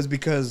was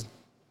because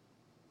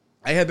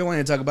I had been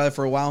wanting to talk about it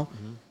for a while.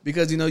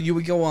 Because, you know, you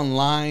would go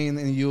online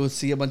and you would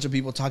see a bunch of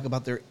people talk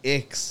about their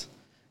icks,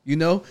 you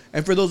know?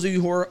 And for those of you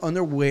who are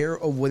unaware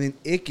of what an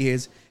ick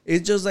is,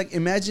 it's just like,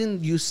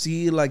 imagine you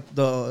see like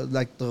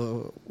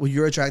the what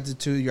you're attracted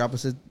to, your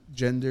opposite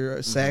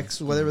gender, sex,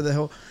 whatever the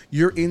hell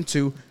you're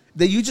into,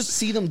 that you just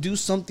see them do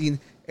something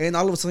and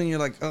all of a sudden you're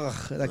like, ugh,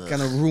 that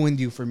kind of ruined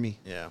you for me.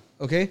 Yeah.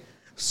 Okay?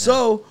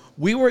 So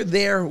we were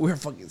there, we were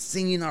fucking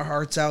singing our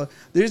hearts out.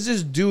 There's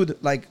this dude,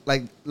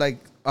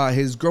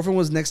 his girlfriend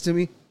was next to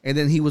me, and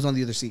then he was on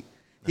the other seat.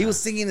 He was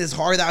singing his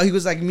heart out. He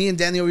was like, me and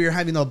Danny over here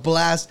having a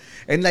blast.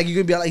 And like, he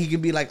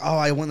could be like, oh,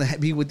 I want to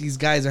be with these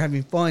guys. They're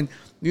having fun,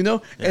 you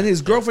know? Yeah, and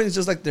his girlfriend is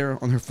just like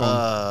there on her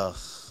phone.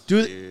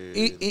 Dude.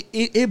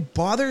 It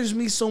bothers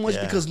me so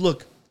much because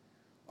look,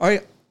 all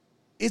right,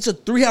 it's a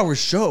 3-hour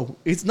show.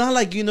 It's not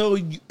like, you know,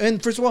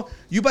 and first of all,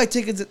 you buy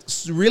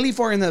tickets really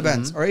far in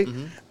advance, all right?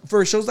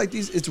 For shows like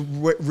these, it's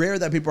rare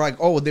that people are like,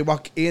 oh, they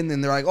walk in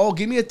and they're like, oh,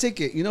 give me a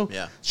ticket, you know?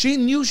 Yeah. She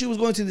knew she was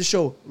going to the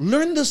show.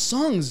 Learn the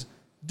songs.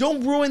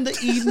 Don't ruin the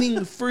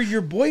evening for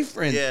your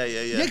boyfriend. Yeah.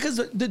 Yeah, because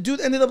the dude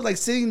ended up like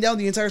sitting down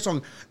the entire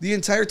song, the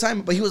entire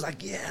time, but he was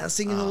like, yeah,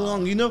 singing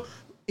along, you know?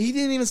 He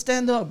didn't even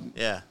stand up.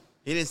 Yeah.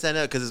 He didn't stand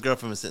up because his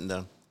girlfriend was sitting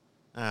down.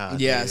 Oh,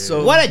 Yeah, dude.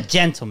 so What a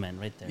gentleman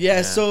right there.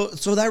 yeah, so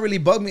that really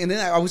bugged me. And then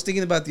I was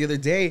thinking about the other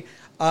day.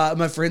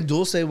 My friend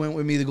Dulce went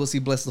with me to go see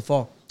Bless the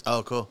Fall.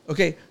 Oh, cool.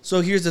 Okay,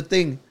 so here's the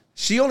thing.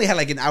 She only had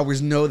like an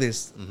hour's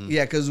notice.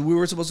 Yeah, because we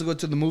were supposed to go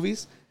to the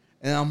movies.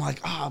 And I'm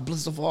like,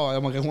 Bless the Fall.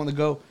 I'm like, I want to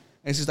go.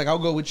 And she's like, I'll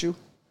go with you.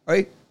 All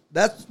right?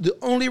 That's the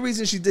only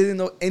reason she didn't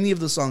know any of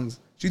the songs.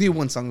 She knew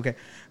one song, okay?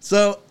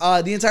 So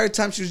the entire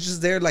time she was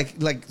just there, like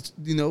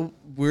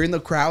we're in the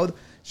crowd.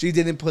 She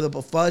didn't put up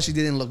a fuss. She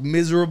didn't look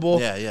miserable.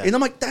 Yeah, yeah. And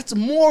I'm like, that's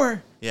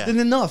more than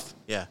enough.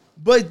 Yeah.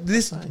 But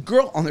this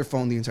girl on her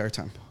phone the entire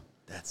time.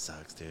 That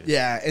sucks, dude.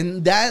 Yeah,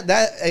 and that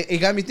it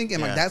got me thinking.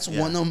 Like, that's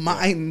one of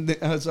mine.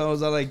 So I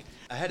was like,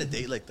 I had a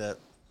date like that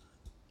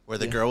where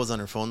the girl was on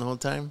her phone the whole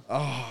time.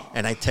 oh.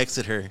 And I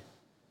texted her.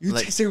 You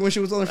Like, texted her when she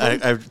was on her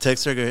phone? I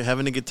texted her,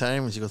 having a good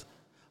time, and she goes,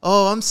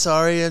 "Oh, I'm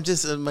sorry. I'm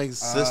just my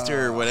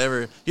sister or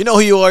whatever. You know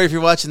who you are if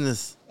you're watching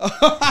this,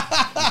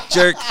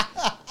 jerk.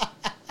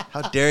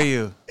 How dare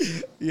you?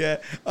 Yeah.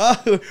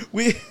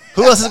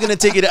 Who else is gonna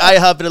take you to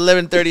IHOP at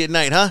 11:30 at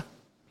night, huh?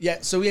 Yeah,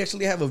 so we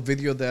actually have a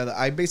video that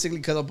I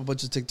basically cut up a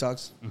bunch of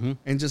TikToks, and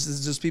it's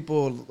just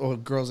people or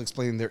girls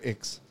explaining their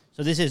icks.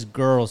 So this is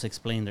girls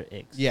explain their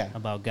icks. Yeah.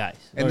 About guys.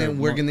 And then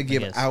we're going to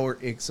give I guess. our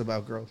icks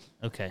about girls.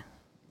 Okay.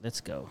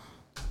 Let's go.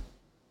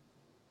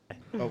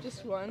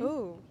 Just one.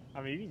 Ooh.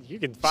 I mean, you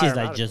can fire She's them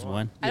like out if just you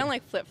want. one. I don't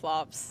like flip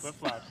flops.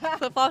 Flip-flops.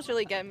 Flip flops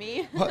really get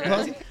me.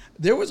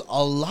 There was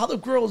a lot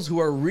of girls who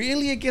are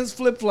really against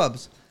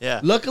flip-flops.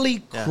 Yeah.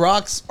 Luckily, Yeah.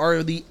 Crocs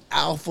are the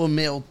alpha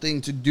male thing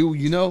to do,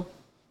 you know?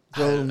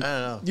 So, I don't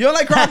know. you don't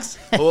like Crocs?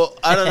 Well,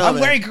 I don't know. I'm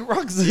man. wearing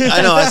Crocs.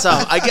 I know. I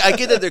saw. I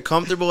get that they're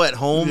comfortable at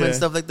home Yeah. and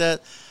stuff like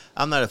that.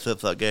 I'm not a flip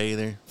flop guy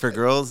either. For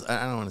girls,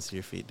 I don't want to see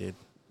your feet, dude.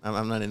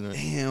 I'm not into it.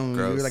 Damn,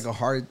 Gross. you're like a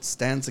hard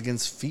stance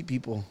against feet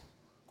people.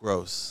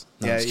 Gross.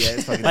 No, Yeah, I'm just yeah. kidding.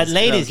 It's fucking But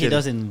ladies, he kidding.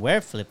 doesn't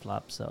wear flip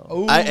flops, so.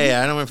 Oh. I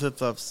don't wear flip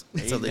flops.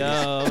 There What's you up,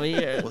 ladies? go. Over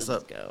here. What's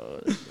Let's up?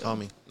 go. Call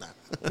me. Nah.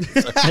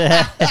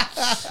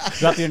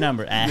 Drop your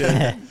number.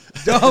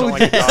 Don't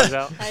want your dogs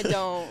out. I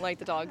don't like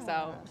the dogs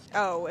out.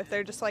 Oh, if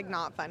they're just like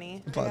not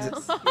funny. I Pause it.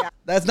 guess. Yeah.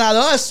 That's not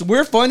us.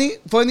 We're funny.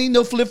 Funny,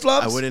 no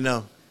flip-flops. I wouldn't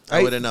know. I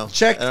Right? wouldn't know.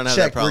 Check, I don't have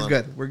check. that problem. We're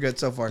good. We're good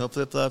so far. No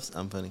flip flops.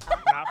 I'm funny.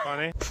 Not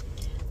funny.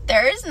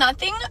 There is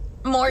nothing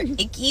more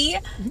icky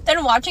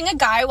than watching a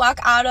guy walk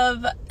out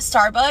of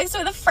Starbucks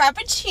with a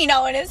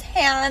Frappuccino in his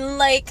hand,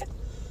 like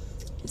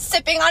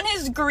sipping on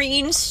his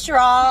green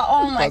straw.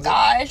 Oh my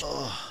gosh.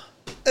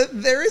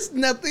 There is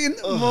nothing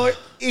more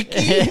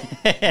icky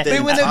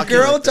than when a talking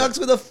girl like that. talks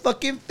with a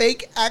fucking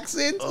fake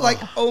accent. Like,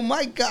 oh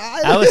my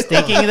god. I was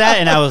thinking that,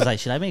 and I was like,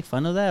 should I make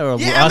fun of that? Or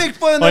Yeah, make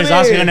fun or of is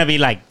Oscar it. going to be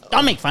like,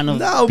 don't make fun of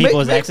no,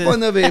 people's make accents?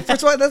 fun of it.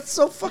 First of all, that's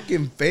so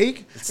fucking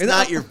fake. It's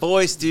not your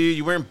voice, dude.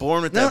 You weren't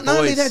born with No, that not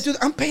only voice. that, dude.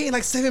 I'm paying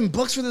like $7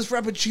 for this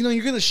Frappuccino.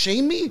 You're gonna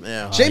shame me?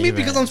 Yeah. Shame me you're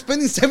because right. I'm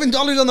spending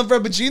 $7 on the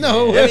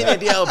Frappuccino. You have any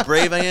idea how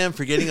brave I am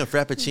for getting a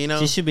Frappuccino?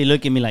 She should be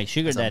looking at me like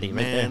sugar daddy right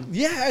man.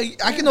 there. Yeah,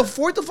 I can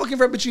afford the fucking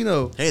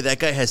Frappuccino. Hey, that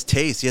guy has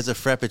taste. He has a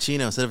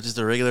Frappuccino instead of just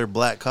a regular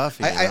black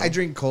coffee. you know? I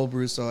drink cold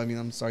brew, so I mean,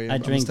 I'm sorry. I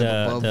I'm drink a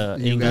step above the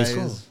you English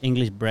guys.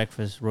 English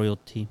breakfast royal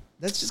tea.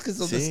 That's just because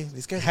of See? this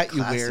These guys hat are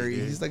you classy, wear. dude.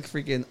 He's like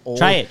freaking old.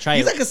 Try it, try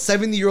He's it. like a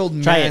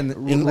 70-year-old Try man. it.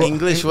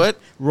 English what?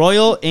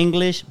 Royal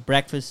English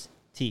breakfast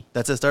tea.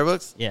 That's at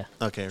Starbucks? Yeah.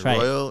 Okay, Try it.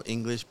 Royal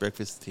English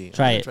breakfast tea.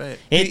 Try I'm it. gonna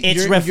Try it. It's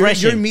You're-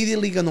 refreshing. You're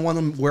immediately gonna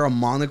want to wear a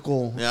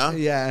monocle. Yeah?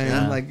 yeah, and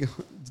Yeah. like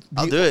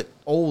I'll be do it.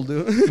 Old,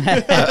 dude.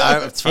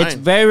 It's fine. It's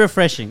very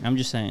refreshing. I'm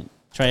just saying.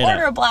 Try it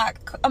Order a out.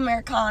 black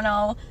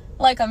Americano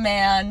like a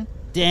man.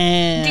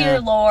 Damn.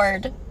 Dear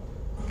Lord.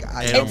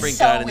 Hey, don't It's bring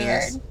so God into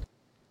weird. this.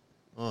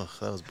 Oh,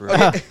 that was brutal.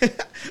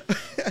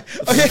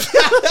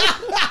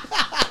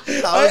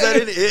 How was that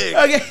an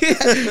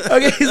ick?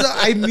 Okay, so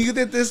I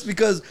muted this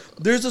because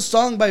there's a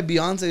song by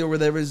Beyonce or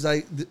whatever. It's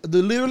like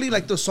literally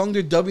like the song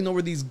they're dubbing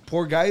over these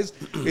poor guys.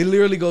 It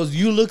literally goes,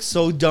 "You look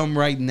so dumb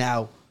right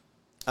now."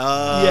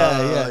 Oh,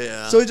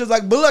 yeah. So it's just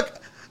like, but look,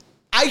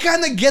 I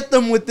kind of get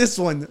them with this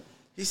one.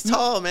 he's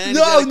tall, man.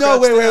 No,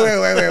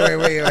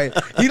 wait.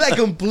 He like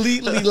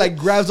completely like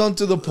grabs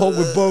onto the pole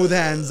with both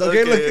hands.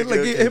 Okay, look,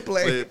 hit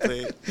play.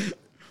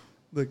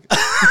 Look,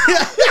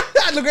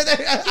 look at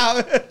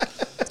that.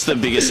 It's the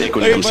biggest ick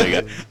when it comes to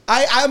a guy.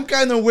 I'm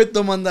kind of with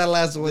them on that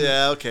last one.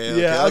 Yeah, okay.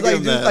 Yeah, I I'll was give like,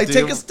 him dude, that, like dude.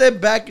 take a step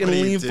back and What are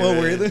you lean doing?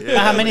 forward. Yeah. But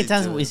how what many are you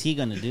times doing? is he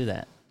gonna do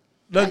that?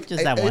 Look,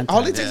 Just that one all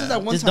time. it takes is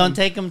that one Just time. don't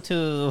take him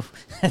to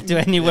to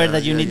anywhere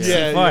that you need to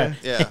yeah, see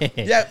for.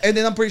 yeah. Yeah, and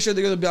then I'm pretty sure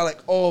they're gonna be like,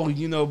 oh,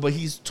 but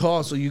he's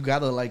tall, so you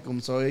gotta like him.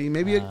 So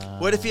maybe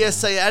What if he has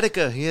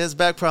sciatica? He has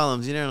back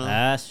problems. You know.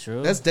 That's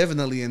true. that's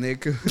definitely an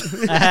ick.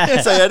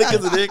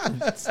 Sciatica's a dick. Damn.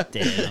 That's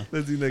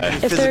an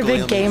ick. If they're a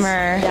big Physically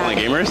gamer. Only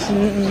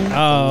gamers?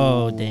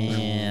 Oh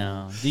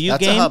damn. Do you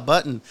That's a game? hot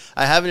button.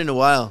 I haven't in a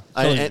while.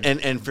 Told you.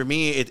 And for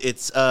me,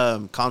 it's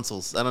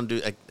consoles. I don't do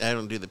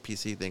the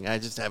PC thing. I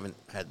just haven't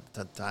had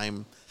the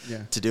time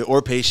Yeah. to do it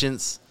or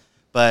patience.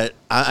 But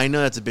I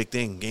know that's a big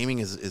thing. Gaming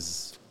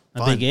is A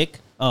fun. big ick?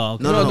 Oh,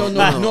 okay. No.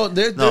 No.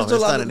 There's No, a it's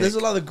lot. not an There's a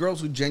ick. lot of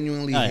girls who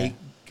genuinely Oh, yeah. hate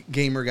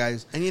gamer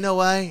guys. And you know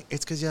why?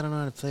 It's because you don't know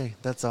how to play.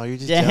 That's all. You're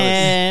just jealous.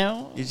 Damn.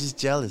 You're just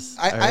jealous.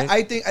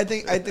 I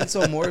think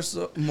so. More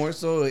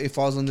so, it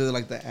falls under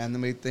like the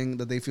anime thing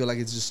that they feel like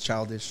it's just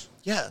childish.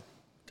 Yeah,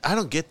 I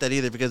don't get that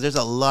either because there's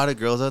a lot of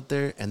girls out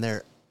there and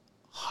they're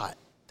hot.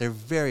 They're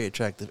very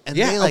attractive, and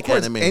they like of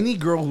course, anime. any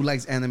girl who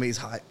likes anime is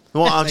hot.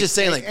 Well, I'm just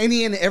saying, like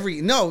any and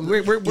every. No,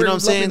 we're what I'm lumping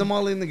saying? them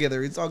all in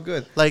together. It's all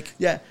good. Like,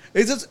 yeah,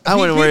 it's just. I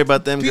wouldn't worry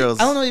about them girls.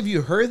 I don't know if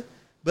you heard,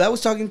 but I was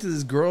talking to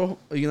this girl.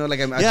 You know, like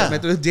I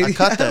met her dating. I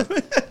caught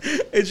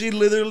that. And she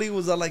literally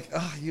was all like,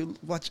 "Oh, you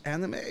watch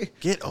anime?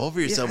 Get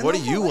over yourself. Yeah, What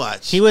do you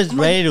watch?" He was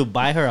ready to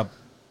buy her a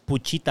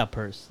Puchita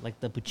purse, like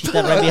the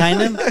Puchita right behind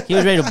him. He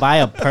was ready to buy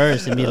a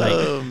purse and be like,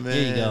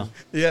 "Here you go."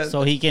 Yeah.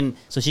 So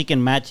she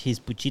can match his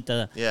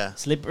Puchita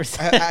slippers.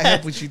 I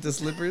have Puchita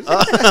slippers.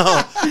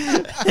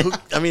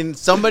 I mean,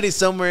 somebody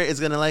somewhere is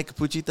gonna like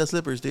Puchita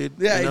slippers, dude.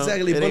 Yeah, You know?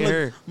 exactly. It But ain't look,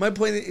 her. my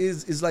point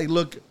is like,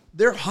 look,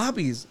 they're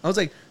hobbies. I was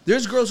like,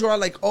 there's girls who are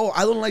like, oh,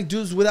 I don't like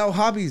dudes without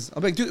hobbies.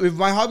 I'm like, dude, if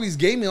my hobby is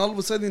gaming, all of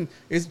a sudden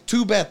it's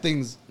two bad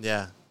things.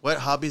 Yeah. What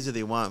hobbies do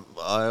they want?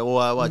 I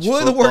watch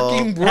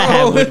woodworking,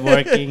 football. bro.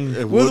 Woodworking.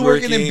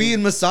 And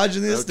being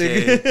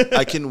misogynistic. Okay.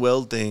 I can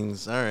weld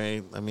things. All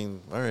right. I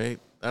mean, all right.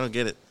 I don't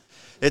get it.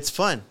 It's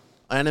fun.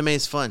 Anime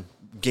is fun.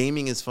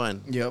 Gaming is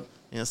fun. Yep.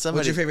 You know,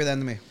 What's your favorite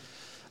anime?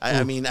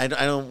 I mean, I'm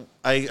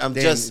Damn,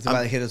 just. he's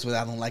about to hit us with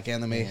I don't like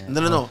anime. Yeah.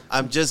 No.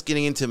 I'm just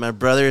getting into it. My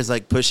brother is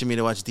like pushing me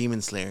to watch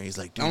Demon Slayer. He's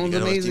like, dude, you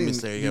gotta watch Demon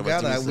Slayer. You gotta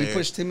watch Demon Slayer. We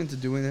pushed him into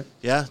doing it.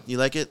 Yeah, you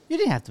like it? You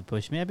didn't have to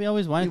push me. I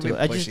always wanted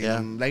to. I just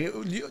Like,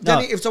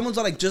 Danny, if someone's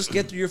like, just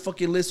get through your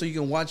fucking list so you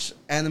can watch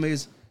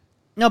animes.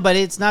 no, but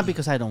it's not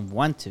because I don't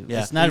want to.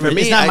 Yeah. It's not. For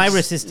me, it's not I my just-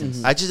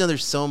 resistance. I just know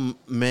there's so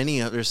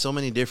many. There's so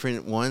many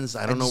different ones.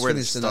 I don't know just where to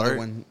finished another start.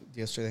 one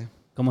yesterday.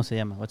 ¿Cómo se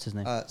llama? What's his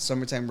name?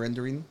 Summertime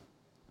Rendering.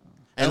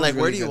 And That like,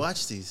 was where really do you good.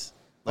 watch these?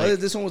 Oh, Like,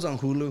 this one was on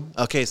Hulu.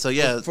 okay, so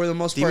yeah, For the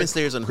most Demon part,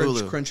 Slayer's on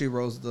Hulu.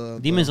 Crunchyroll's the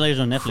Demon Slayer's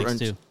on Netflix Crunch-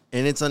 too.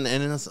 and it's on.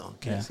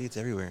 Okay, Yeah. see, it's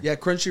everywhere. Yeah,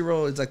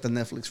 Crunchyroll is like the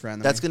Netflix for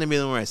anime. That's gonna be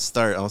the one where I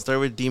start. I'll start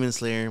with Demon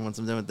Slayer. Once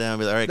I'm done with that, I'll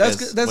be like, all right, That's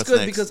guys, good. That's what's good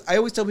next? because I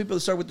always tell people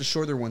to start with the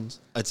shorter ones.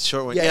 It's a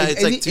short one. Yeah, Yeah, and-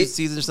 it's and like two it-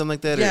 seasons or something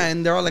like that. Yeah, or?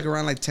 and they're all like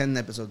around like 10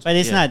 episodes. But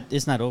it's Yeah.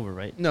 not over,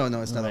 right? No,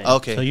 it's not. Right.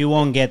 Okay. So you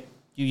won't get.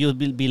 You'll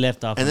be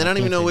left off. And then I on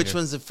don't even know cliffhanger. which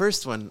one's the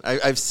first one.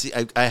 I've seen.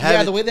 I have.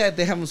 Yeah, it, the way that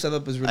they have them set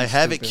up is really. I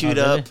have it stupid. queued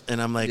Oh, really? up,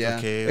 and I'm like, Yeah,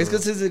 okay. it's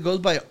because it goes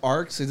by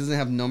arcs. It doesn't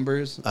have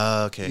numbers.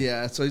 Okay.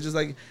 Yeah, so it's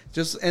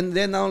just and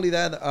then not only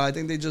that, I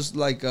think they just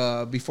like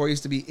before it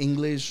used to be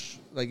English,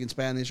 like in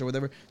Spanish or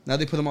whatever. Now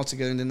they put them all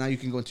together, and then now you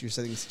can go into your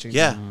settings to change.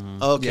 Yeah. them.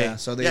 Okay. Yeah,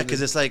 so they- yeah,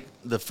 because it's like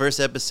the first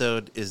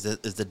episode is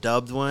the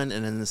dubbed one,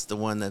 and then it's the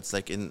one that's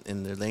like in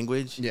their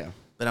language. Yeah.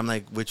 But I'm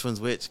like, which one's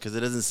which? Because it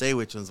doesn't say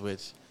which one's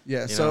which.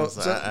 Yeah, You so, know,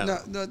 so, so I-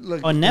 no, look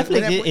On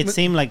Netflix, when it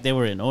seemed like they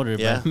were in order.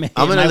 Yeah. But maybe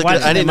I'm gonna am look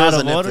watching it. I didn't know it was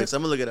them on out of order? Netflix.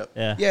 I'm gonna look it up.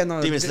 Yeah. Yeah,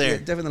 no, Demon Slayer.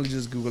 definitely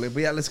just Google it.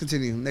 But yeah, let's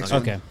continue. Next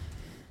one. Okay.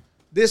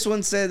 This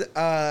one said,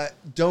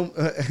 "Don't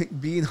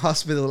being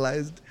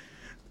hospitalized."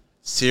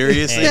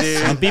 Seriously, Hey,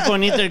 some dude. people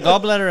need their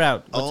gallbladder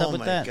out. What's Oh up with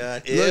my that?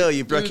 god! Ew, Look,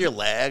 you broke dude. your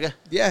leg.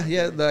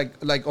 Yeah,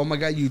 like oh my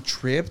god, you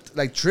tripped.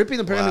 Like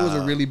tripping apparently was a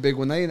Wow. really big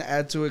one. I didn't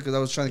add to it because I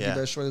was trying to keep Yeah.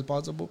 that short as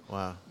possible.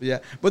 Wow. Yeah,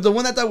 but the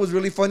one I thought was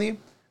really funny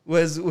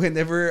was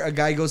whenever a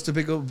guy goes to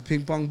pick up a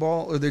ping pong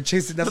ball or they're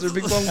chasing after a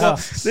ping pong ball.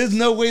 There's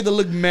no way to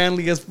look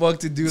manly as fuck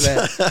to do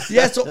that.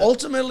 Yeah, so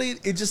ultimately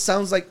it just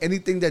sounds like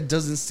anything that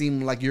doesn't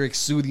seem like you're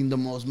exuding the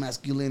most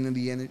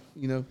masculinity in it.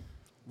 You know?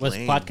 Was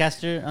Lame.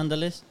 podcaster on the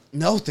list?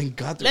 No, thank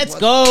God. there Let's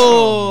wasn't.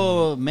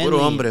 go. Manly.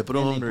 Puro hombre, puro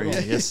Manly, hombre.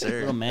 puro- Yes,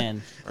 sir. Puro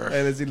man. All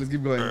right, let's see. Let's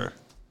keep going.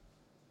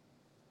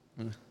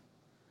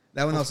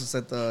 That one also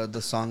said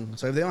the song.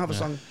 So if they don't have a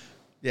song,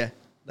 yeah,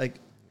 like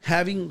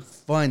having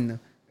fun.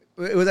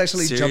 It was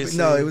actually jumping. No,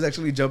 Seriously? it was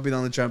actually jumping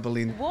on the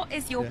trampoline. What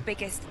is your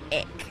biggest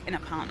ick in a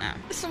partner?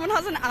 Someone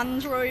has an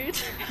Android.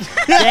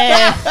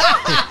 Yeah.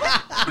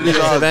 You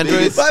have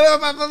Androids?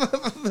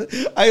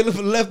 I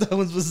left that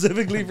one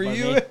specifically for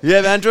you. You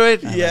have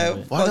Android? Yeah,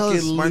 Why do all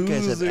those fucking smart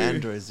guys have loser.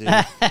 Androids,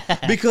 dude?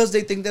 Because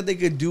they think that they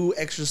could do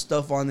extra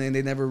stuff on it, and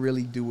they never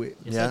really do it.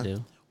 Yes, I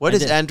do. What I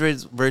is did.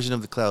 Android's version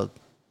of the cloud?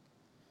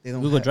 They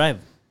don't Google have, Drive.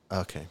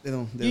 Okay. They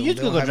don't. They You don't, use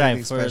they don't Google have Drive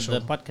anything for special.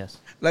 the podcast.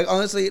 Like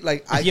honestly,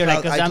 like If you're like,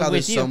 iCloud, 'cause I'm iCloud with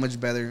is you. so much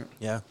better.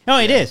 Yeah. No,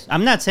 it is.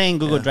 I'm not saying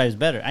Google Yeah. Drive is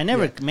better. I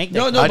never make that.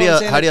 No, claim. no. How do but I'm you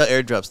saying how do you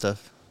airdrop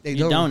stuff? They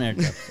You don't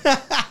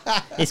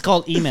airdrop. It's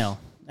called email.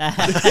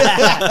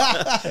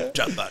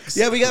 Dropbox.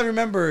 Yeah, we gotta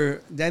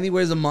remember. Danny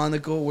wears a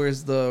monocle,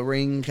 wears the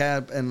rain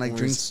cap, and like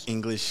drinks.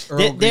 English.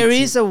 Earl There Grey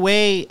tea. is a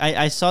way.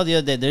 I saw the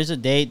other day. There's a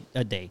day.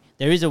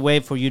 There is a way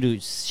for you to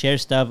share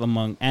stuff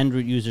among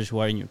Android users who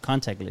are in your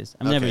contact list.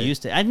 I've never Okay.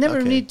 used it. I never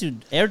Okay. need to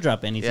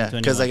airdrop anything Yeah, to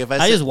anyone. 'cause, like, if I I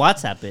said- just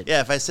WhatsApp it.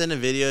 Yeah, if I send a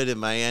video to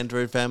my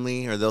Android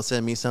family or they'll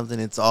send me something,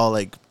 it's all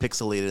like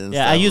pixelated and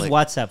Yeah, stuff. I use like,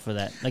 WhatsApp for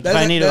that. Like That's,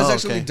 if I need that's to.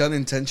 actually okay. done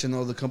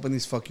intentional. The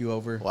companies fuck you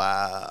over.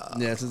 Wow.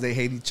 Yeah, since they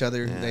hate each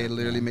other, Yeah. they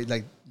literally made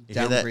like You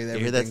hear that? downgrade You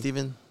everything. hear that,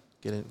 Steven?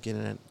 Get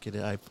an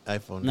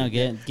iPhone. No,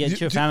 get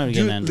your family to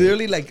get an Android.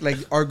 Literally, like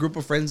our group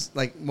of friends,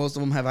 like most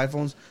of them have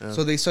iPhones,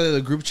 so they started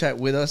a group chat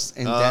with us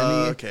and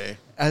Danny. Okay.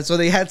 So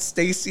they had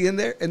Stacy in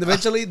there, and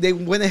eventually they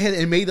went ahead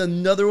and made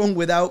another one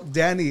without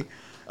Danny.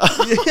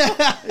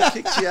 They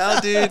kicked you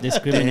out, dude.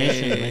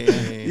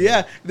 Discrimination.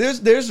 Yeah,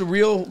 there's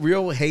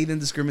real hate and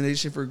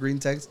discrimination for green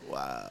text.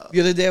 Wow. The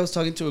other day I was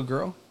talking to a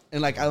girl,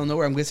 and like I don't know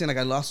where I'm guessing like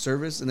I lost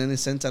service, and then it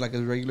sent out like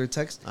a regular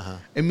text.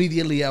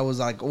 Immediately I was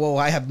like, whoa,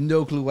 I have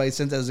no clue why it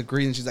sent out as a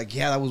green, and she's like,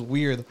 yeah, that was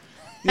weird.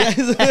 Yeah.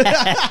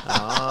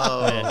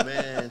 Oh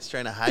man, it's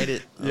trying to hide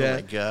it. Oh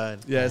my god.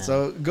 Yeah.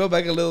 So go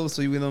back a little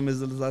so you don't miss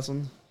the last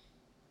one.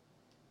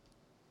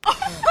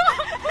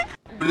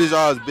 What is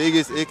y'all's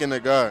biggest ick in the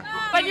guy?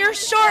 But you're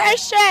short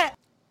as shit.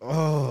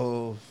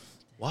 Oh,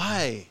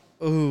 Why?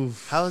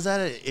 oof. How is that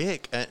an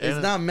ick?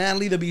 It's not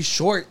manly to be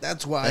short.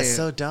 That's why. That's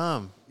so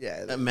dumb.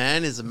 Yeah. A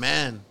man is a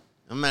man,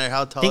 no matter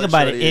how tall. Think or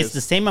about short it. he It's is.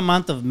 the same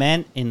amount of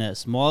men in a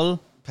smaller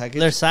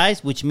Package.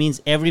 size, which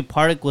means every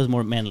particle was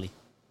more manly.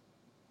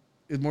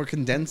 It's more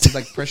condensed. It's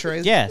like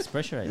pressurized. Yeah, it's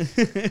pressurized.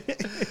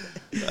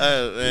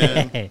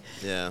 Man.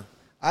 Yeah.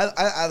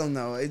 I don't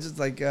know. It's just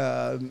like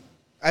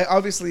I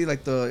obviously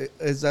like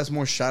that's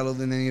more shallow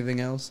than anything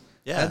else.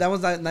 Yeah. That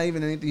one's not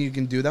even anything you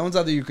can do. That one's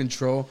out of your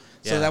control.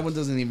 So Yeah. that one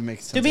doesn't even make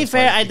sense. To be That's why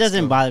fair, I it think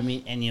doesn't so. bother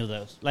me any of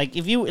those. Like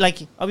if you like,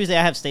 obviously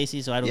I have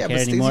Stacy, so I don't Yeah, care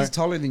but anymore. Stacey's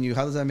taller than you.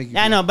 How does that make you?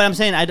 Yeah, I feel? know, but I'm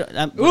saying I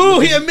don't. Ooh,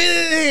 he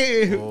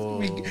admitted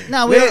it.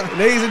 No, we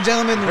Ladies and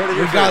gentlemen, we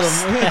got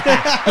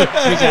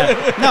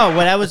him. no.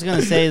 What I was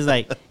gonna say is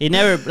like it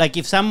never like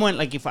if someone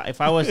like if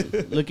I was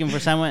looking for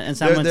someone and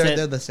someone they're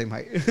said the same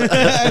height.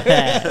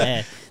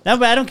 no,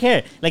 but I don't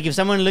care. Like if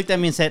someone looked at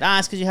me and said,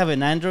 it's because you have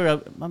an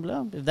Android. Blah,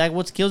 blah. If that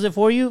what kills it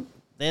for you,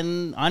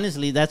 then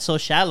honestly, that's so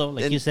shallow.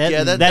 Like And you said,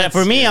 yeah, that that's-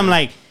 for me, yeah. I'm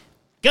like,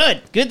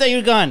 good that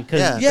you're gone.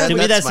 Because Yeah, to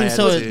me, that that's my seems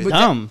so attitude. But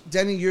dumb.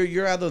 Danny,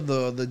 you're out of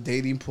the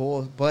dating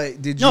pool.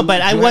 But did you? No, but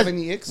do I you was. have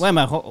any icks? Wait,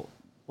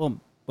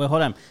 wait,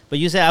 hold on. But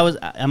you said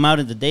I'm out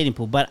in the dating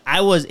pool, but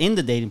I was in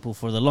the dating pool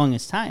for the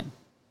longest time,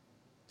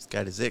 He's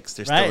got his icks.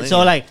 They're right? still in So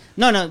him. like,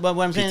 no. But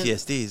what I'm saying,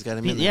 PTSD. He's got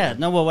him in yeah, there.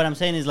 no. But what I'm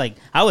saying is like,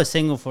 I was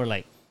single for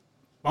like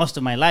most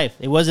of my life.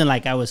 It wasn't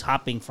like I was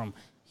hopping from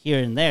here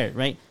and there,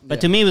 right?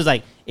 But to me, it was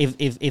like if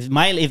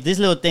these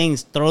little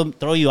things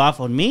throw you off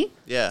on me,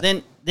 Yeah.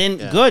 then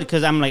Yeah. good,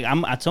 because I'm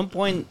at some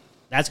point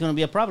that's gonna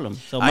be a problem.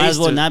 So I might as used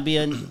well to- not be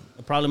a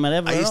problem at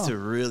ever. I at used all. to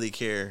really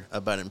care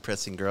about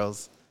impressing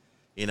girls.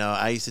 You know,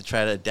 I used to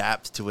try to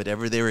adapt to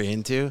whatever they were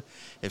into.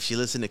 If she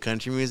listened to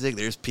country music,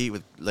 there's Pete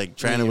with like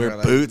trying to wear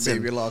Like, boots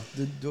Baby, and lock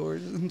the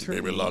doors and turn.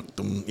 baby lock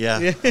them. Yeah,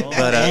 Yeah.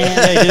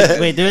 but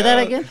Wait, do that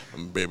again?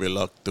 baby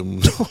lock them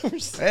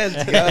doors.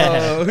 Let's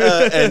go.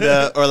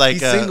 And or like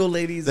These single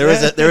ladies. there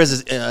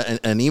was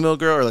an emo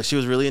girl, or like she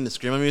was really into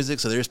screamo music.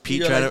 So there's Pete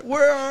You're trying like, to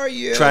where are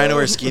you? trying to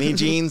wear skinny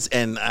jeans,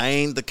 and I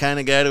ain't the kind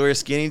of guy to wear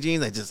skinny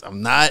jeans.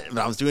 I'm not, but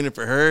I was doing it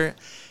for her.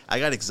 I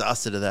got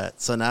exhausted of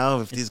that. So now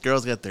if these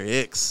girls got their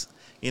icks,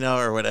 you know,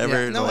 or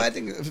whatever. Yeah, no, like, I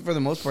think for the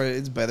most part,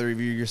 it's better if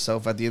you're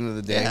yourself at the end of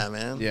the day. Yeah,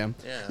 man.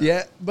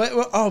 Yeah. But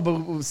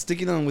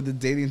sticking on with the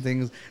dating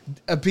things,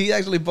 Pete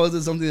actually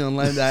posted something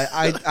online that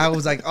I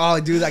was like, oh,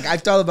 dude, like I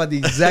thought about the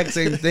exact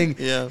same thing.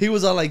 Yeah. He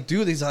was all like,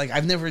 dude, he's like,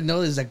 I've never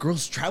noticed that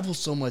girls travel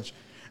so much.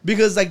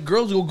 Because like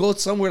girls will go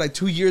somewhere like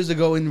 2 years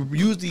ago and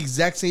use the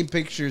exact same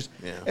pictures,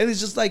 Yeah. and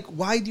it's just like,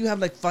 why do you have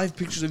like 5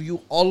 pictures of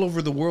you all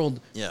over the world?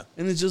 Yeah.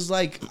 And it's just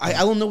like I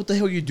don't know what the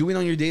hell you're doing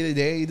on your day to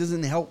day. It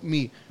doesn't help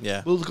me.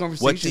 Yeah. Build a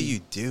conversation. What do you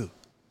do?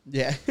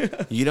 Yeah.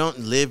 You don't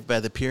live by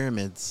the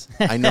pyramids.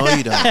 I know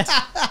you don't.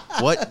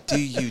 What do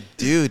you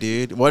do,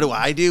 dude? What do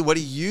I do? What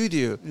do you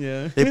do?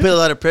 Yeah. They put a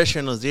lot of pressure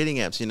on those dating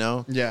apps, you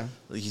know? Yeah.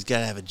 Like, he's got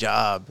to have a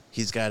job.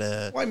 He's got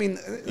to. Well, I mean,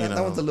 that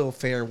know. one's a little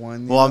fair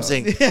one. Well, I'm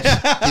saying he's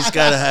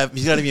got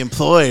to be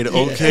employed.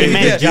 Okay. He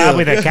meant job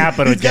with a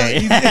capital J.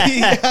 He's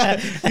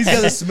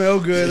got to smell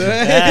good.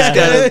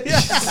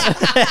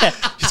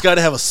 He's got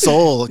to have a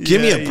soul.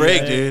 Give me a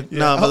break, dude.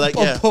 No, but like,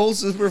 a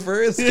pulse is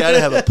preferred. He's got to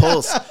have a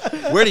pulse.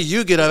 Where do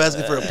you get up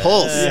asking for a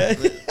pulse?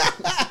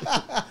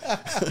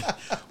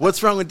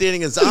 What's wrong with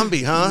dating a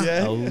zombie, huh?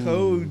 Yeah.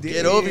 Oh,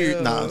 Get over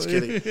your. No, I'm just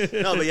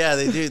kidding. No, but yeah,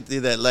 they do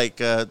that. Like,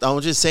 I'm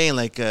just saying,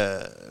 like,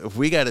 if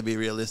we got to be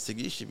realistic,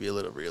 you should be a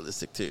little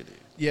realistic too, dude.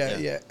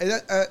 Yeah. And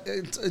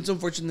it's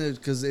unfortunate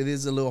because it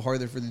is a little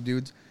harder for the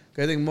dudes.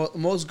 I think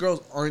most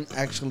girls aren't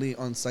actually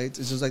on sites.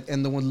 It's just like,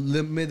 and the one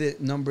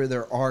limited number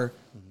there are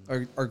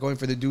going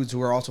for the dudes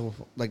who are also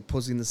like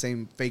posting the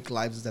same fake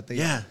lives that they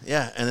Yeah,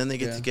 and then they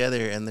get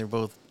together and they're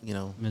both, you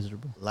know,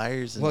 Miserable.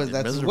 liars and, What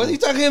miserable. are you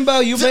talking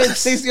about? You met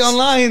Stacey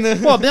online.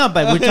 Well, no,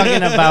 but we're talking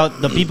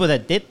about the people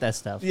that did that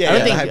stuff. I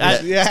don't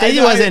think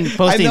Stacey wasn't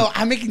posting. I know,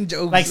 I'm making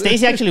jokes. Like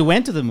Stacey actually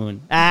went to the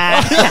moon.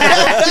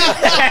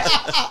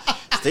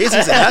 Stacey's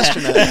an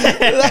astronaut.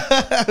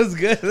 That was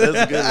good.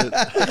 That's good.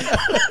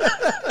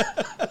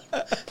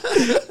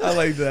 I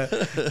like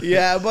that.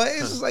 Yeah, but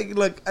it's just like,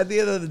 look, at the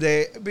end of the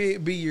day,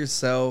 be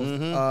yourself.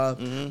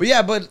 But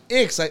yeah, but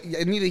Icks, I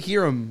need to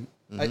hear them.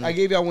 I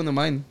gave y'all one of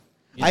mine.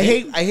 I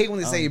hate when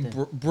they say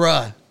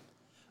bruh.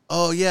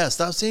 Oh yeah,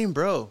 stop saying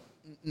bro.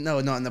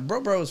 No,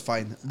 bro is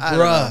fine. I don't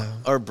know.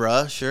 Bruh. Or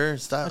bruh, sure.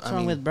 Stop. What's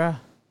wrong with bruh?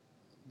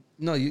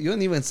 No, you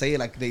don't even say it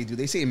like they do.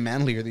 They say it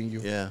manlier than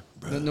you. Yeah.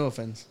 No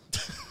offense.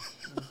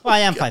 Well, I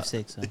am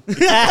 5'6", so.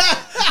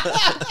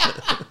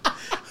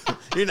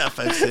 You're not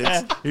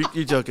 5'6".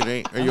 You're joking,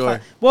 right? Or you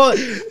are? Well,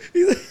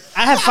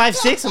 I have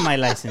 5'6" on my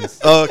license.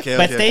 Oh, okay.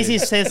 But Stacy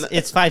says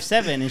it's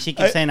 5'7", and she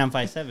keeps saying I'm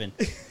 5'7".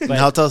 But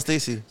how tall is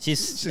Stacy?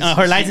 She's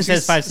her license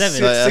says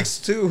 5'7". 6'2". She's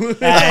 6'2".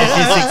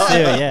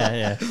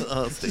 Yeah.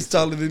 Oh, She's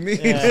taller than me.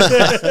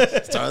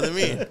 It's taller than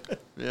me.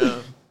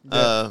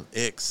 Yeah.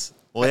 Icks.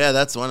 Well, yeah,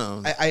 that's one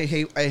of them. I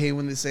hate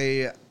when they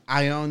say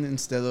ion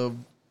instead of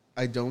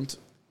I don't.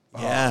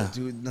 Yeah.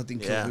 Dude, nothing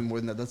kills me more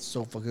than that. That's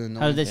so fucking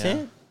annoying. How did they say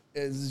it?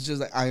 It's just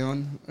like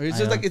ion. Or it's Ion.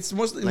 just like it's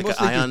mostly Like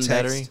mostly an ion through text.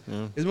 battery?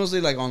 Yeah. It's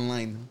mostly like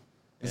online.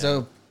 Instead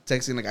of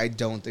texting like I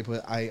don't, they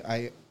put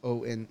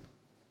ION.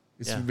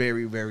 It's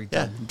very, very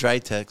dumb. Dry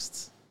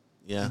texts.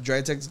 Yeah.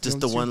 Dry text. Just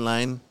the one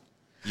line.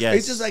 Yes.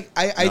 It's just like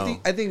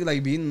I think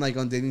like being like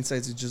on dating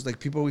sites, it's just like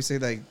people always say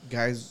like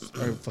guys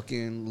are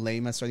fucking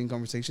lame at starting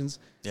conversations.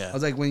 Yeah. I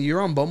was like, when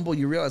you're on Bumble,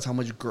 you realize how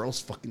much girls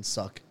fucking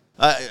suck.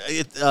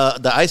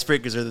 The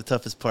icebreakers are the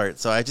toughest part.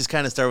 So I just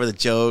kind of start with a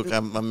joke.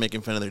 I'm making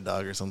fun of their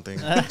dog or something.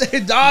 Dog,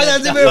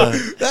 that's even.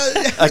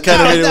 I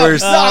kind of made it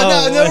worse.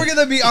 No, we're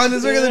gonna be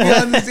honest. We're gonna be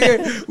honest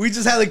here. We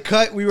just had a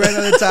cut. We ran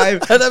out of time.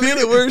 That made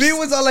it worse. Me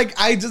was all like,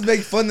 I just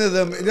make fun of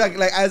them,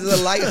 like as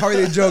a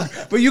lighthearted joke.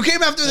 But you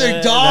came after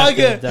their dog.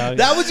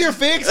 That was your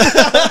fix.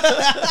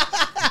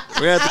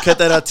 We're gonna have to cut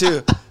that out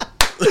too.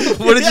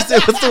 What did you say?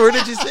 What's the word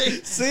did you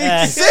say?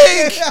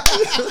 Sink.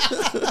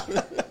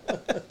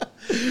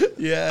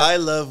 Yeah. I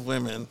love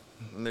women.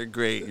 And they're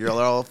great. You're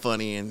all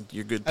funny and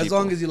you're good people. As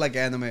long as you like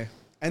anime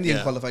and the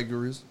unqualified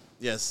gurus.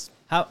 Yes.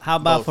 How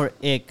about for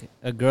ick,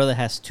 a girl that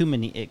has too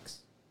many icks?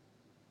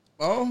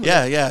 Oh.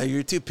 Yeah.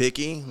 You're too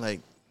picky.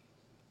 Like,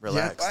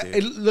 relax,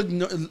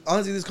 dude.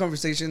 Honestly, this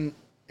conversation,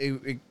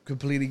 it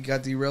completely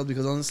got derailed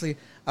because honestly,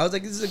 I was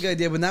like, this is a good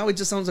idea. But now it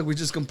just sounds like we're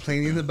just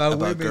complaining about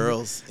women.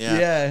 Girls.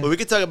 Yeah. Well, we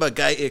could talk about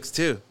guy icks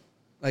too.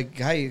 Like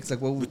guys,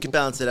 like what we could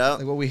balance it out.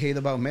 Like what we hate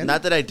about men.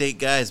 Not that I date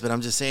guys, but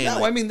I'm just saying.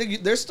 No, like, I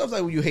mean there's stuff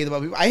that you hate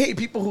about people. I hate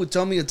people who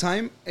tell me a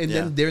time and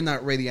then they're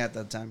not ready at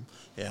that time.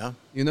 Yeah.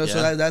 You know,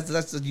 so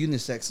that's the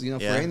unisex. You know,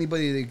 for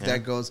anybody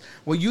that goes,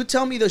 well, you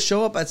tell me to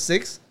show up at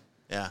 6.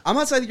 Yeah. I'm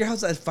outside your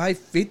house at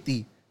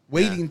 5:50,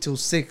 waiting till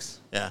 6.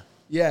 Yeah.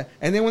 Yeah,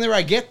 and then whenever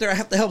I get there, I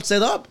have to help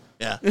set up.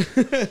 Yeah.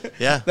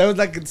 Yeah. That was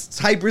like it's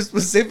hyper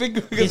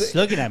specific. He's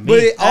looking at me. But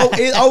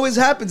it always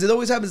happens. It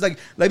always happens. Like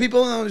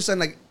people don't understand.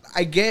 Like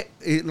I get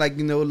it. Like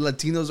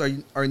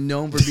Latinos are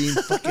known for being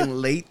fucking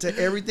late to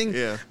everything.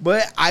 Yeah.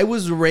 But I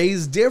was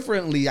raised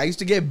differently. I used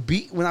to get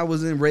beat when I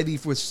wasn't ready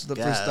for stuff.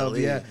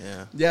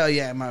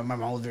 Yeah. My mom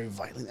was very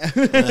violent.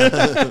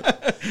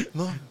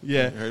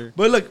 Yeah.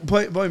 But look,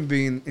 point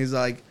being is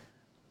like,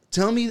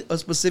 tell me a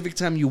specific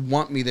time you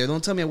want me there.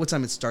 Don't tell me at what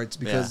time it starts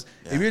because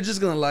if you're just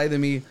gonna lie to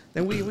me,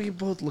 then we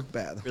both look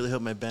bad. Really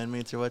hope my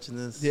bandmates are watching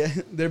this. Yeah,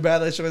 they're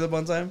bad at showing up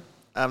on time.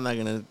 I'm not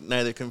gonna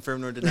neither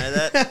confirm nor deny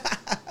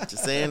that.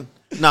 Just saying.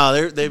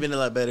 No, they've been a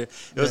lot better.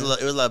 It was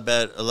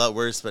a lot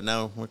worse, but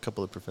now we're a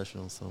couple of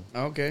professionals, so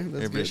okay, that's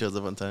everybody good. shows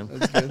up on time.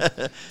 That's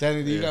good.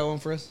 Danny, do you got one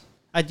for us?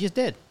 I just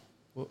did.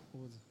 What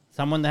was it?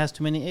 Someone that has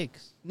too many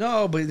icks.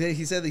 No, but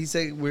he said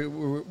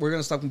we're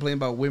gonna stop complaining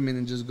about women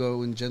and just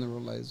go and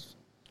generalize.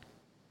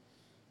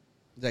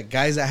 Like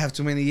guys that have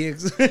too many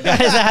icks. Guys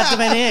that have too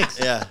many icks.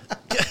 Yeah.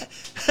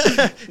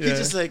 You're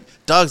just like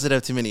dogs that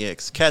have too many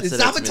icks. Cats that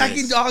Stop have too many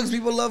attacking icks. dogs.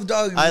 People love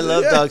dogs. I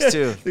love dogs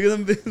too.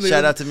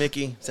 Shout out to to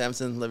Mickey,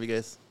 Samson. Love you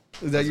guys.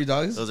 Is that your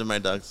dogs? Those are my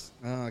dogs.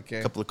 Oh, okay.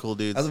 A couple of cool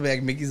dudes. I was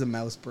like, Mickey's a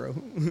mouse, bro.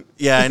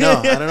 Yeah, I know.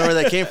 I don't know where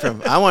that came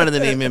from. I wanted to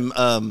name him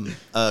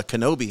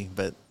Kenobi,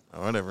 but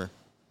whatever.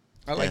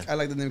 I like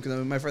the name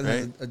Kenobi. My friend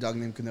has a dog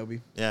named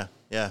Kenobi. Yeah.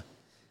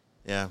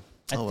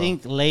 I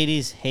think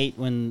ladies hate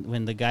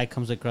when the guy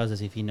comes across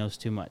as if he knows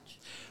too much.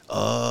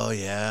 Oh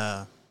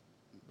yeah.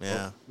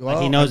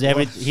 Like he knows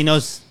He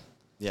knows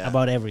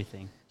about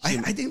everything.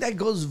 I think that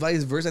goes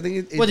vice versa. I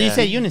think What did you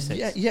say?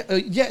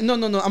 Unisex.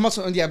 No. I'm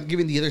also I'm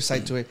giving the other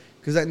side to it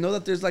because I know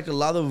that there's like a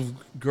lot of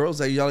girls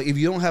that if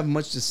you don't have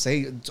much to say,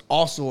 it's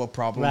also a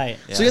problem. Right.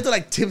 So you have to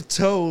like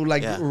tiptoe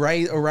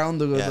right around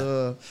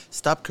the.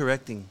 Stop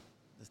correcting.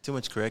 There's too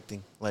much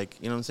correcting. Like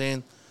you know what I'm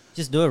saying?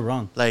 Just do it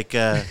wrong. Like.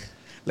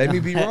 Let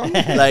me be wrong.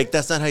 Like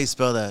that's not how you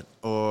spell that.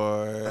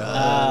 Or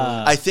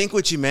I think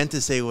what you meant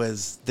to say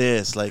was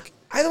this. Like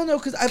I don't know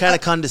because I kind of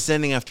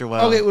condescending after a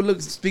while. Okay, well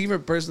look. Speaking for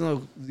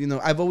personal,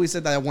 I've always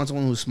said that I want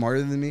someone who's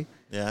smarter than me.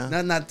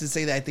 Yeah. Not to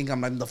say that I think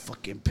I'm the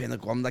fucking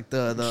pinnacle. I'm like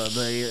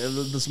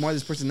the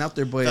smartest person out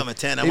there. But if I'm a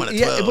 10, I want a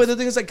 12. Yeah, but the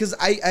thing is like because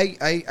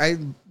I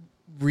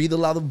read a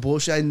lot of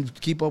bullshit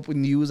and keep up with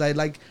news.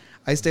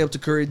 I stay up to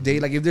current day.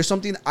 Like if there's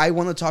something I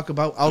want to talk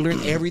about, I'll learn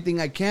everything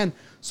I can.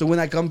 So when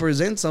I come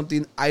present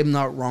something, I'm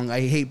not wrong.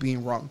 I hate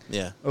being wrong.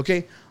 Yeah.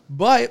 Okay.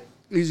 But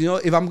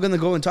if I'm gonna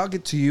go and talk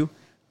it to you,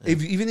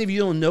 even if you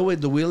don't know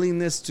it, the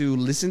willingness to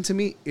listen to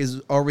me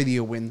is already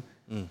a win.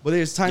 But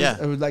there's times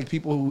like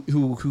people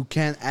who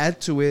can't add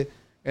to it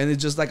and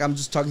it's just like I'm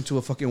just talking to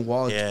a fucking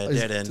wall. Yeah,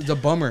 dead end. It's a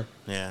bummer.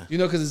 Yeah. You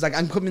know, because it's like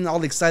I'm coming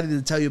all excited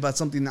to tell you about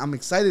something I'm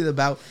excited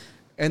about,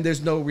 and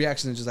there's no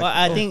reaction. It's just like,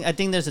 well, I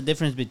think there's a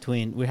difference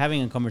between we're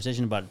having a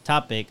conversation about a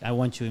topic. I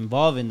want you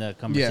involved in the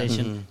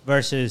conversation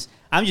versus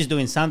I'm just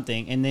doing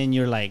something, and then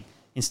you're like,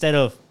 instead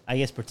of I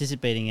guess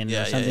participating in it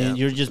or something,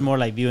 you're just more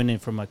like viewing it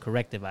from a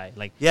corrective eye.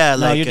 Like, no,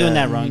 like, you're doing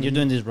that wrong. You're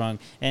doing this wrong,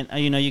 and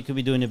you could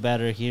be doing it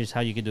better. Here's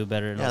how you could do it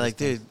better. Yeah, like,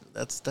 dude,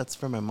 that's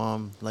for my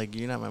mom. Like,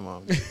 you're not my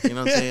mom. You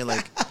know what I'm saying?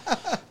 Like,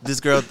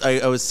 this girl,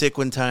 I was sick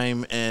one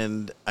time,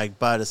 and I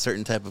bought a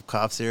certain type of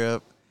cough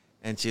syrup,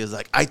 and she was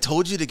like, "I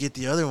told you to get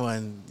the other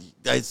one.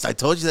 I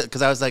told you that,"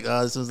 because I was like,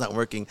 "Oh, this one's not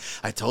working.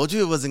 I told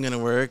you it wasn't gonna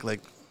work." Like,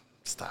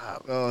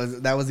 stop. Oh,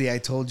 that was the "I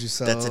told you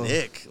so." That's an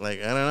ick.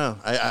 Like, I don't know.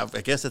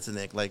 I guess that's an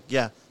ick. Like,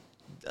 yeah.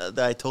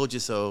 I told you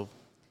so.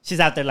 She's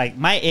out there like,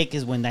 my ick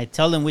is when I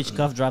tell them which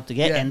cough drop to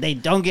get and they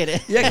don't get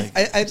it. Yeah,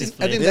 I think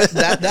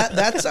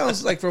that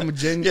sounds like from a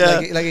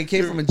genuine, like it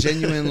came from a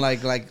genuine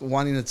like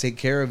wanting to take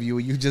care of you.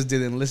 You just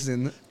didn't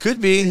listen. Could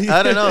be.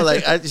 I don't know.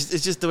 Like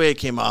it's just the way it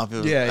came off.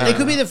 It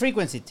could be the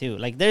frequency too.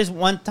 Like there's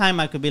one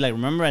time I could be like,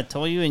 remember I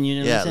told you and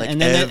you didn't listen, like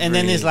and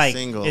then it's like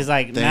thing.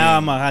 now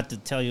I'm gonna have to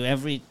tell you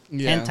every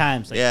 10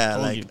 times. Like,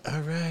 all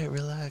right,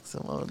 relax.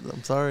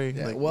 I'm sorry.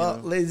 Yeah,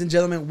 like, ladies and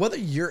gentlemen, what are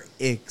your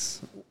icks?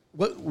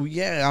 What?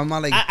 Yeah, I'm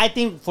not like. I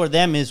think for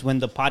them is when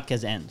the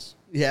podcast ends.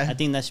 Yeah, I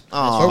think that's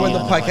or when the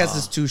podcast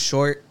is too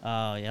short.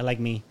 Oh yeah, like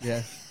me.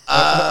 Yeah.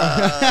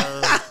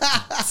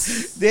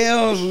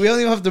 Damn, we don't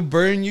even have to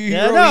burn you.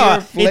 Yeah,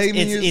 You're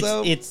flaming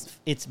yourself.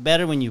 It's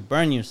better when you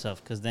burn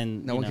yourself because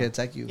then no one can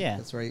attack you. Yeah,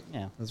 that's right.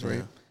 Yeah, that's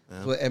right.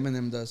 That's what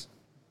Eminem does.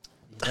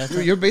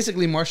 You're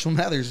basically Marshall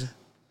Mathers.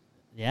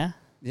 Yeah.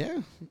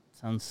 Yeah.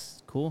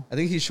 Sounds cool. I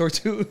think he's short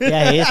too.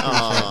 Yeah, he is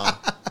short.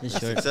 He's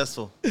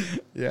successful.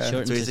 Yeah.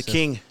 Short so he's a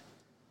king.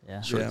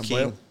 Yeah. Short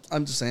king.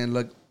 I'm just saying,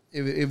 look,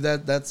 if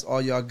that's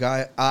all y'all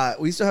got,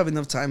 we still have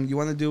enough time. You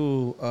want to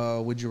do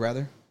Would You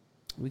Rather?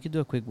 We could do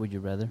a quick Would You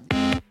Rather.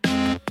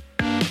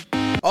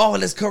 Oh,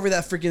 let's cover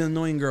that freaking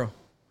annoying girl.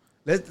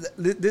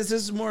 This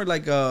is more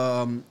like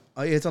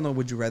it's on the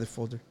Would You Rather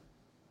folder.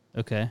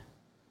 Okay.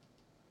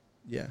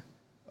 Yeah.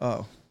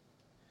 Oh.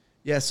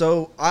 Yeah,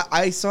 so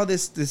I saw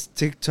this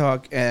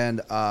TikTok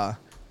and let's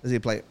see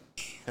play it.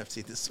 I've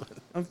seen this one.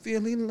 I'm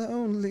feeling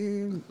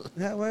lonely.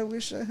 How I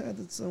wish I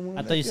had someone.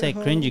 I thought you said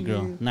cringy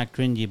girl, not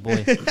cringy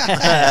boy.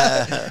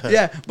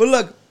 Yeah, but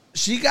look,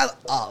 she got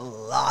a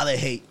lot of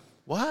hate.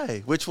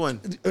 Why? Which one?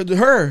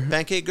 Her.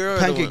 Pancake girl?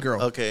 Pancake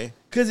girl. Okay.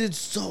 Because it's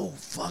so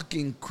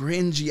fucking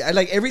cringy. I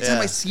like every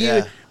time I see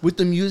it with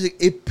the music,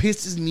 it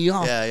pisses me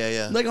off.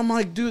 Yeah. Like I'm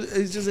like, dude,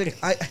 it's just like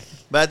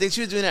But I think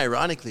she was doing it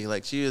ironically.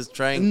 Like she was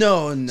trying.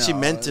 No. She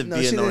meant to be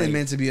annoying. She didn't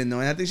meant to be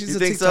annoying. I think she's a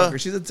TikToker. So?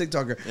 She's a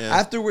TikToker. Yeah.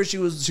 Afterwards, she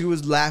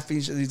was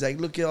laughing. She's like,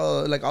 look at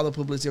all the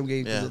publicity I'm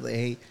getting because of the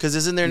hate. Because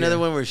isn't there another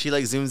one where she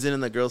like zooms in on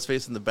the girl's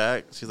face in the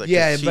back? She's like,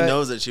 she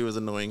knows that she was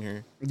annoying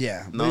her.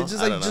 Yeah. No, but it's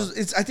just like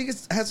I think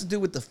it has to do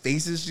with the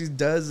faces she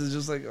does. It's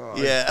just like, oh.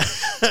 Yeah.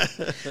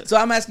 So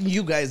I'm asking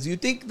you guys, do you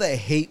think the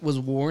hate was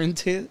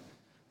warranted?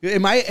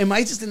 Am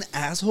I just an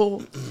asshole?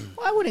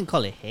 Well, I wouldn't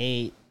call it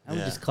hate. I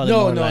would just call it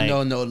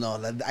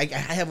no. I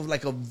have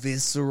like a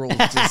visceral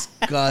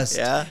disgust.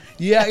 Yeah?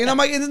 Yeah, you know,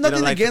 there's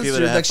nothing against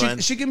her.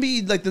 Like she can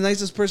be like the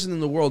nicest person in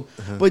the world,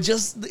 but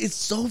just it's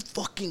so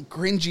fucking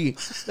cringy.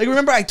 Like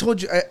remember I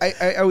told you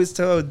I always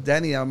tell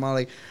Danny, I'm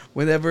like,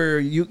 whenever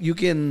you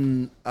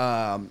can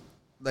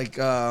like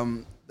I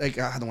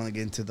don't want to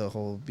get into the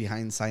whole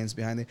science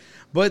behind it,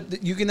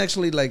 but you can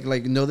actually like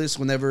notice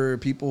whenever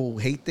people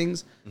hate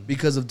things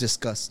because of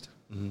disgust.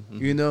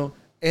 You know.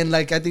 And,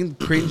 like, I think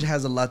cringe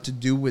has a lot to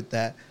do with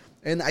that.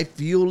 And I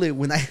feel it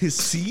when I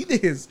see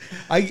this.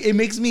 It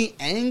makes me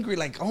angry.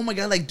 Like, oh, my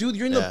God. Like, dude,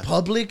 you're in the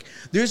public.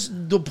 There's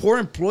the poor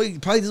employee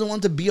probably doesn't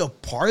want to be a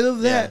part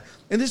of that. Yeah.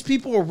 And there's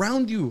people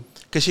around you.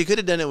 Because she could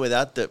have done it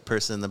without that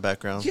person in the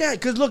background. Yeah,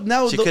 because, look,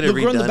 now the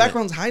girl in the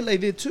background's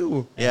highlighted,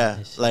 too.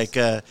 Yeah, like,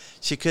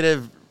 she could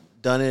have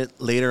done it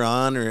later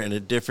on or in a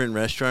different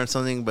restaurant or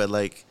something. But,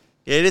 like...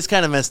 Yeah, it is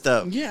kind of messed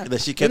up. Yeah,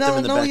 that she kept them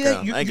in the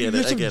background. I get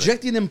it. You're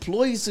subjecting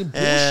employees to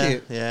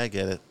bullshit. Yeah, I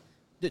get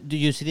it. Do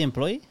you see the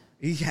employee?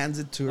 He hands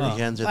it to her. He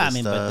hands her the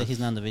stuff. But he's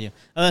not in the video.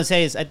 I was gonna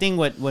say is I think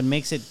what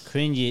makes it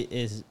cringy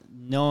is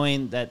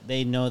knowing that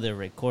they know they're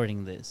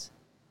recording this,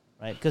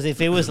 right? Because if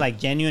it was like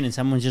genuine and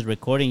someone's just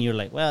recording, you're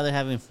like, well, they're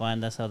having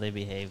fun. That's how they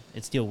behave.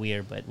 It's still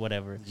weird, but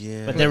whatever.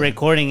 Yeah. But they're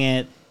recording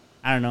it.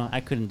 I don't know.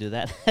 I couldn't do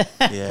that.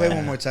 Yeah. Play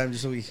one more time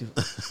just so we can.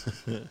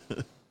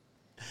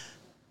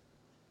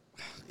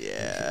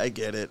 Yeah, I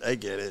get it.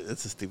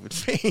 It's a stupid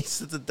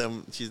face. It's a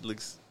dumb. She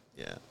looks.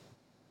 Yeah,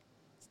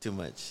 it's too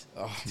much.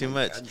 Oh, too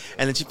much. God.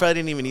 And then she probably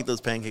didn't even eat those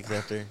pancakes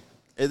after.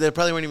 They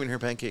probably weren't even her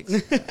pancakes.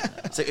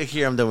 It's like,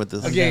 here, I'm done with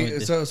this. Okay,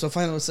 so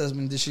final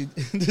assessment: did she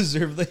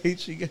deserve the hate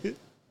she got?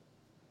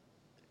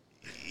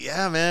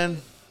 Yeah,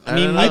 man.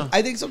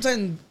 I think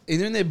sometimes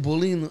internet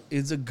bullying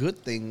is a good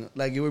thing.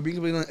 Like, we're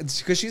being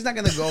because she's not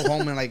gonna go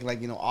home and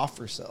like off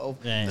herself.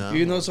 Yeah.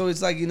 No. So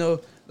it's like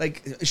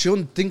like she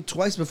don't think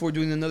twice before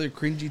doing another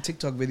cringy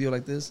TikTok video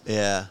like this.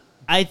 Yeah.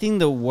 I think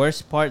the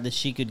worst part that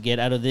she could get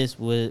out of this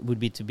would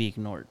be to be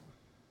ignored.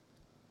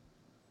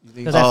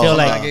 Because I feel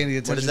like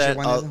what is that?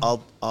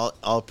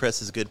 All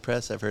press is good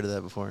press. I've heard of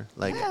that before.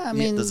 Like, I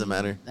mean, it doesn't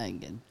matter.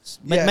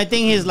 But my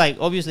thing is like,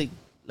 obviously,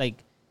 like,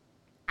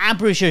 I'm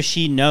pretty sure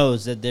she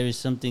knows that there is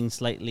something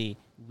slightly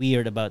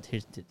weird about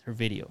her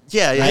video.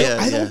 Yeah, yeah,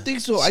 right? I don't think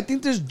so. I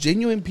think there's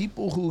genuine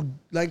people who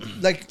like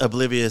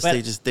oblivious.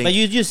 They just think. But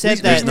you just said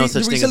there's no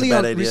such thing as a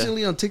bad idea.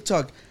 Recently on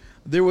TikTok,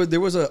 there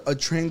was a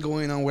trend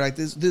going on where like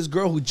this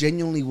girl who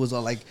genuinely was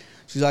like.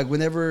 She's like,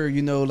 whenever,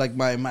 like,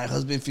 my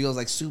husband feels,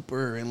 like,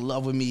 super in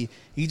love with me,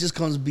 he just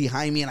comes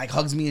behind me and, like,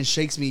 hugs me and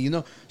shakes me,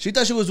 She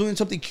thought she was doing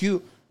something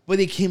cute, but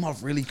it came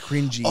off really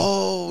cringy.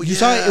 Oh, you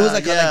saw it? It was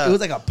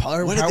like a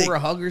power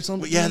hug or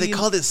something. Yeah, they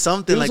called it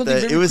something like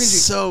that. It was cringy.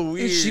 So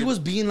weird. And she was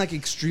being, like,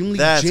 extremely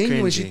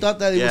genuine. Cringy. She thought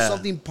that it was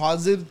something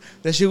positive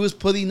that she was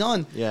putting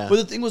on. Yeah. But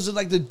the thing was,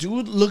 like, the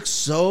dude looks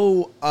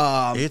so...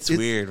 it's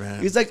weird,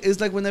 man. It's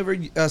like whenever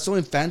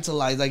so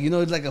infantilized, like,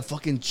 it's like a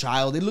fucking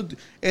child. It looked...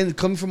 And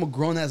coming from a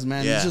grown-ass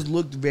man, it just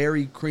looked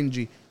very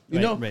cringy. You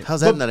know? Right.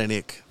 How's that not an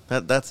ick?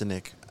 That's an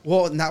ick.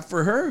 Well, not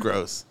for her.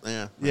 Gross.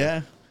 Yeah.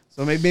 Yeah.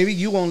 So maybe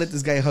you won't let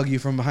this guy hug you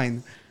from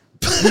behind.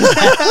 But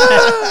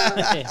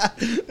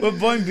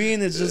point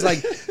being, it's just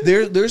like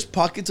there's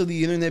pockets of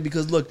the internet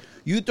because look,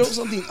 you throw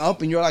something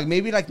up and you're like,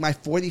 maybe like my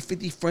 40,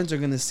 50 friends are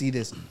going to see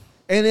this.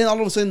 And then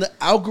all of a sudden the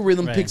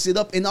algorithm picks it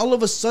up and all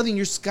of a sudden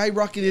you're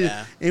skyrocketed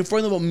in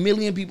front of 1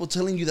 million people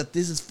telling you that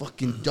this is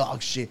fucking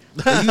dog shit.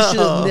 That you should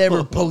have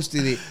never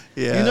posted it.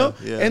 Yeah.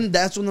 And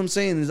that's what I'm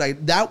saying is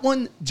like that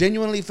one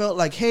genuinely felt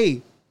like,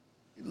 hey,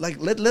 like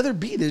let her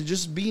be. They're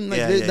just being like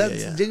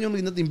that's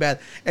genuinely nothing bad.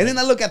 And then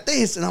I look at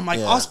this and I'm like,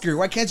 Oscar,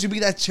 why can't you be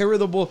that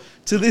charitable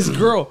to this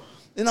girl?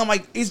 And I'm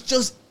like, it's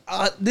just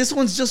this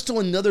one's just to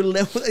another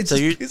level. So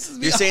you're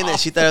saying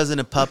that she thought it was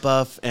gonna pop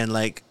off and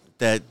like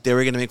that they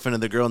were gonna make fun of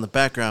the girl in the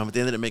background, but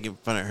they ended up making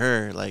fun of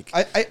her. Like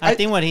I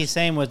think what he's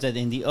saying was that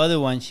in the other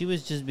one she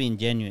was just being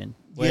genuine.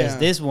 Whereas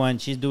this one,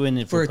 she's doing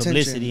it for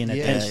publicity and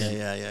attention.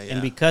 Yeah.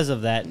 And because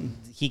of that,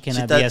 he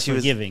cannot be as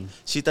forgiving.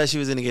 She thought she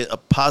was going to get a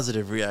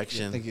positive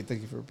reaction. Thank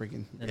you for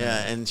breaking.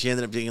 Yeah, and she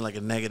ended up getting like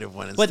a negative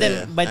one But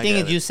instead. then, thing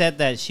is, you said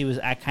that she was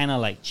kind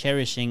of like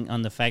cherishing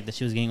on the fact that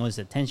she was getting all this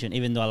attention,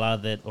 even though a lot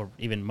of it, or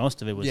even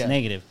most of it, was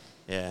negative.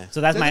 Yeah. So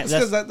that's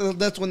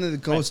when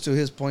it goes to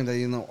his point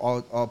that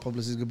all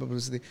publicity is good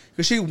publicity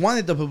because she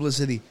wanted the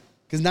publicity.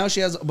 Because now she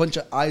has a bunch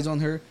of eyes on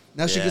her.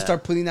 Now she can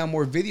start putting out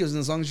more videos. And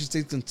as long as she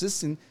stays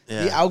consistent,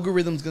 the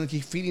algorithm's going to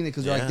keep feeding it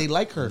because they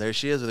like her. And there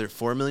she is with her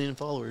 4 million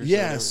followers.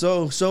 Yeah,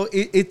 so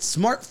it's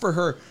smart for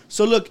her.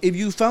 So look, if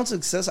you found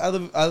success out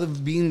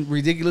of being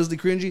ridiculously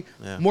cringy,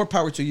 more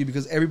power to you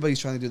because everybody's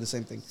trying to do the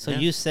same thing. So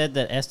you said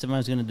that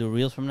Esteban's going to do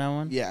reels from now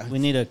on? Yeah. We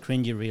need a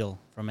cringy reel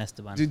from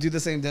Esteban. Do the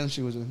same dance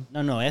she was doing.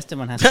 No,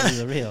 Esteban has to do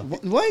the reel.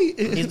 Why?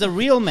 He's the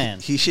real man.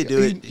 He should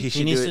do it.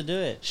 He needs to do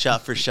it.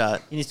 Shot for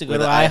shot. He needs to go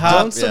to IHOP.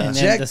 Don't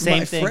subject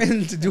my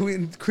friend to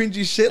doing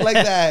cringy shit like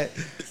that.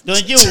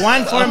 Don't you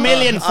want 4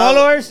 million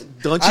followers?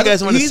 Don't you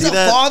guys want to see that?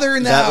 He's a father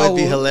now. That would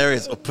be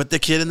hilarious. Oh, put the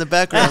kid in the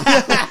background.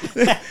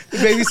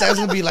 Baby Sam's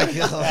gonna be like,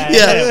 yeah.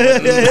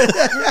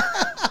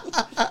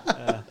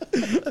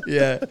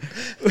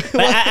 But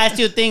I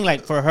still think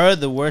like for her,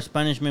 the worst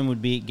punishment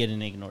would be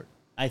getting ignored.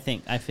 I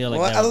feel like.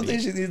 Well, I don't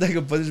think she needs like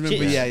a punishment,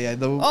 but yeah.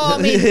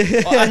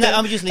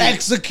 I'm just leaving.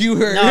 Execute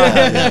her.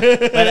 No.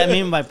 But I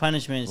mean by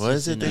punishment. What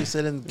is it they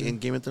said in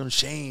Game of Thrones?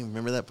 Shame.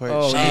 Remember that part?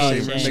 Oh,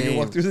 shame. Make her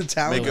walk through the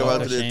town. Make her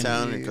walk through the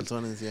town in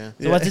calzones. Yeah.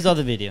 So what's this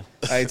other video?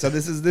 All right, so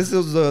this is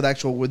the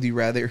actual Would You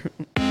Rather.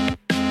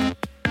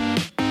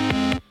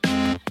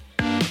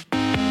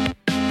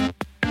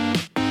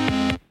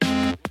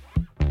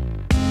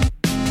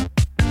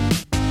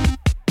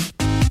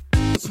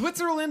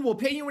 Switzerland will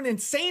pay you an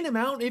insane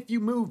amount if you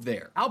move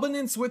there. Albin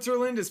in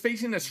Switzerland is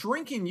facing a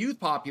shrinking youth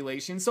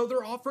population, so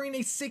they're offering a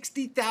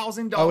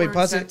 $60,000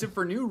 incentive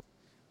for new...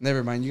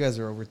 Never mind, you guys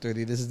are over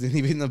 30. This isn't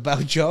even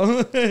about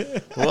y'all.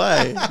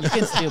 Why? You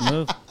can still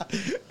move.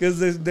 Because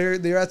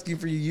they're asking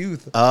for your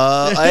youth.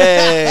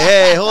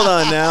 Hey, hold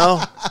on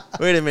now.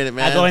 Wait a minute,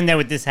 man. I go in there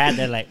with this hat.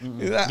 They're like,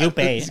 you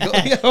pay.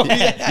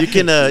 You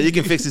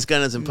can fix these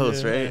gunners in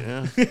post, right?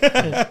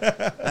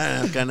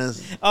 Yeah.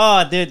 Gunners.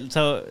 Oh, dude.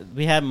 So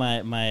we had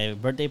my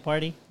birthday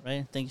party,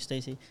 right? Thank you,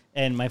 Stacy.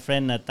 And my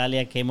friend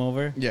Natalia came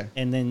over. Yeah.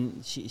 And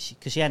then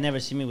because she had never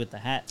seen me with the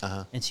hat,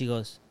 and she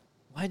goes,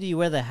 "Why do you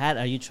wear the hat?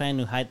 Are you trying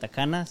to hide the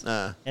canas?"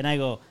 And I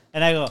go,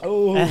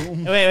 oh. wait,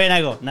 and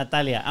I go,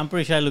 Natalia, I'm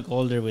pretty sure I look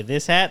older with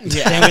this hat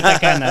than with the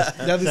canas.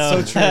 That is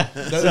so true.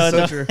 That is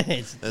so true.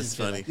 That's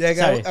funny.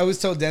 Yeah, I was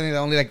told Danny that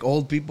only like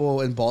old people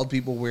and bald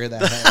people wear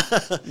that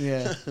hat.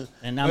 Yeah.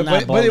 And I'm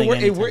not balding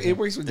it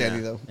works with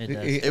Danny though.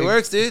 It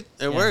works, dude.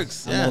 It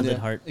works. I'm old at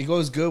heart. It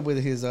goes good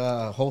with his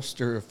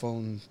holster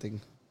phone thing.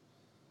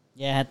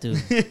 Yeah, I had to.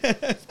 Get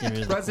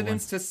rid of the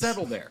residents to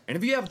settle there. And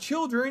if you have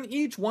children,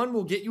 each one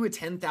will get you a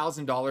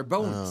 $10,000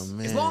 bonus. Oh,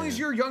 man. As long as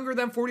you're younger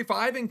than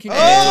 45 and can come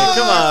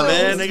on,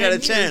 man. They got a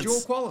chance.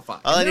 You'll qualify.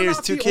 All I And need they're is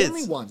not 2 the kids.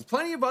 only ones.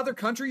 Plenty of other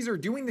countries are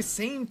doing the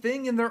same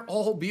thing, and they're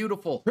all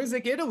beautiful.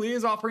 Prizik, Italy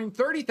is offering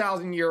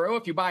 30,000 euro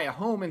if you buy a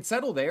home and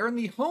settle there, and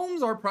the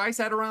homes are priced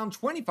at around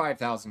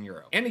 25,000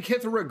 euro.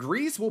 Antikythera,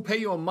 Greece will pay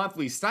you a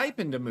monthly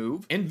stipend to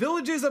move, and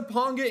villages of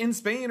Ponga in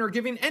Spain are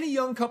giving any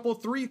young couple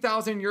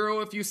 3,000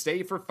 euro if you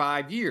stay for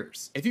 5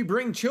 years. If you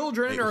bring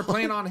children or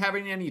plan on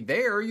having any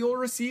there, you'll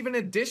receive an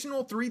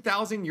additional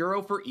 3,000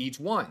 euro for each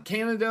one.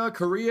 Canada,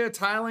 Korea,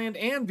 Thailand,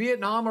 and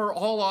Vietnam are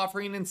all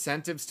offering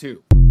incentives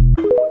too.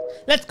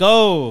 Let's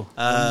go.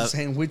 I'm just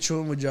saying, which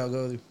one would y'all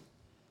go to?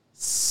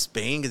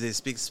 Spain, because they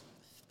speak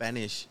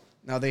Spanish.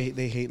 No, they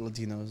hate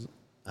Latinos.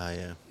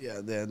 Yeah.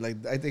 Yeah, they're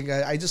like, I think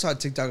I just saw a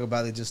TikTok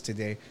about it just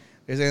today.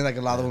 They're saying like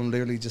a lot of them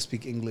literally just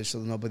speak English, so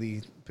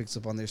nobody picks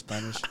up on their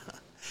Spanish.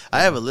 I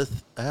have a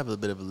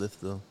bit of a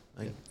lift though.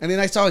 And then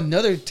I saw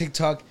another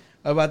TikTok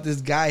about this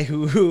guy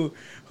who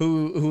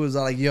was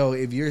like, "Yo,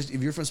 if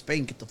you're from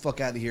Spain, get the fuck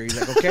out of here." He's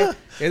like, "Okay,"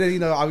 and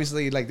then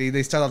obviously like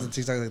they start off the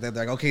TikTok like that.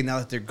 They're like, "Okay, now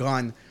that they're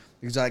gone,"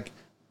 he's like,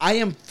 "I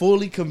am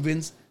fully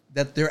convinced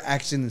that their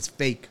accent is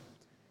fake."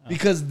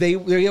 Because they're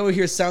over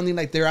here sounding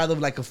like they're out of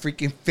like a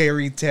freaking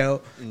fairy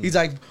tale. He's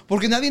like,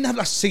 "Porque nadie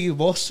habla así,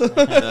 vos."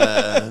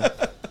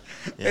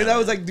 And I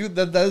was like, dude,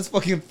 that is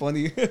fucking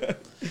funny.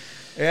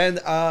 And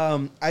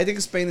I think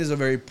Spain is a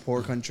very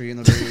poor country and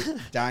a very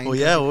dying. Oh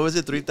yeah, what was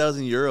it?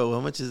 3,000 euro. How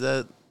much is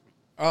that?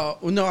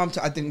 No,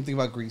 I think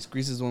about Greece.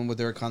 Greece is the one with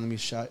their economy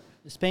shot.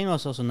 Spain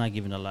was also not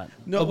giving a lot.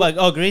 No,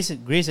 Greece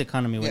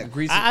economy. Yeah,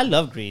 Greece. I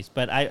love Greece,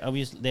 but I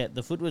obviously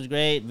the food was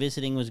great,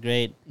 visiting was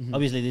great. Mm-hmm.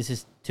 Obviously, this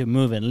is to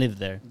move and live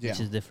there, which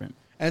is different.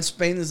 And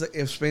Spain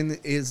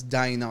is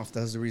dying off.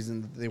 That's the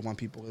reason that they want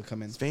people to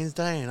come in. Spain's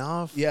dying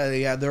off.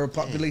 Yeah. Their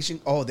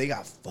population. Oh, they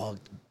got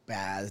fucked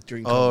bad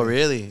during COVID. Oh,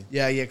 really?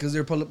 Yeah, because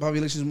their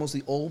population is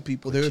mostly old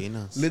people. They're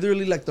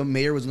literally like the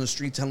mayor was on the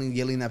street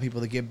yelling at people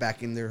to get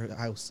back in their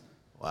house.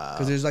 Wow.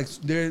 Because there's like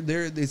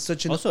it's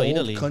such an old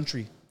Italy.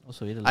 country.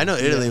 Also Italy. I know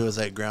Italy was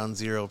like ground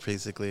zero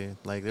basically.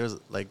 Like there was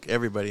like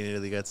everybody in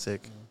Italy got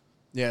sick.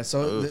 Yeah,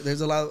 so there's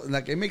a lot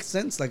like it makes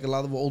sense. Like a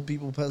lot of old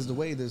people passed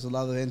away. There's a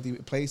lot of empty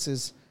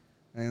places.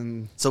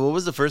 And so what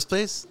was the first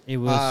place? It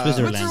was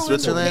Switzerland.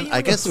 Switzerland?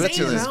 I guess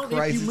Switzerland.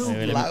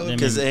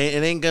 Because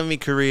it ain't gonna be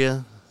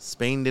Korea.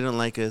 Spain didn't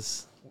like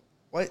us.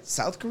 What?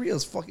 South Korea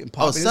is fucking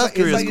popping. Oh, South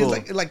Korea's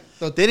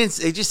cool. They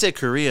just said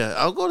Korea.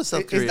 I'll go to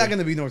South Korea. It's not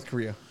gonna be North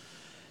Korea.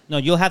 No,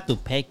 you'll have to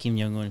pay Kim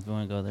Jong-un if you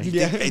want to go there. Do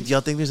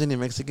y'all think there's any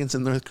Mexicans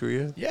in North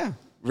Korea? Yeah.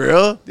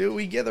 Real? Dude,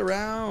 we get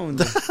around.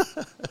 What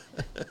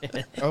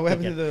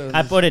happened to the...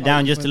 I put it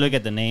down just to look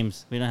at the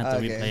names. We don't have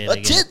to replay it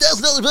again.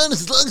 $10,000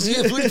 bonus as long as you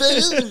have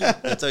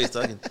 45. That's how he's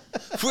talking.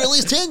 For at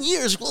least 10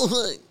 years.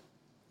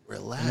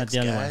 Relax, Not the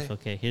only guy. ones.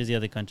 Okay, here's the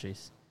other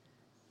countries.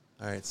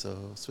 All right,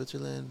 so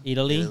Switzerland.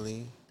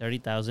 Italy.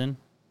 30,000.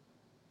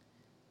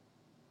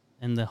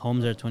 And the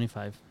homes are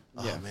 25.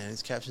 Oh, man,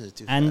 these captions are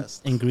too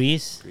fast. And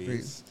Greece.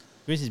 Greece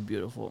is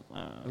beautiful.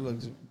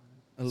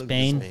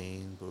 Spain.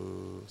 Spain.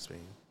 Boo. Spain.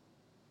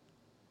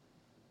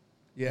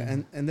 Yeah,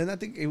 and then I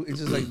think it's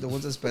just like the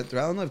ones that spread through.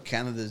 I don't know if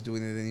Canada is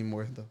doing it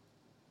anymore, though.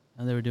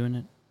 Oh, they were doing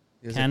it?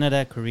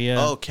 Canada, Korea.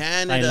 Oh,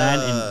 Canada.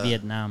 Thailand, and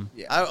Vietnam.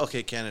 Yeah.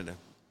 Okay, Canada.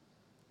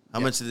 How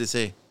much did they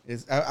say?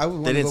 I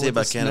would they didn't say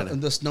about Canada.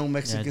 The snow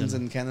Mexicans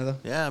in Canada.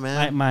 Yeah,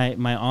 man.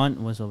 My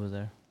aunt was over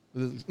there.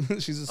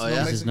 She's a snow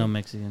Mexican. She's no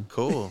Mexican.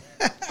 Cool.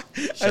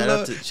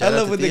 I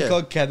love when they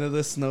call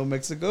Canada Snow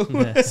Mexico.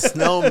 Yeah.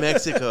 Snow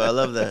Mexico. I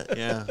love that.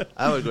 Yeah.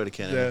 I would go to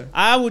Canada. Yeah.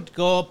 I would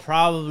go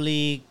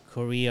probably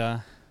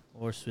Korea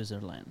or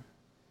Switzerland.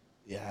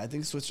 Yeah, I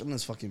think Switzerland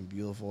is fucking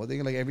beautiful. I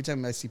think like every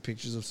time I see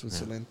pictures of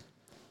Switzerland,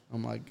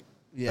 I'm like,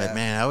 yeah. But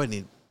man, I would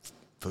need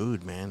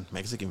food, man.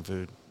 Mexican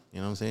food. You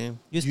know what I'm saying?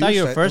 You start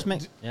your first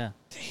Damn.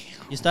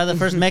 You start the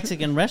first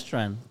Mexican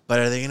restaurant. But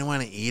are they gonna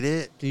want to eat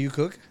it? Can you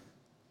cook?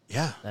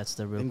 Yeah. That's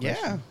the real question.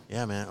 Yeah.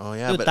 Yeah, man. Oh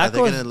yeah. Dude, but are they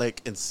gonna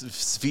like in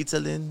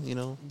Switzerland? You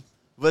know,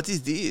 what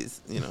is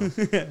this? You know,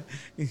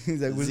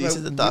 he's like, is this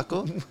the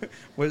taco?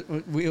 Wait,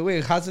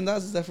 Haagen-Dazs,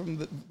 is that from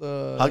the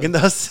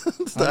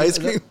Haagen-Dazs? The ice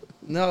cream?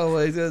 No,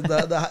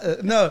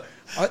 no.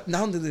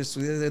 Not only they're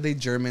sweet, they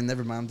German.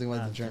 Never mind. I'm thinking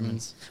about the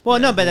Germans. Well,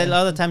 no, but a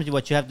lot of times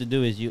what you have to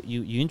do is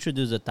you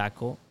introduce a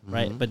taco,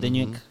 right? But then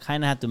you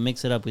kind of have to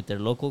mix it up with their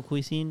local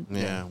cuisine.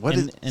 Yeah. What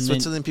is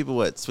Switzerland people?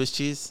 What Swiss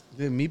cheese?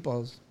 The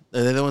meatballs.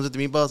 Are they the ones with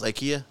the meatballs?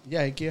 IKEA.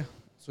 Yeah, IKEA.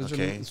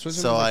 Okay.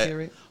 So IKEA,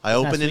 right? I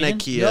opened in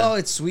IKEA. No,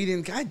 it's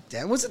Sweden. God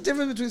damn. What's the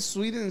difference between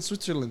Sweden and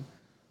Switzerland?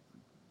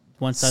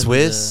 One side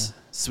Swiss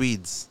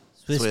cheese.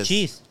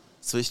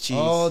 Swiss cheese.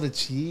 Oh, the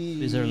cheese.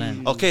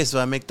 Switzerland. Okay, so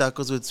I make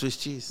tacos with Swiss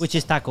cheese. Which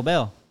is Taco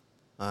Bell.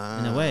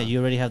 In a way, you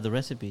already have the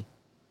recipe.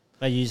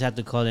 But you just have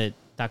to call it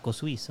Taco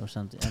Suisse or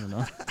something. I don't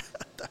know.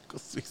 Taco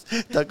Suisse.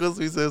 Taco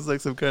Suisse is like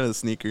some kind of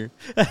sneaker.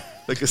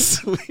 Like a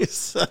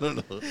Swiss. I don't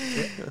know.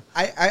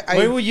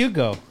 Where would you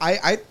go?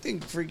 I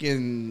think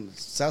freaking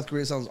South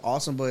Korea sounds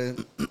awesome, but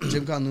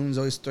Kim Jong-un is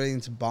always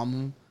threatening to bomb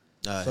them.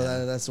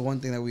 that's the one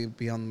thing that we'd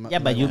be on. Yeah,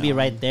 but you'll be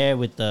right there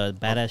with the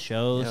badass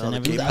shows and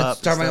everything. I'd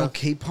start my own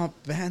K-pop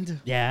band.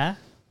 Yeah.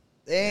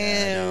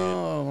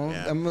 Damn.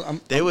 Yeah,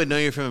 they would know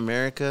you're from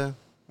America.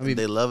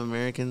 They love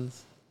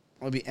Americans.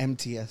 I'll be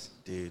MTS.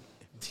 Dude.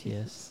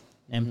 MTS.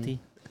 Empty.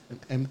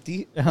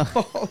 Empty?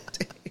 Oh,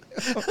 damn.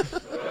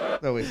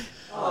 No, wait.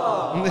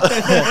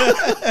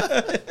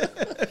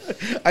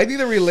 I need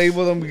to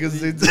relabel them because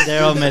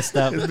they're all messed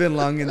up. It's been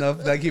long enough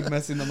that I keep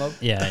messing them up.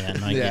 Yeah,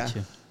 no, I get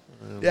you.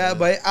 Yeah,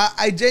 but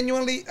I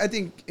genuinely, I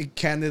think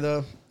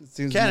Canada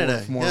seems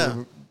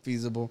more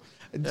feasible.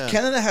 Yeah.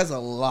 Canada has a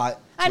lot.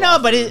 I know,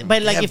 but it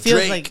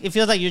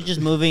feels like you're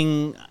just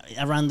moving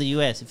around the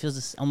U.S. It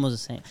feels almost the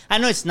same. I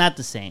know it's not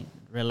the same.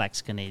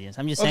 Relax, Canadians.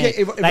 I'm just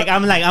saying.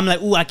 I'm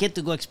like, ooh, I get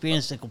to go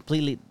experience a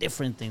completely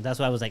different thing. That's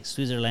why I was like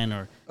Switzerland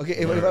or. Okay,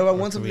 if I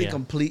want something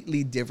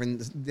completely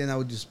different, then I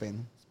would do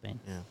Spain.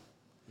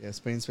 Yeah,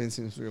 Spain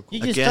seems real cool.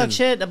 You just talk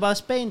shit about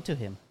Spain to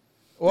him.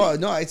 Well,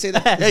 no, I'd say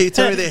that. Yeah, you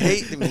tell me they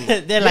hate me.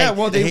 They're like,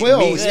 well, they will.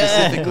 Me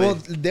specifically.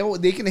 Well,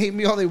 they can hate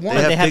me all they want.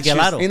 They have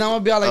gelato. And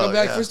I'm gonna be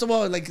like, first of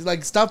all,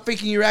 like stop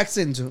faking your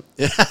accent.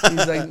 Yeah.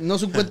 He's like, no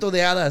es un cuento de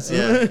hadas.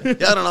 Yeah,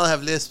 y'all don't all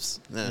have lisps.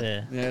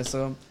 Yeah.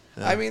 So,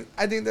 I mean,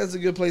 I think that's a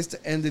good place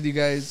to end it, you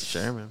guys.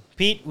 Sure, man.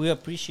 Pete, we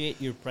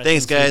appreciate your presence.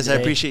 Thanks, guys. Today. I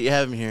appreciate you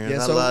having me here.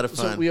 It's a lot of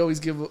fun. So we always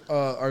give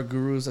our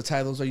gurus a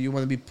title. So you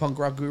want to be punk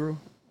rock guru?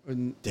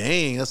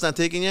 Dang, that's not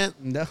taken yet?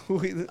 No.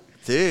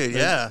 Dude,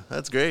 yeah,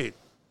 that's great.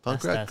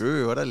 Punk rock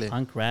guru, órale.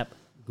 Punk rap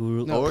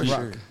guru. No, rock.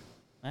 Sure.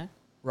 Huh?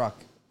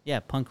 Rock.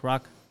 Yeah, punk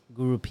rock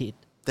guru Pete.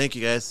 Thank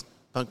you, guys.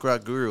 Punk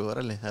rock guru,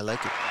 órale. I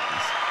like it.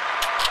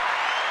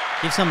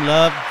 Give some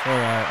love for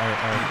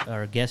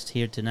our guest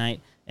here tonight.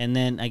 And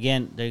then,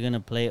 again, they're going to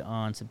play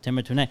on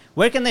September 29th.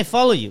 Where can they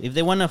follow you? If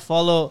they want to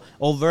follow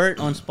Overt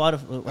on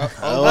Spotify.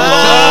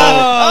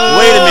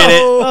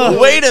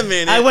 Wait a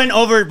minute. I went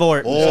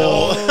overboard.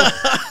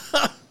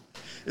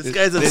 This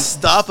guy's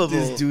unstoppable.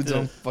 This dude's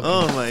on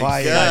fucking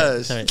my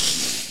gosh. Sorry.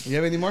 You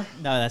have any more?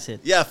 No, that's it.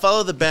 Yeah,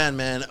 follow the band,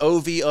 man.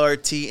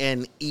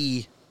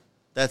 OVRTNE.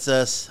 That's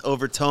us.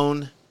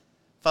 Overtone.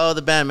 Follow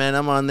the band, man.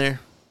 I'm on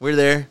there. We're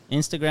there.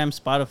 Instagram,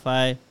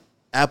 Spotify.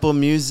 Apple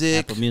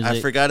Music. I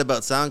forgot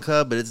about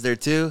SoundCloud, but it's there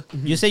too.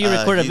 You say you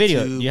record a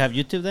video. You have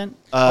YouTube then?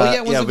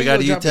 We got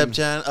a YouTube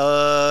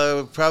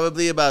channel.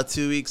 Probably about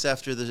 2 weeks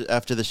after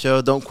the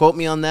show. Don't quote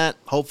me on that.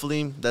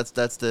 Hopefully, that's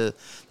the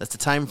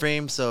time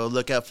frame. So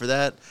look out for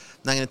that.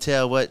 I'm not gonna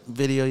tell what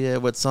video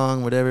yet, what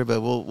song, whatever.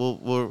 But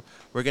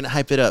we're gonna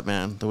hype it up,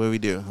 man. The way we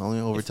do. Only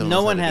Overtone.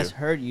 No one has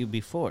heard you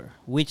before.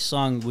 Which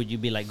song would you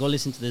be like? Go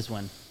listen to this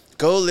one.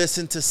 Go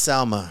listen to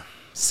Salma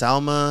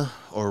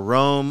or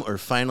Rome or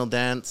Final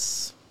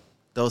Dance.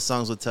 Those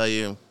songs will tell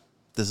you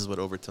this is what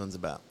Overtone's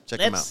about. Check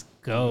them out. Let's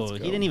go. He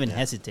didn't even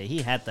hesitate.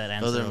 He had that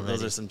answer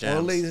Those are some jams.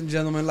 Well, ladies and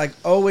gentlemen, like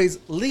always,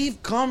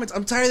 leave comments.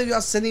 I'm tired of y'all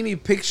sending me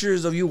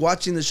pictures of you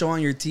watching the show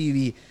on your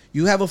TV.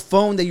 You have a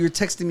phone that you're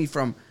texting me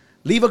from.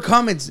 Leave a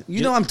comment.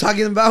 You know what I'm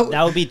talking about.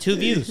 That would be 2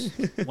 views.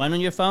 One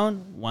on your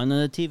phone, one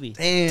on the TV.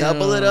 Damn.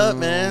 Double it up,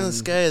 man.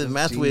 This guy, the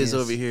math whiz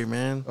over here,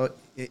 man. Oh,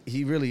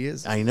 he really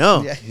is. I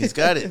know. Yeah. He's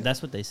got it.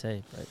 That's what they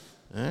say. Right?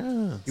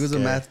 He was a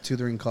math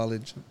tutor in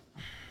college.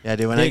 Yeah,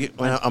 dude.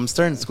 When I'm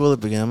starting school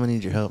up again, I'm gonna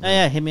need your help. Oh,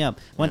 yeah, hit me up.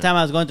 One time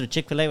I was going through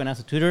Chick-fil-A when I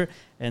was a tutor,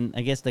 and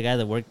I guess the guy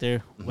that worked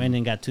there went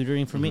and got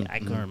tutoring for me. I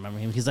couldn't remember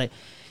him. He's like,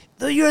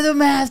 "You're the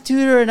math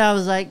tutor," and I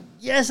was like,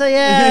 "Yes, I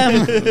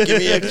am." Give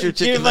me extra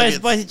chicken Give me my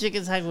spicy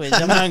chicken sandwich.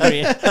 I'm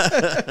hungry.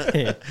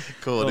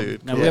 Cool,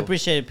 dude. Now, we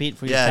appreciate it, Pete,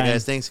 for your time. Yeah,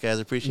 guys. Thanks, guys.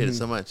 Appreciate it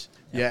so much.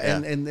 Yeah,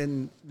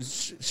 and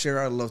share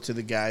our love to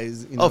the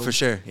guys. You know? For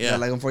sure. Yeah.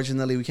 Like,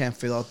 unfortunately, we can't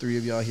fit all 3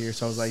 of y'all here,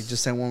 so I was like,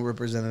 just send one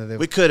representative.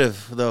 We could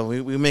have, though.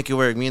 We make it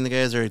work. Me and the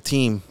guys are a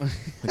team.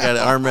 We got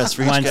an arm rest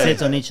for each guy. One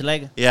sits on each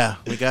leg? Yeah,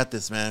 we got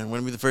this, man.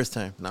 Wouldn't be the first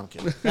time. No, I'm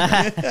kidding.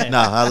 No,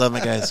 I love my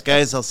guys.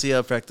 Guys, I'll see you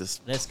at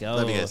practice. Let's go.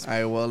 Love you guys. All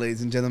right, well,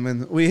 ladies and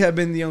gentlemen, we have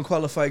been the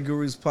Unqualified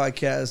Gurus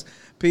podcast.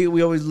 Pete,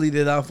 we always lead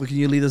it off. Can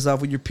you lead us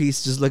off with your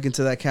piece? Just look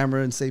into that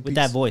camera and say peace. With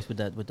that voice, with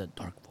that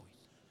dark voice.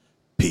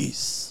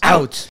 Peace.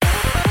 Out.